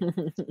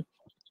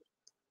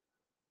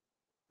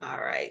 All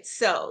right.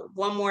 So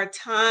one more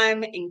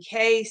time, in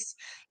case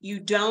you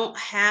don't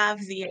have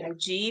the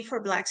IG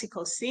for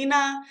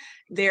Blaxicocina,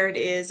 there it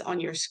is on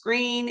your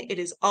screen. It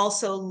is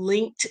also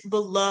linked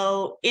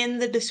below in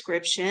the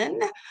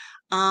description.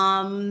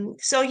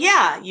 So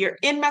yeah, you're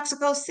in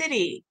Mexico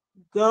City.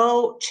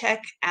 Go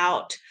check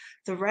out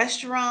the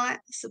restaurant,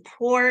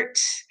 support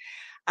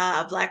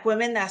Black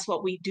women. That's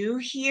what we do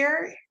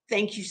here.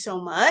 Thank you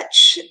so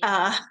much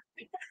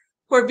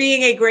for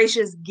being a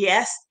gracious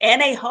guest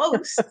and a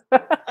host.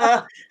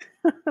 Uh,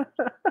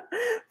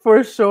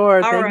 For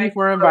sure. all Thank you right.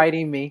 for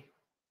inviting me.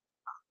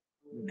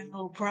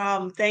 No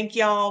problem. Thank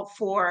y'all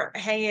for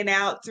hanging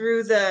out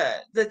through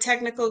the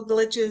technical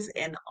glitches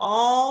and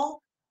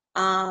all.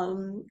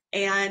 And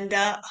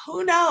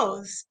who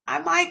knows? I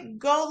might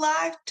go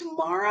live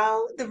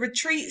tomorrow. The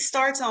retreat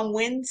starts on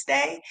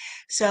Wednesday,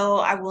 so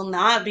I will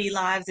not be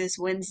live this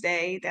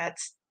Wednesday.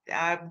 That's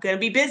I'm gonna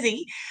be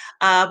busy.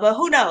 But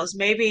who knows?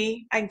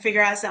 Maybe I can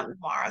figure out something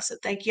tomorrow. So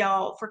thank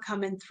y'all for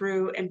coming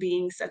through and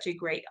being such a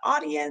great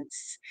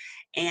audience.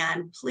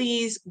 And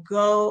please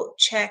go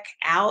check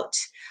out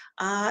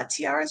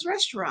Tiara's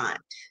restaurant.